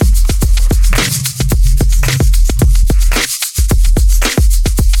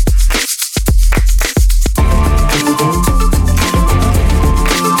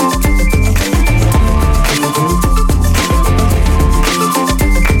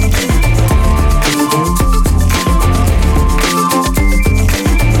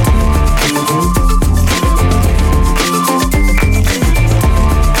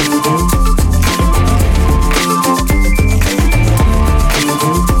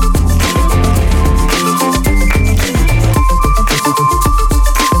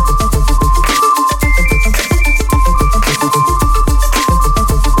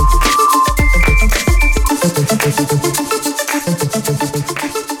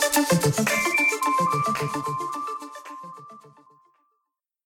 Bye.